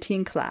some dignity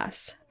and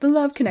class? The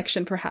Love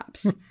Connection,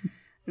 perhaps.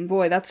 And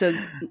boy, that's a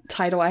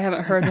title I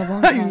haven't heard in a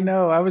long time. I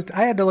know.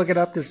 I had to look it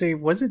up to see,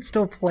 was it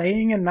still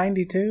playing in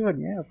 92?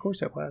 And yeah, of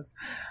course it was.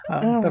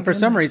 But for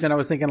some reason I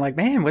was thinking like,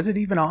 man, was it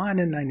even on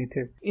in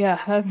 92?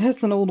 Yeah,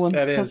 that's an old one.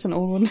 That's an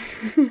old one.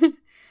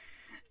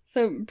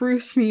 So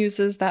Bruce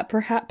muses that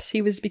perhaps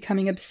he was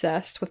becoming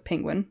obsessed with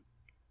Penguin.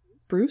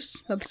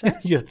 Bruce?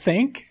 Obsessed? You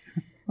think?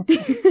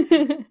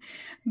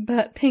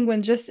 But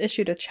Penguin just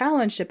issued a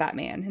challenge to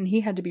Batman, and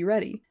he had to be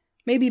ready.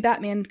 Maybe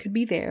Batman could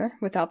be there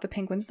without the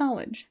Penguin's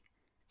knowledge.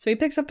 So he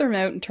picks up the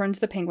remote and turns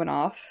the Penguin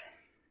off.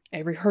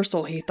 A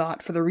rehearsal, he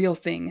thought, for the real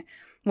thing.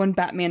 When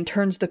Batman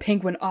turns the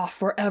Penguin off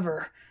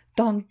forever.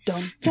 Dun,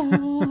 dun,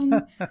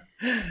 dun.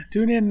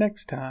 Tune in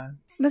next time.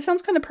 That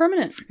sounds kind of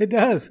permanent. It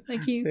does.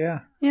 Like you. Yeah.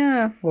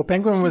 Yeah. Well,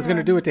 Penguin was going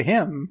to do it to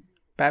him.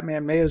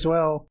 Batman may as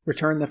well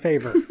return the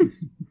favor.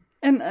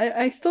 And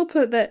I still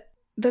put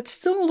that's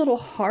still a little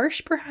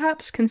harsh,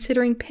 perhaps,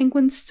 considering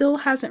Penguin still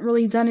hasn't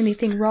really done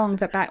anything wrong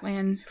that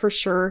Batman for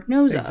sure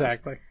knows of.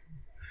 Exactly.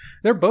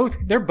 They're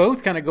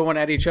both kind of going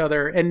at each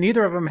other, and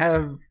neither of them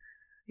have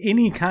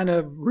any kind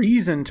of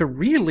reason to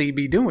really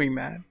be doing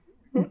that.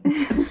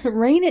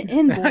 Rein it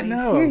in, boys. I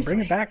know. Seriously.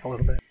 Bring it back a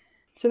little bit.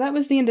 So that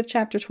was the end of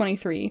chapter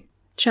 23.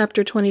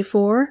 Chapter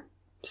 24,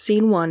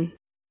 Scene 1.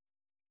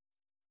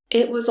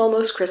 It was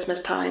almost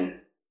Christmas time.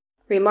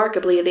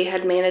 Remarkably, they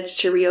had managed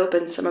to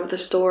reopen some of the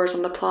stores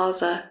on the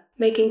plaza,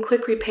 making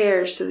quick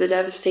repairs to the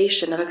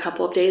devastation of a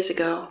couple of days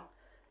ago.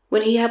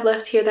 When he had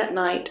left here that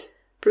night,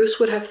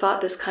 Bruce would have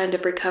thought this kind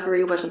of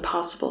recovery wasn't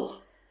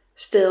possible.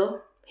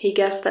 Still, he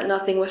guessed that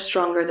nothing was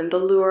stronger than the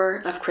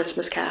lure of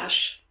Christmas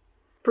cash.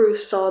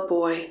 Bruce saw a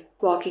boy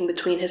walking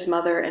between his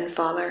mother and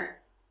father,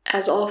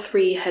 as all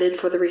three headed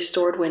for the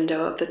restored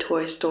window of the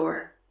toy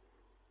store.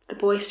 The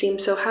boy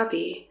seemed so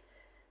happy,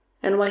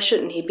 and why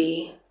shouldn't he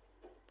be?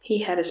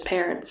 He had his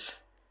parents.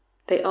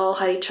 They all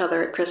had each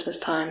other at Christmas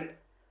time.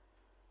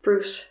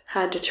 Bruce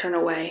had to turn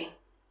away.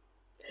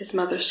 His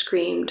mother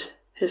screamed.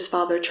 His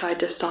father tried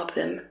to stop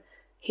them.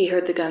 He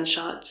heard the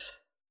gunshots.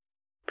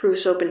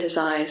 Bruce opened his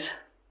eyes.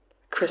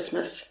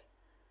 Christmas.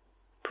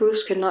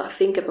 Bruce could not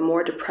think of a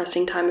more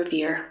depressing time of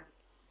year.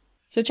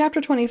 So chapter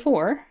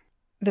 24,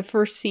 the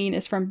first scene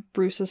is from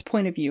Bruce's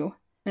point of view.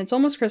 And it's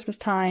almost Christmas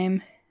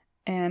time,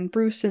 and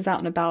Bruce is out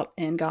and about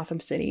in Gotham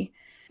City.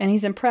 And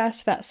he's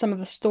impressed that some of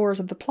the stores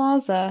of the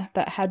plaza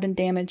that had been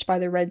damaged by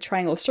the Red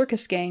Triangle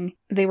Circus Gang,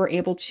 they were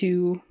able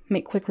to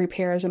make quick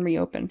repairs and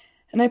reopen.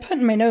 And I put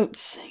in my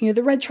notes,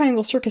 the Red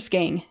Triangle Circus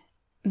Gang,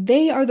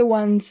 they are the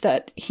ones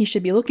that he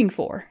should be looking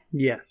for.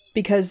 Yes.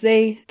 Because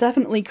they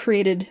definitely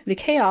created the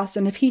chaos,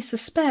 and if he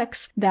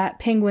suspects that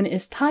Penguin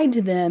is tied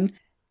to them,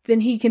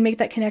 then he can make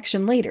that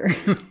connection later.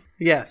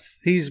 Yes.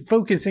 He's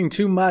focusing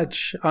too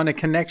much on a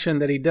connection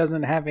that he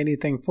doesn't have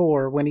anything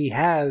for when he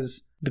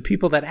has the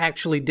people that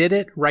actually did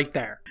it right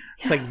there.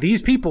 It's like,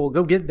 these people,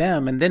 go get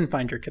them and then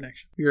find your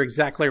connection. You're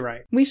exactly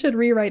right. We should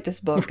rewrite this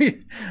book.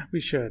 We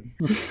should.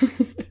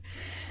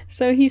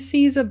 So he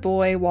sees a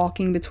boy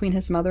walking between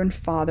his mother and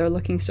father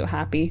looking so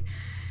happy.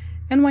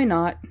 And why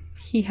not?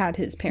 He had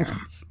his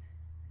parents.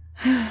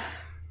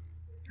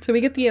 So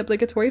we get the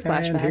obligatory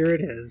flashback. And here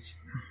it is.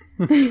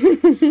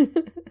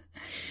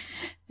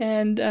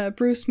 And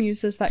Bruce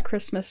muses that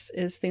Christmas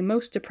is the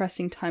most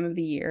depressing time of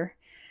the year.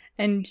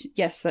 And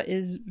yes, that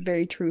is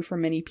very true for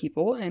many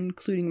people,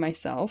 including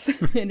myself.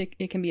 And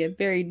it can be a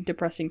very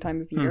depressing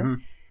time of year.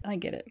 Mm-hmm. I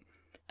get it.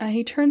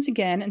 He turns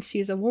again and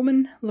sees a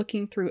woman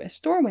looking through a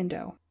store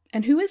window.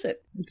 And who is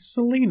it? It's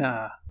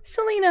Selena.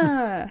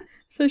 Selena!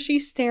 So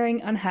she's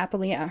staring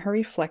unhappily at her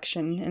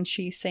reflection, and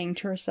she's saying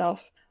to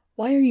herself,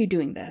 "Why are you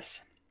doing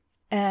this?"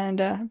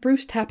 And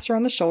Bruce taps her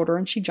on the shoulder,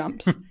 and she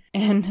jumps.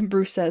 And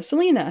Bruce says,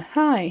 "Selena,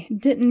 hi,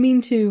 didn't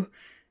mean to..."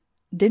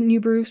 "Didn't you,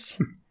 Bruce?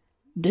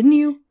 Didn't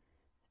you?"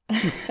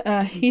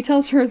 He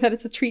tells her that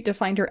it's a treat to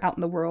find her out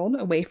in the world,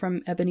 away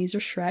from Ebenezer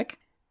Schreck.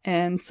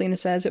 And Selena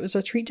says it was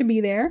a treat to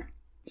be there.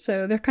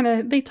 So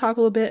they talk a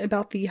little bit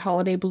about the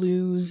holiday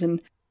blues,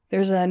 and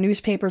there's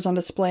newspapers on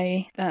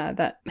display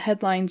that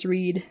headlines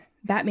read,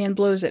 "Batman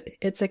blows it.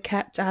 It's a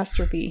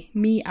catastrophe.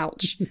 Me,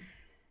 ouch."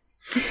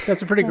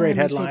 That's a pretty great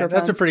headline.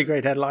 That's a pretty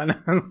great headline.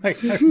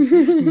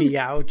 Me,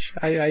 ouch.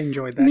 I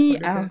enjoyed that. Me,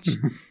 ouch.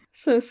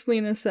 So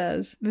Selena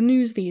says, "The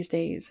news these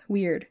days,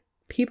 weird.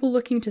 People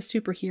looking to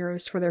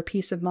superheroes for their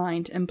peace of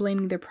mind and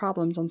blaming their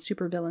problems on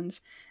supervillains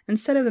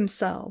instead of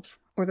themselves,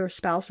 or their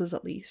spouses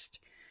at least."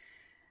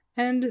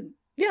 And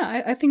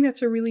yeah, I think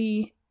that's a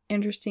really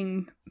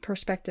interesting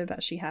perspective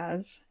that she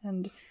has.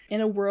 And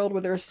in a world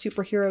where there's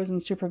superheroes and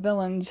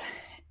supervillains,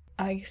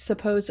 I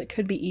suppose it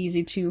could be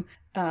easy to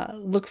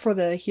look for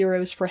the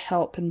heroes for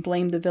help and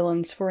blame the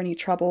villains for any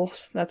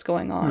troubles that's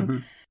going on. Mm-hmm.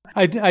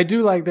 I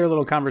do like their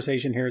little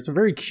conversation here. It's a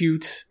very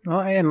cute,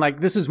 and like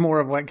this is more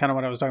of what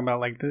I was talking about.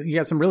 Like you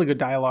got some really good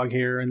dialogue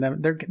here,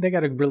 and they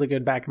got a really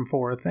good back and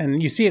forth,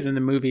 and you see it in the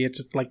movie. It's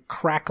just like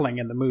crackling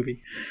in the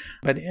movie,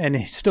 and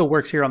it still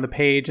works here on the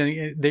page. And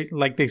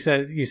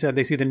you said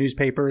they see the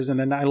newspapers, and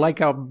then I like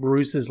how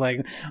Bruce is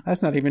like,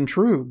 "That's not even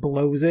true."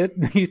 Blows it.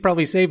 He's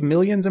probably saved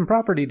millions in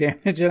property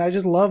damage, and I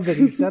just love that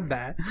he said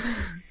that.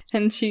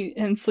 And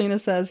Selena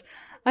says,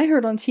 "I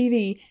heard on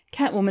TV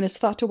Catwoman is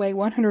thought to weigh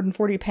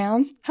 140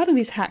 pounds. How do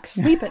these hacks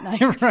sleep at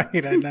night?"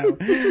 Right, I know.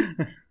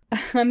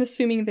 I'm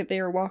assuming that they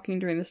were walking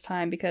during this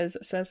time because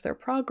it says their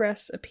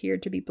progress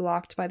appeared to be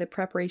blocked by the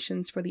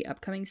preparations for the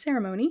upcoming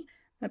ceremony.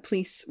 The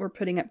police were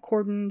putting up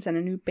cordons and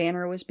a new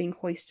banner was being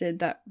hoisted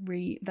that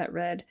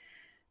read,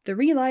 "The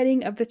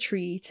relighting of the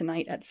tree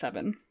tonight at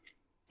 7.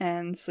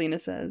 And Selena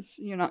says,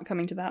 "You're not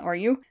coming to that, are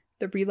you?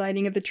 The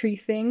relighting of the tree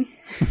thing?"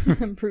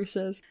 And Bruce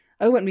says,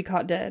 "I wouldn't be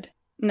caught dead."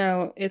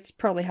 No, it's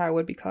probably how I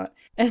would be caught.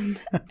 And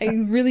I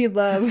really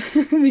love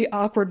the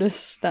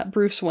awkwardness that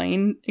Bruce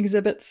Wayne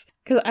exhibits.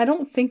 Because I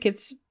don't think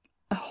it's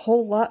a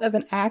whole lot of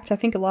an act. I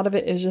think a lot of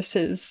it is just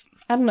his...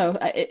 I don't know.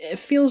 It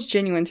feels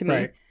genuine to me.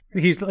 Right.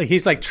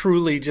 He's like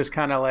truly just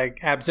kind of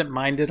like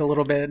absent-minded a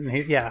little bit.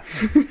 And yeah.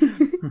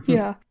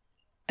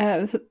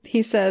 Yeah.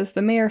 He says,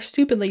 "The mayor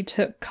stupidly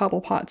took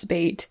Cobblepot's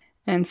bait."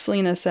 And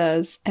Selena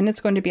says, "And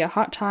it's going to be a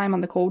hot time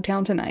on the cold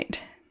town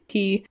tonight."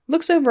 He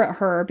looks over at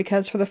her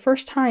because for the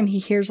first time he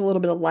hears a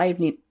little bit of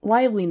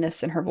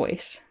liveliness in her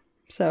voice.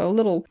 So a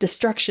little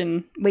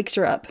destruction wakes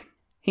her up.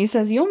 He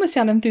says, "You almost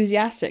sound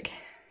enthusiastic."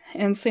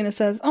 And Selena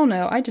says, "Oh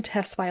no, I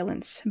detest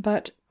violence,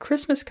 but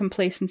Christmas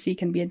complacency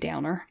can be a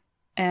downer."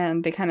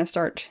 And they kind of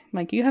start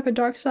like, "You have a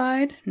dark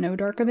side, no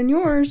darker than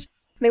yours."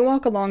 They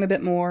walk along a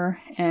bit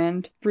more,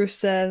 and Bruce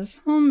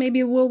says, "Oh,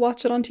 maybe we'll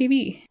watch it on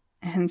TV."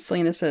 And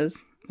Selena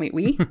says, "Wait,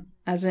 we?"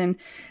 As in,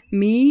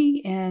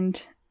 me,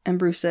 and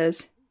Bruce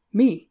says,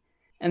 "Me."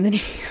 And then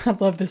I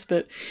love this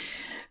bit.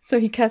 So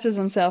he catches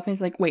himself and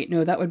he's like, "Wait,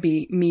 no, that would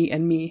be me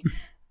and me."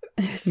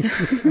 So,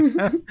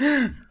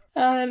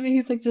 and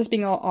he's like just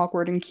being all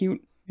awkward and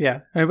cute.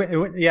 Yeah,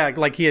 yeah,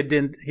 like he had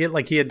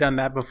done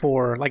that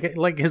before.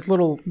 Like his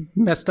little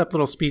messed up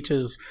little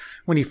speeches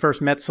when he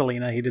first met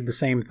Selena, he did the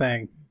same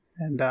thing.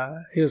 And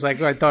he was like,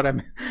 "I thought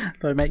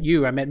I met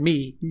you. I met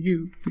me.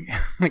 You."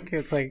 Like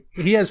it's like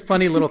he has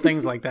funny little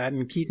things like that,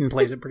 and Keaton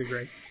plays it pretty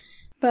great.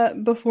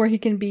 But before he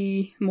can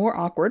be more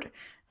awkward,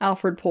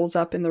 Alfred pulls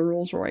up in the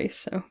Rolls Royce.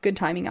 So good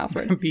timing,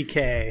 Alfred.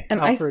 BK.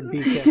 And Alfred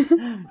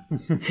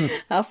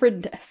BK.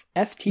 Alfred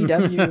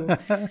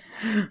FTW.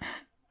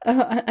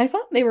 I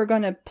thought they were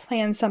going to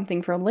plan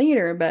something for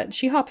later, but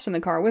she hops in the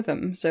car with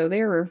him. So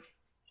they were,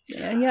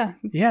 yeah.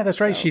 Yeah,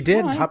 that's right. So, she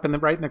did hop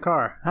right in the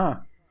car. Huh.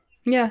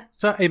 Yeah.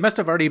 So it must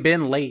have already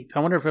been late. I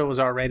wonder if it was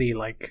already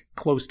like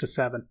close to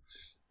 7.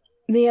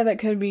 Yeah, that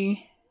could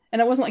be.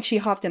 And it wasn't like she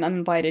hopped in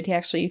uninvited. He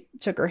actually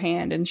took her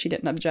hand and she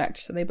didn't object.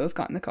 So they both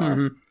got in the car.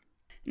 Mm-hmm.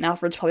 And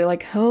Alfred's probably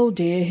like, "Oh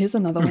dear, here's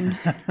another one."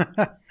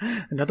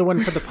 Another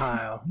one for the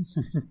pile.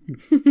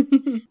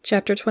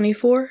 Chapter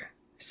 24,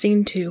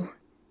 Scene 2.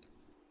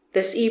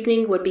 This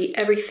evening would be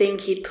everything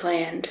he'd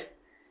planned.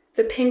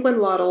 The Penguin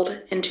waddled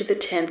into the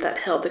tent that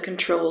held the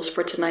controls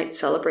for tonight's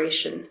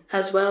celebration,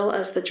 as well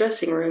as the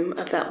dressing room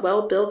of that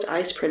well-built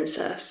ice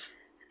princess.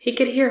 He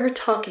could hear her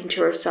talking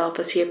to herself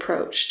as he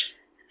approached.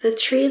 "The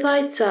tree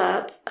lights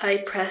up. I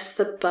press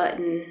the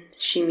button,"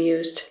 she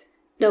mused.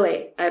 "No,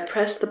 wait. I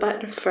pressed the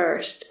button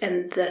first,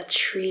 and the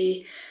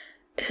tree...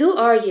 Who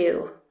are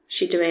you?"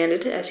 she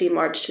demanded as he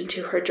marched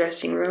into her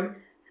dressing room.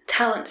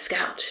 "Talent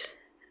Scout,"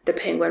 the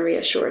Penguin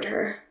reassured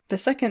her. The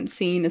second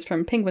scene is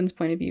from Penguin's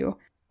point of view,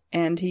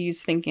 and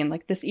he's thinking,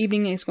 like, this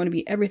evening is going to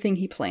be everything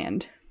he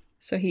planned.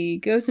 So he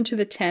goes into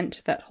the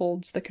tent that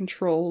holds the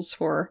controls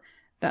for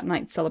that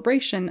night's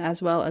celebration,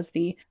 as well as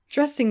the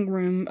dressing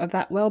room of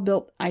that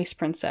well-built ice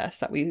princess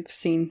that we've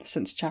seen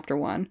since chapter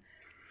 1.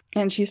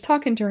 And she's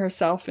talking to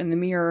herself in the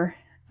mirror,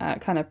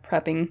 kind of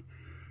prepping.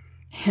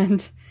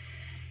 And,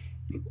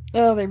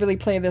 oh, they really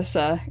play this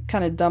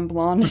kind of dumb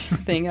blonde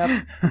thing up.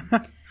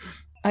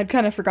 I'd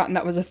kind of forgotten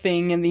that was a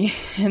thing in the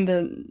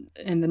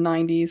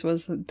 90s,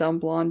 was dumb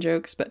blonde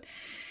jokes, but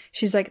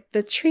she's like,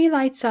 the tree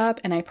lights up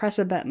and I press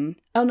a button.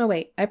 Oh no,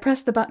 wait, I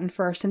press the button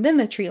first and then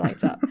the tree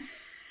lights up.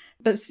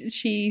 But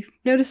she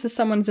notices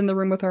someone's in the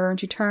room with her and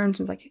she turns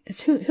and is like,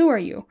 who are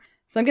you?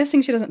 So I'm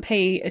guessing she doesn't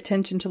pay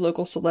attention to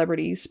local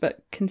celebrities,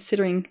 but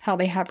considering how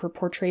they have her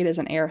portrayed as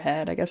an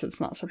airhead, I guess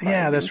it's not surprising.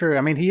 Yeah, that's true.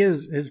 I mean,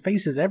 his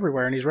face is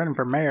everywhere and he's running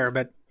for mayor,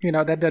 but,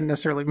 that doesn't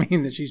necessarily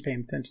mean that she's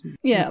paying attention.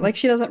 Yeah, like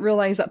she doesn't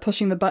realize that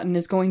pushing the button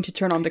is going to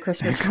turn on the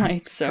Christmas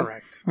lights. So.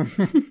 Correct.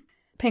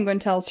 Penguin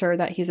tells her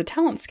that he's a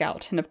talent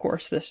scout, and of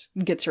course this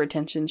gets her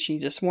attention. She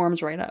just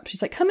warms right up.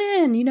 She's like, come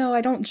in, I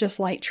don't just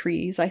light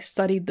trees. I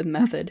studied the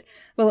method.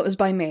 Well, it was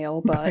by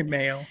mail, but... By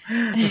mail.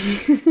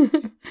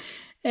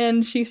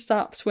 And she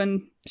stops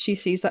when she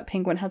sees that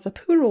Penguin has a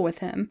poodle with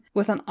him,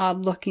 with an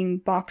odd-looking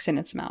box in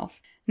its mouth.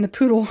 And the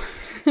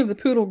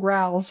poodle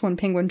growls when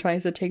Penguin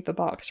tries to take the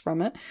box from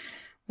it,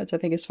 which I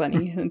think is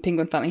funny. And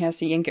Penguin finally has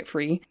to yank it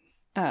free.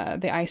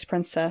 The Ice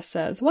Princess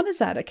says, what is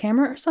that, a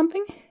camera or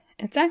something?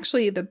 It's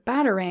actually the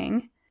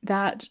Batarang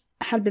that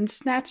had been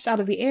snatched out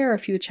of the air a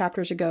few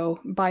chapters ago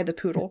by the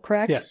poodle,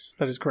 correct? Yes,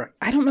 that is correct.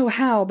 I don't know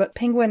how, but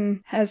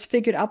Penguin has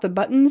figured out the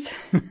buttons.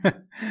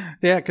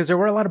 Yeah, because there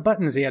were a lot of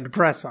buttons he had to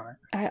press on it.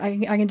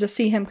 I can just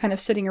see him kind of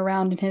sitting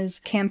around in his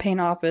campaign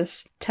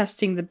office,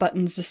 testing the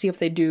buttons to see if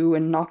they do,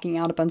 and knocking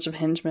out a bunch of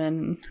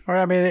henchmen. Or,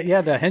 I mean,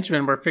 yeah, the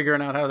henchmen were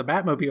figuring out how the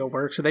Batmobile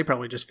works, so they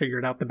probably just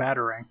figured out the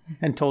Batarang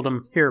and told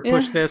him, here,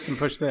 push this and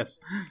push this.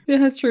 Yeah,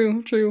 that's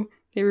true.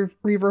 They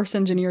reverse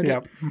engineered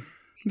it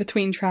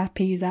between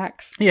trapeze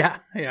acts. Yeah.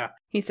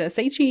 He says,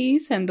 say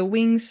cheese, and the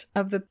wings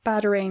of the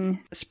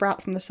Batarang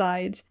sprout from the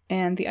sides,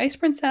 and the Ice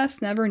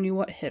Princess never knew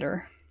what hit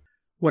her.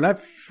 When I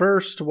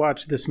first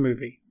watched this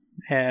movie,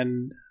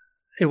 and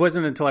it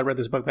wasn't until I read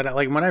this book, but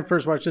when I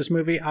first watched this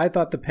movie, I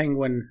thought the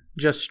Penguin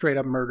just straight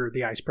up murdered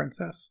the Ice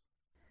Princess.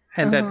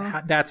 And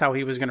that's how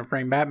he was going to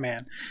frame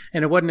Batman.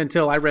 And it wasn't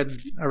until I read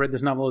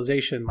this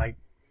novelization,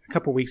 a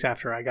couple weeks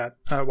after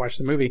I watched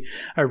the movie,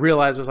 I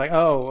realized I was like,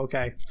 oh,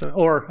 okay. So,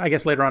 or I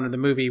guess later on in the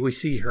movie we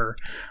see her.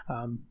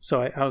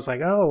 So I was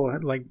like, oh,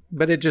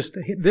 but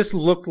this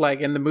looked like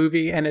in the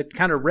movie, and it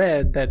kind of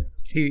read that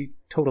he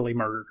totally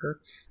murdered her.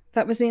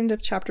 That was the end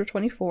of chapter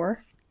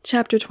 24.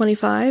 Chapter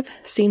 25,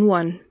 Scene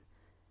 1.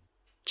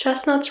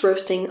 Chestnuts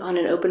roasting on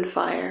an open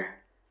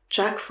fire.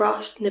 Jack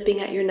Frost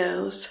nipping at your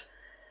nose.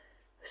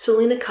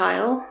 Selina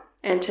Kyle,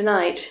 and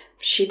tonight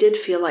she did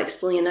feel like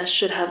Selina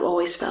should have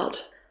always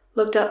felt,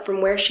 looked up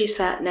from where she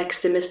sat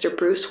next to Mr.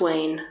 Bruce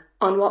Wayne,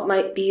 on what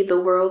might be the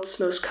world's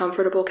most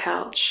comfortable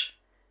couch.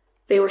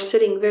 They were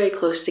sitting very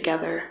close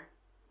together.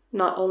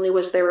 Not only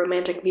was there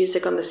romantic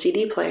music on the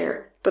CD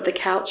player, but the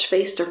couch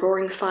faced a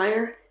roaring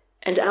fire,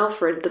 and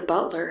Alfred, the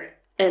butler,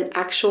 an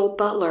actual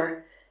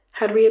butler,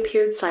 had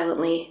reappeared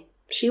silently.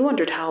 She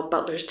wondered how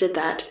butlers did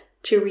that,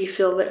 to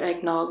refill their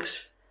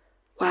eggnogs.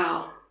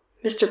 Wow,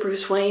 Mr.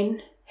 Bruce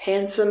Wayne,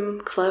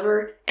 handsome,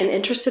 clever, and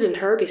interested in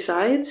her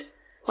besides?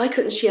 Why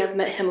couldn't she have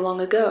met him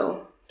long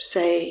ago,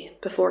 say,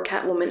 before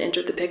Catwoman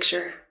entered the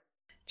picture?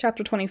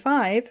 Chapter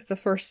 25, the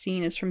first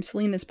scene, is from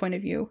Selina's point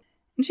of view,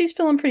 and she's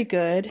feeling pretty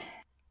good.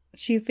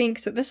 She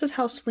thinks that this is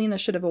how Selina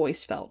should have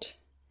always felt.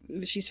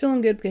 She's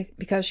feeling good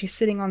because she's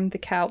sitting on the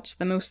couch,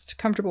 the most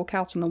comfortable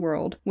couch in the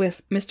world,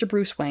 with Mr.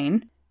 Bruce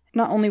Wayne.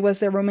 Not only was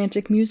there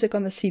romantic music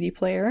on the CD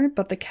player,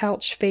 but the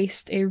couch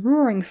faced a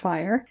roaring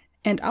fire,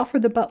 and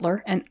Alfred the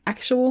butler, an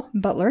actual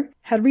butler,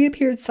 had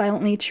reappeared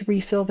silently to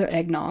refill their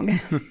eggnog.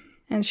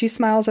 And she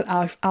smiles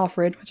at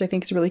Alfred, which I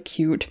think is really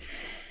cute.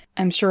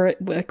 I'm sure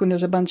when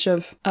there's a bunch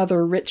of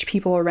other rich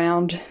people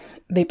around,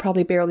 they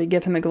probably barely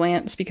give him a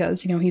glance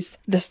because, he's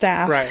the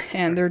staff. Right.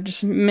 And they're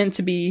just meant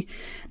to be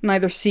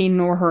neither seen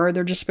nor heard.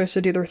 They're just supposed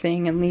to do their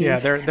thing and leave. Yeah,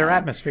 they're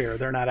atmosphere.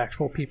 They're not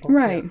actual people.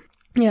 Right.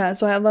 Yeah,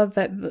 so I love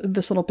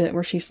this little bit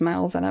where she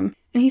smiles at him.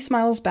 And he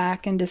smiles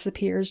back and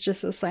disappears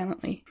just as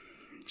silently.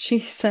 She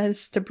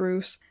says to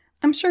Bruce,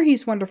 I'm sure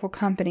he's wonderful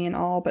company and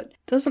all, but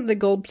doesn't the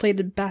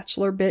gold-plated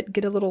bachelor bit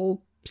get a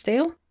little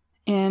stale?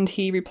 And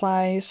he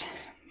replies,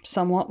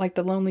 somewhat like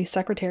the lonely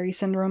secretary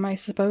syndrome, I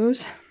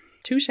suppose.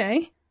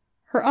 Touché.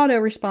 Her auto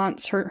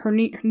response, her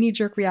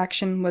knee-jerk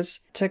reaction was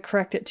to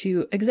correct it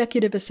to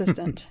executive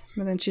assistant.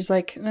 And then she's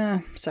like,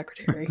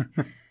 secretary.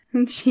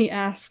 And she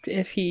asks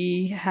if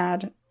he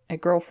had a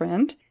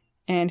girlfriend,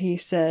 and he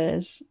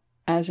says,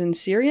 as in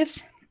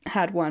serious?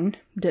 Had one,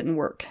 didn't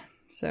work.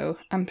 So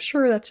I'm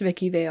sure that's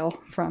Vicky Vale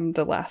from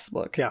the last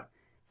book. Yeah.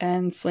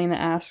 And Selina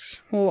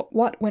asks, well,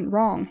 what went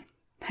wrong?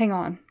 Hang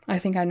on, I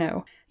think I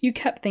know. You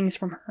kept things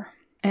from her.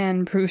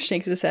 And Bruce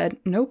shakes his head.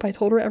 Nope, I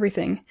told her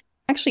everything.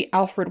 Actually,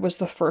 Alfred was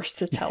the first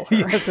to tell her.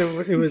 Yes,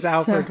 it was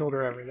Alfred told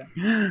her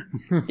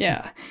everything.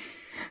 Yeah.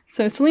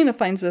 So Selina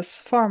finds this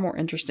far more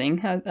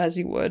interesting, as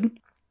you would.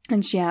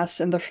 And she asks,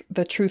 and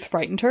the truth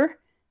frightened her.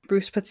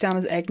 Bruce puts down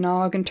his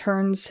eggnog and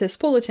turns his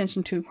full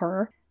attention to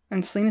her.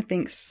 And Selena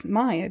thinks,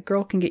 a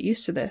girl can get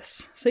used to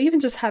this. So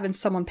even just having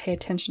someone pay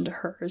attention to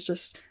her is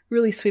just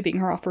really sweeping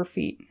her off her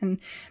feet. And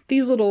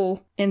these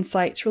little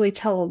insights really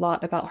tell a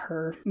lot about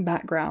her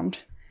background.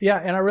 Yeah,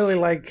 and I really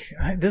like,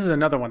 this is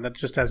another one that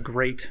just has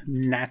great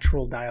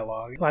natural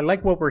dialogue. I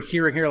like what we're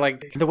hearing here,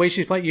 like the way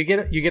she's playing. You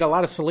get a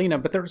lot of Selena,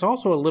 but there's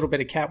also a little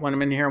bit of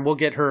Catwoman in here, and we'll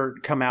get her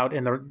come out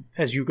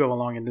as you go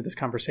along into this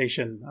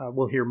conversation.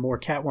 We'll hear more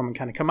Catwoman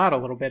kind of come out a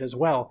little bit as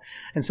well.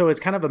 And so it's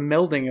kind of a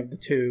melding of the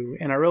two,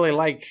 and I really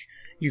like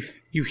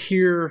you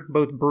hear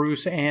both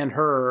Bruce and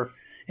her.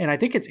 And I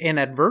think it's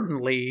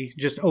inadvertently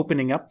just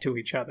opening up to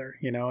each other,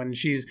 and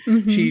she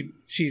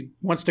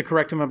wants to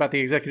correct him about the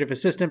executive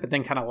assistant, but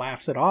then kind of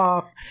laughs it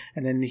off.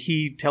 And then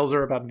he tells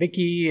her about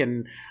Vicky.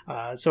 And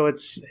so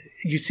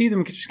you see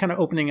them just kind of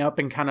opening up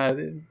and kind of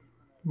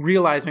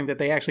realizing that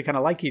they actually kind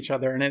of like each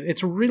other. And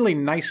it's really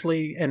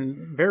nicely and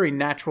very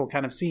natural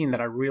kind of scene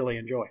that I really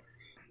enjoy.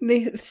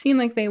 They seem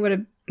like they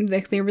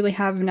really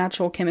have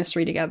natural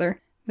chemistry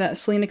together. That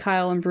Selena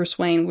Kyle and Bruce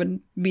Wayne would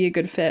be a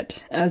good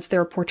fit as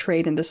they're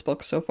portrayed in this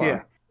book so far.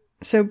 Yeah.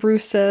 So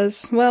Bruce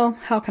says, well,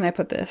 how can I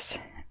put this?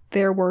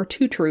 There were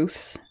two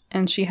truths,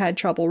 and she had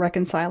trouble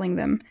reconciling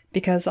them,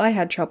 because I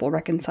had trouble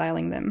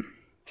reconciling them.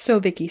 So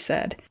Vicky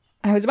said.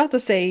 I was about to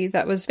say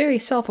that was very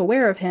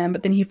self-aware of him,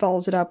 but then he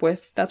follows it up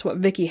with, that's what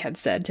Vicky had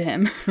said to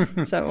him.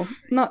 So,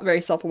 not very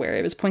self-aware,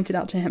 it was pointed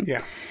out to him.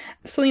 Yeah.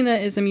 Selena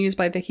is amused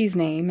by Vicky's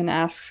name and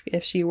asks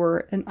if she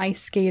were an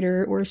ice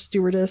skater or a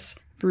stewardess.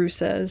 Bruce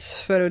says,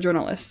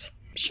 photojournalist.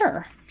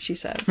 Sure, she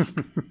says.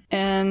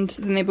 And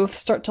then they both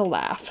start to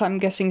laugh. I'm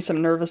guessing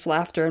some nervous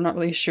laughter, I'm not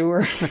really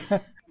sure.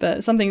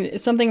 But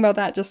something about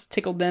that just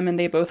tickled them, and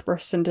they both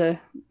burst into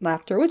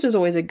laughter, which is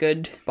always a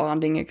good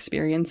bonding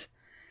experience.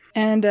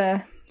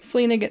 And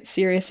Selena gets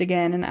serious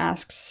again and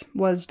asks,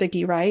 was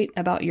Vicky right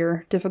about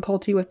your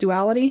difficulty with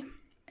duality?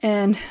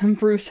 And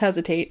Bruce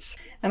hesitates.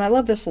 And I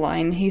love this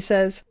line. He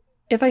says,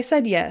 if I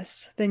said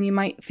yes, then you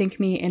might think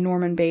me a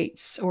Norman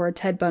Bates or a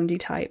Ted Bundy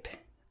type.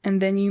 And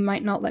then you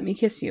might not let me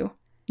kiss you.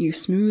 You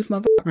smooth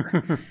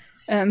motherfucker.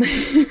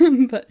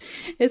 But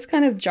it's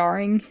kind of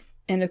jarring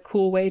in a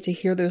cool way to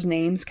hear those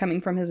names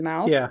coming from his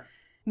mouth. Yeah.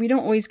 We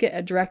don't always get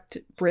a direct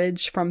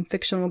bridge from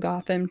fictional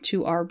Gotham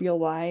to our real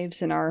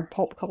lives and our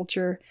pulp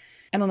culture.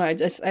 I don't know,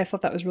 I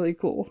thought that was really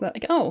cool.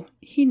 Like, oh,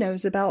 he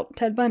knows about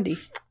Ted Bundy.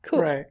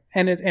 Cool. Right.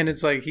 And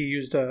it's like he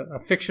used a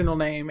fictional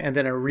name and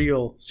then a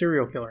real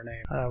serial killer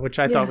name, which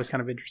I thought was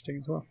kind of interesting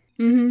as well.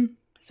 Mm-hmm.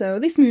 So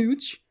they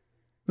smooch.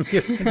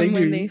 Yes, they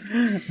do.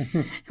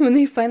 When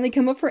they finally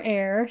come up for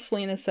air,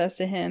 Selena says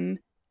to him,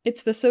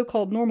 it's the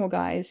so-called normal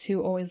guys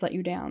who always let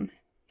you down.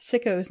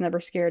 Sickos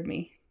never scared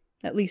me.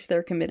 At least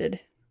they're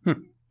committed.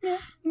 Yeah,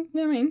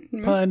 I mean...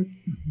 Pun.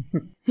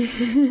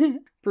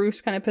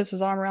 Bruce kind of puts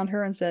his arm around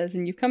her and says,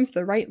 and you've come to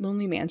the right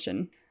lonely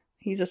mansion.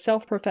 He's a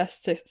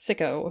self-professed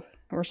sicko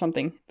or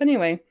something. But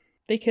anyway,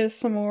 they kiss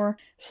some more.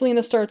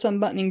 Selena starts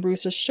unbuttoning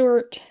Bruce's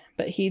shirt,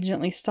 but he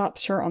gently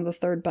stops her on the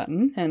third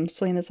button, and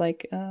Selena's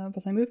like,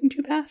 was I moving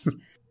too fast?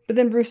 But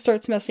then Bruce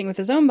starts messing with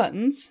his own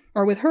buttons,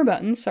 or with her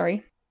buttons,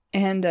 sorry,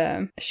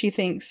 and she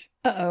thinks,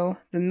 uh-oh,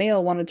 the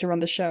male wanted to run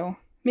the show.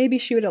 Maybe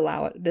she would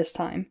allow it this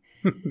time.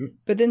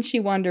 But then she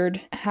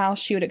wondered how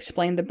she would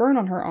explain the burn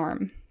on her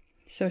arm,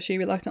 so she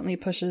reluctantly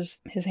pushes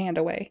his hand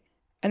away.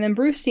 And then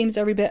Bruce seems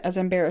every bit as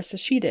embarrassed as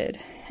she did,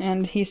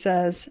 and he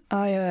says,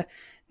 I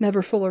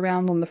never fool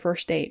around on the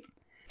first date.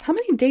 How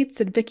many dates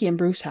did Vicky and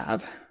Bruce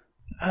have?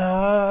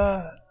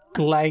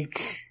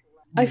 Like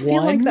I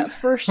feel like that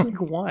first...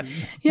 like one.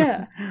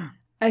 Yeah.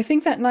 I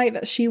think that night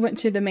that she went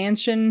to the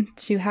mansion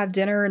to have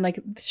dinner, and like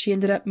she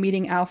ended up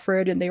meeting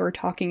Alfred, and they were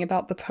talking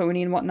about the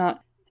pony and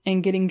whatnot,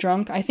 and getting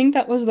drunk. I think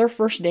that was their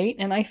first date,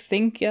 and I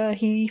think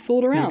he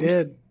fooled around. He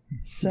did.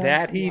 So,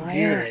 that he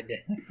did.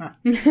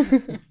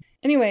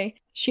 Anyway,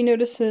 she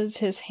notices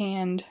his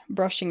hand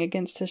brushing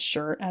against his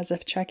shirt as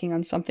if checking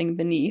on something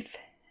beneath.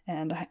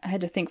 And I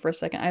had to think for a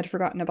second. I had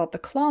forgotten about the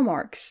claw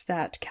marks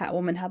that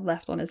Catwoman had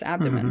left on his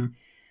abdomen.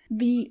 Mm-hmm.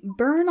 The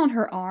burn on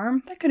her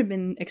arm, that could have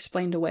been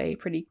explained away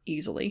pretty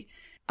easily.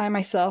 I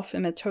myself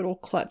am a total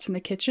klutz in the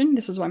kitchen.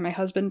 This is why my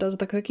husband does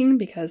the cooking,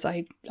 because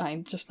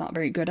I'm just not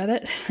very good at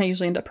it. I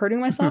usually end up hurting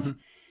myself.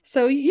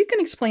 So you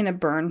can explain a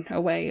burn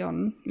away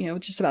on,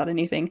 just about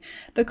anything.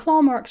 The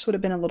claw marks would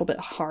have been a little bit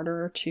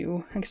harder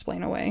to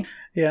explain away.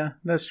 Yeah,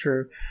 that's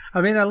true.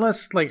 I mean,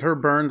 unless like her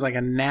burn's like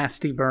a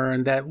nasty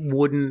burn that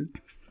wouldn't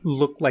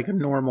look like a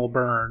normal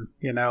burn,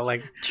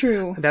 like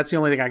true. That's the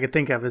only thing I could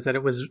think of, is that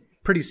it was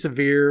pretty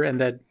severe and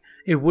that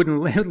it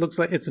looks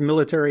like it's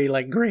military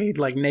like grade,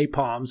 like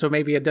napalm. So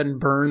maybe it doesn't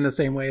burn the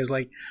same way as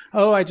like,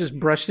 oh, I just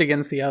brushed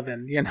against the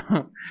oven,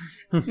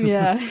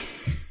 Yeah.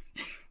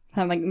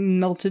 Have like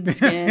melted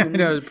skin.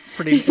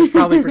 It was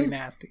probably pretty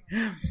nasty.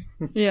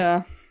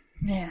 Yeah.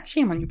 Yeah,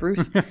 shame on you,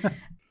 Bruce.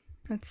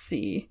 Let's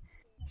see.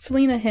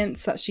 Selena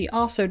hints that she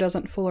also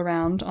doesn't fool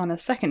around on a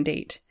second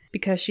date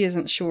because she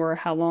isn't sure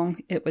how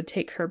long it would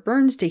take her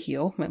burns to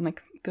heal. I'm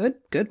like,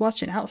 good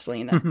watching out,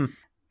 Selena.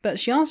 but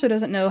she also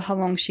doesn't know how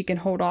long she can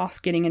hold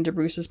off getting into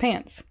Bruce's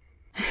pants.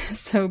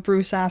 So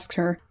Bruce asks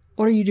her,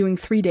 "What are you doing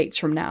 3 dates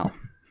from now?"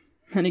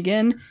 And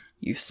again,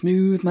 you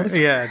smooth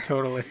motherfucker. Yeah,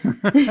 totally.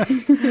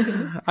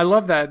 I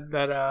love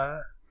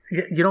that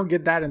you don't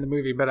get that in the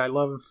movie, but I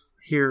love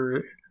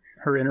hear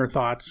her inner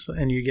thoughts,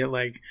 and you get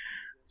like,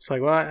 it's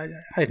like, well,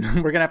 we're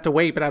going to have to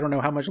wait, but I don't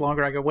know how much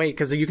longer I can wait,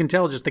 because you can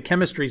tell just the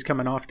chemistry's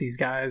coming off these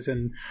guys,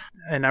 and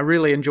I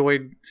really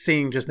enjoyed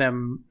seeing just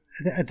them,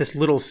 this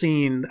little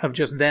scene of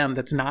just them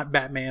that's not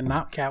Batman,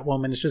 not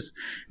Catwoman. It's just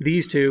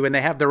these two, and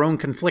they have their own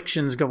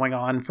conflictions going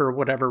on for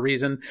whatever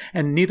reason,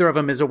 and neither of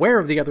them is aware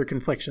of the other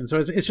confliction. So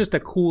it's just a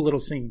cool little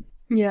scene.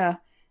 Yeah.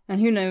 And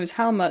who knows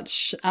how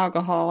much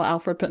alcohol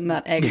Alfred put in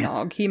that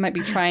eggnog. He might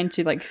be trying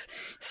to, like,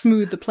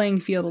 smooth the playing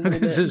field a little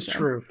bit. This is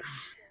true.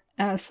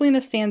 Selena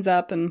stands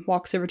up and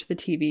walks over to the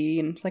TV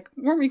and is like,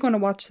 "Weren't we going to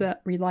watch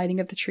that relighting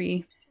of the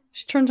tree?"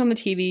 She turns on the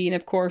TV, and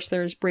of course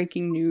there's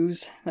breaking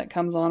news that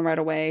comes on right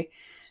away,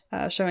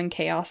 showing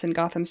chaos in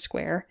Gotham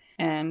Square.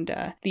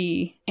 And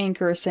the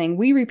anchor is saying,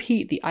 "We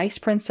repeat, the Ice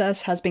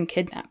Princess has been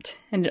kidnapped,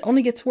 and it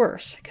only gets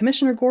worse.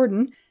 Commissioner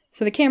Gordon..."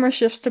 So the camera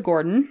shifts to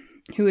Gordon,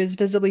 who is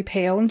visibly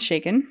pale and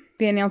shaken.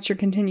 The announcer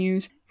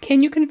continues,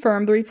 "Can you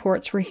confirm the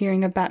reports we're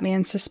hearing of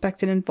Batman's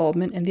suspected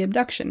involvement in the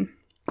abduction?"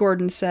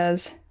 Gordon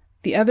says,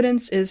 "The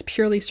evidence is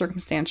purely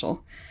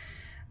circumstantial.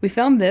 We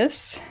found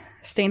this,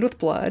 stained with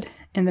blood,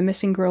 in the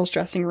missing girl's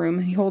dressing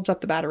room." He holds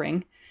up the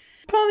Batarang.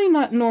 Probably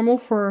not normal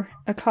for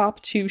a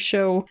cop to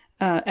show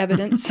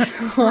evidence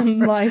on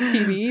live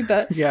TV,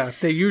 but... Yeah,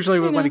 they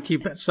usually would want to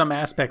keep some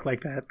aspect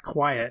like that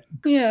quiet.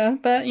 Yeah,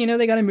 but,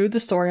 they got to move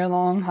the story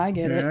along. I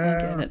get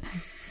it.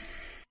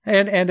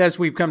 And as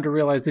we've come to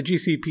realize, the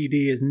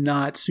GCPD is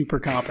not super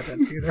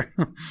competent either.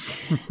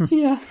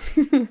 Yeah.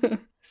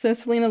 So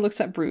Selena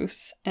looks at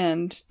Bruce,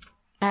 and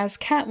as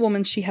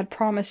Catwoman, she had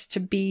promised to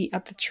be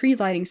at the tree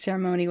lighting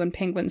ceremony when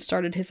Penguin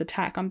started his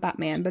attack on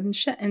Batman, but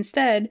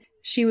instead,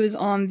 she was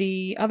on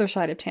the other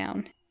side of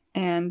town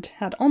and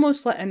had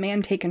almost let a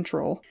man take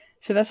control.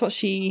 So that's what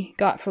she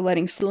got for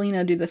letting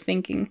Selena do the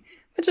thinking,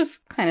 which is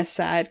kind of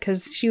sad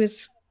because she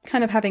was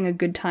kind of having a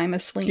good time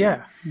as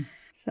Selena. Yeah.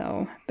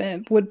 So,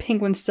 but would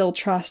Penguin still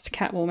trust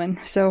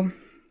Catwoman? So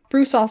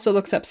Bruce also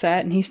looks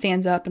upset, and he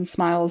stands up and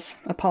smiles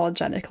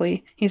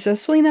apologetically. He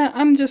says, "Selena,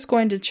 I'm just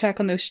going to check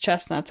on those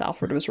chestnuts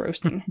Alfred was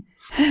roasting."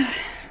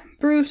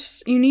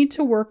 Bruce, you need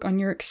to work on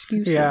your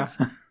excuses. Yeah.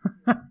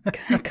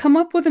 Come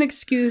up with an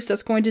excuse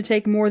that's going to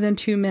take more than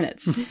 2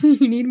 minutes.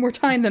 You need more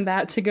time than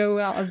that to go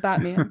out as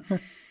Batman.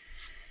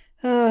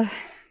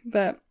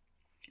 But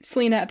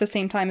Selena at the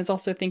same time is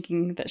also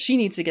thinking that she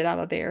needs to get out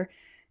of there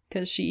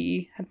because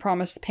she had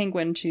promised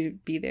Penguin to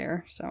be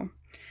there. So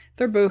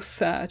they're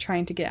both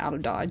trying to get out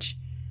of Dodge.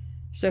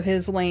 So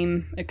his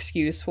lame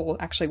excuse will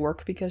actually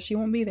work because she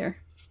won't be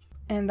there.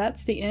 And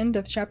that's the end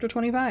of chapter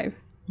 25.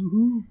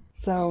 Mm-hmm.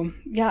 So,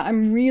 yeah,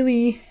 I'm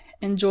really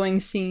enjoying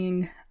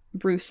seeing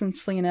Bruce and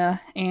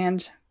Selena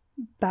and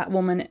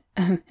Batman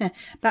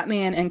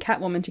and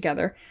Catwoman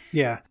together.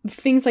 Yeah.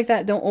 Things like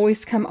that don't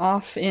always come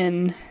off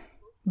in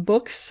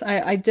books.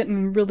 I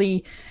didn't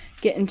really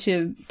get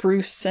into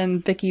Bruce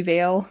and Vicky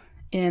Vale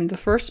in the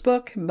first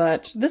book,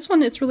 but this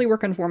one, it's really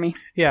working for me.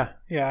 Yeah,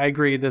 I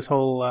agree. This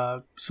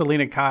whole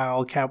Selena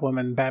Kyle,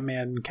 Catwoman,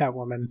 Batman,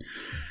 Catwoman,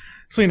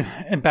 Selena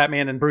and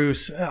Batman and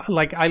Bruce,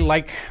 I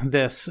like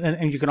this,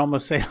 and you can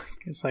almost say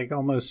it's like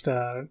almost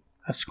a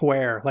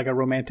square, like a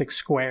romantic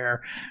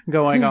square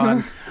going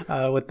on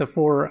with the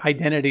 4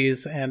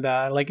 identities, and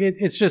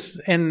it's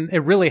just, and it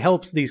really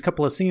helps these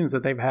couple of scenes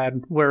that they've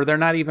had where they're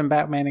not even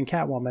Batman and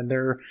Catwoman,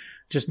 they're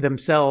just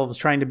themselves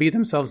trying to be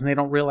themselves, and they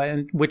don't realize,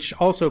 and which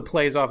also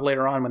plays off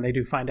later on when they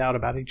do find out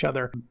about each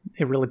other.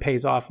 It really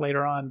pays off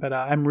later on, but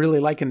I'm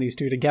really liking these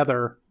two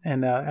together,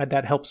 and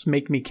that helps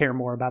make me care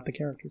more about the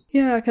characters.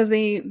 Yeah, because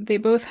they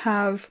both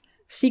have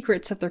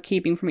secrets that they're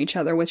keeping from each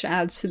other, which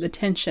adds to the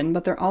tension,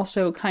 but they're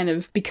also kind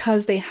of,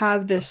 because they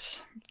have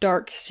this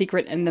dark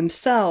secret in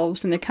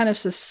themselves, and they kind of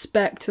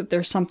suspect that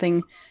there's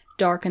something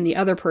dark in the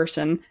other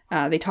person.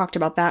 They talked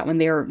about that when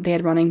they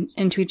had running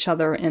into each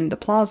other in the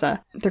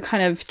plaza. They're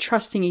kind of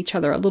trusting each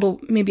other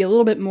maybe a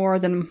little bit more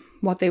than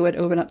what they would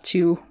open up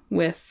to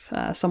with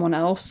someone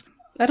else.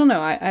 I don't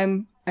know.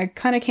 I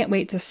kind of can't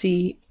wait to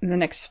see the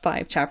next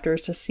 5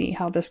 chapters to see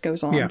how this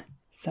goes on. Yeah.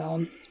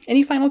 So,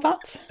 any final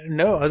thoughts?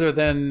 No, other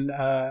than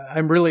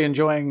I'm really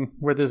enjoying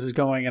where this is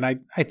going, and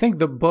I think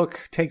the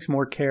book takes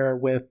more care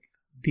with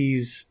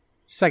these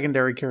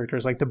secondary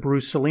characters, like the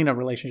Bruce-Selena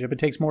relationship. It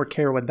takes more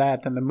care with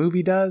that than the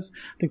movie does.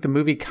 I think the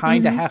movie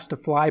kind of has to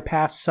fly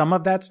past some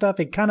of that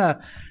stuff.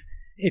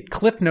 It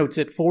cliff notes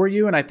it for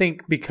you, and I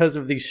think because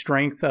of the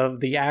strength of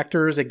the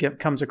actors, it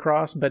comes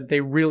across, but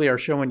they really are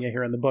showing you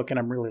here in the book, and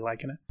I'm really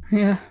liking it.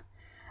 Yeah.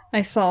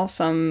 I saw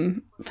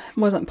some,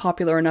 wasn't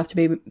popular enough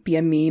to be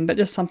a meme, but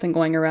just something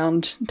going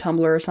around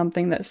Tumblr or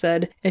something that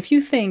said, if you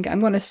think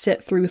I'm going to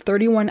sit through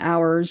 31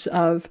 hours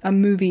of a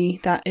movie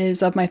that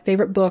is of my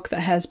favorite book that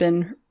has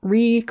been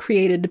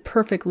recreated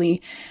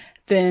perfectly,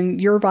 then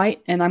you're right,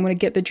 and I'm going to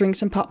get the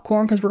drinks and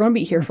popcorn because we're going to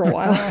be here for a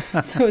while.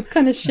 So it's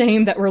kind of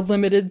shame that we're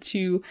limited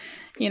to,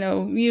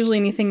 usually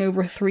anything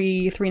over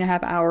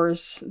 3.5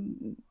 hours.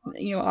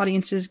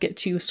 Audiences get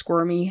too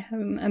squirmy,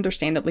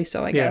 understandably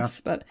so, I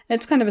guess. But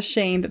it's kind of a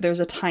shame that there's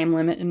a time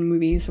limit in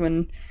movies.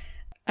 When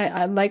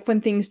I like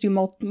when things do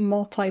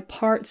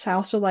multi-parts. I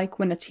also like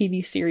when a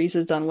TV series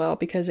is done well,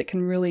 because it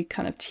can really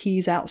kind of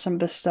tease out some of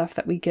the stuff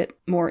that we get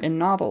more in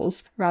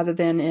novels rather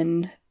than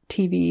in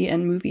TV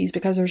and movies,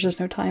 because there's just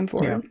no time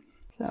for it.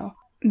 So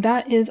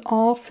that is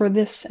all for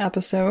this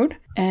episode.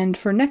 And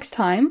for next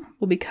time,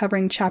 we'll be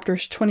covering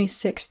chapters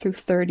 26 through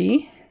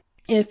 30.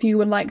 If you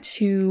would like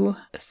to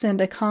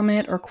send a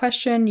comment or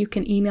question, you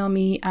can email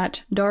me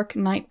at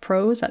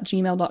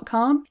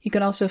darknightprose@gmail.com. You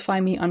can also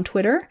find me on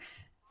Twitter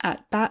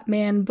at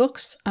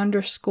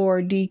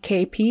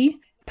BatmanBooks_DKP.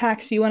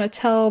 Pax, you want to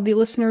tell the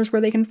listeners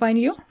where they can find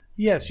you?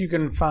 Yes, you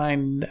can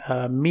find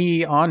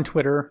me on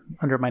Twitter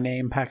under my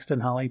name,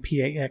 Paxton Holley,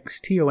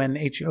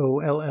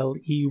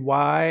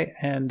 PAXTONHOLLEY,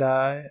 and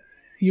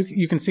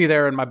you can see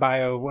there in my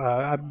bio,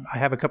 I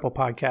have a couple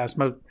podcasts.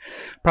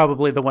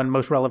 Probably the one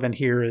most relevant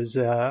here is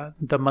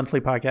the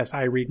monthly podcast,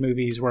 I Read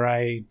Movies, where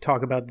I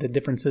talk about the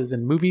differences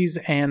in movies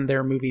and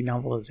their movie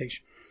novelizations.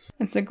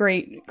 It's a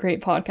great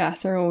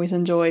podcast. I always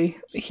enjoy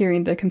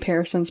hearing the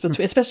comparisons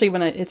between, especially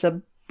when it's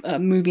a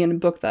movie and a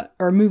book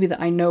or a movie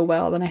that I know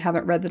well, then I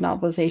haven't read the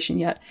novelization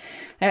yet.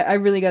 I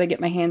really got to get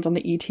my hands on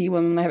the E.T.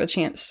 when I have a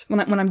chance. When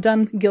I'm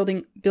done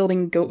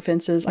building goat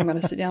fences, I'm going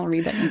to sit down and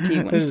read that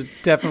E.T. one. It is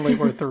definitely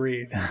worth the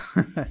read.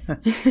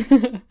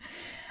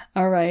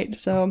 All right,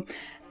 so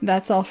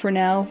that's all for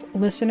now,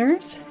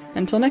 listeners.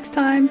 Until next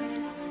time,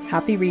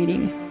 happy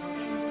reading.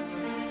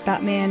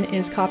 Batman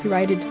is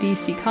copyrighted to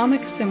DC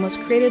Comics and was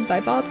created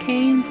by Bob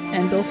Kane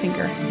and Bill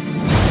Finger.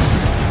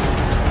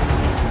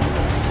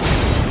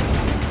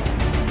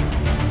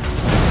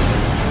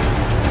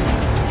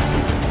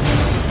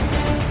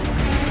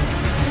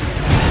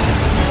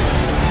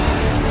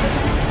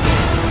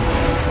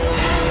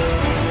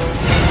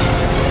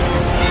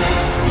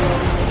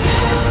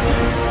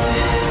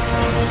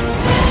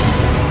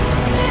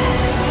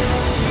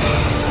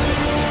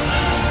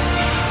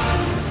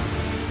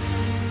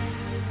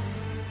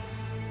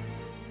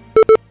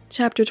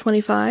 Chapter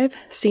 25,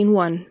 Scene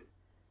 1.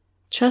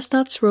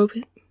 Chestnut.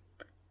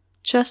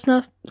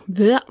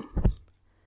 Bleh.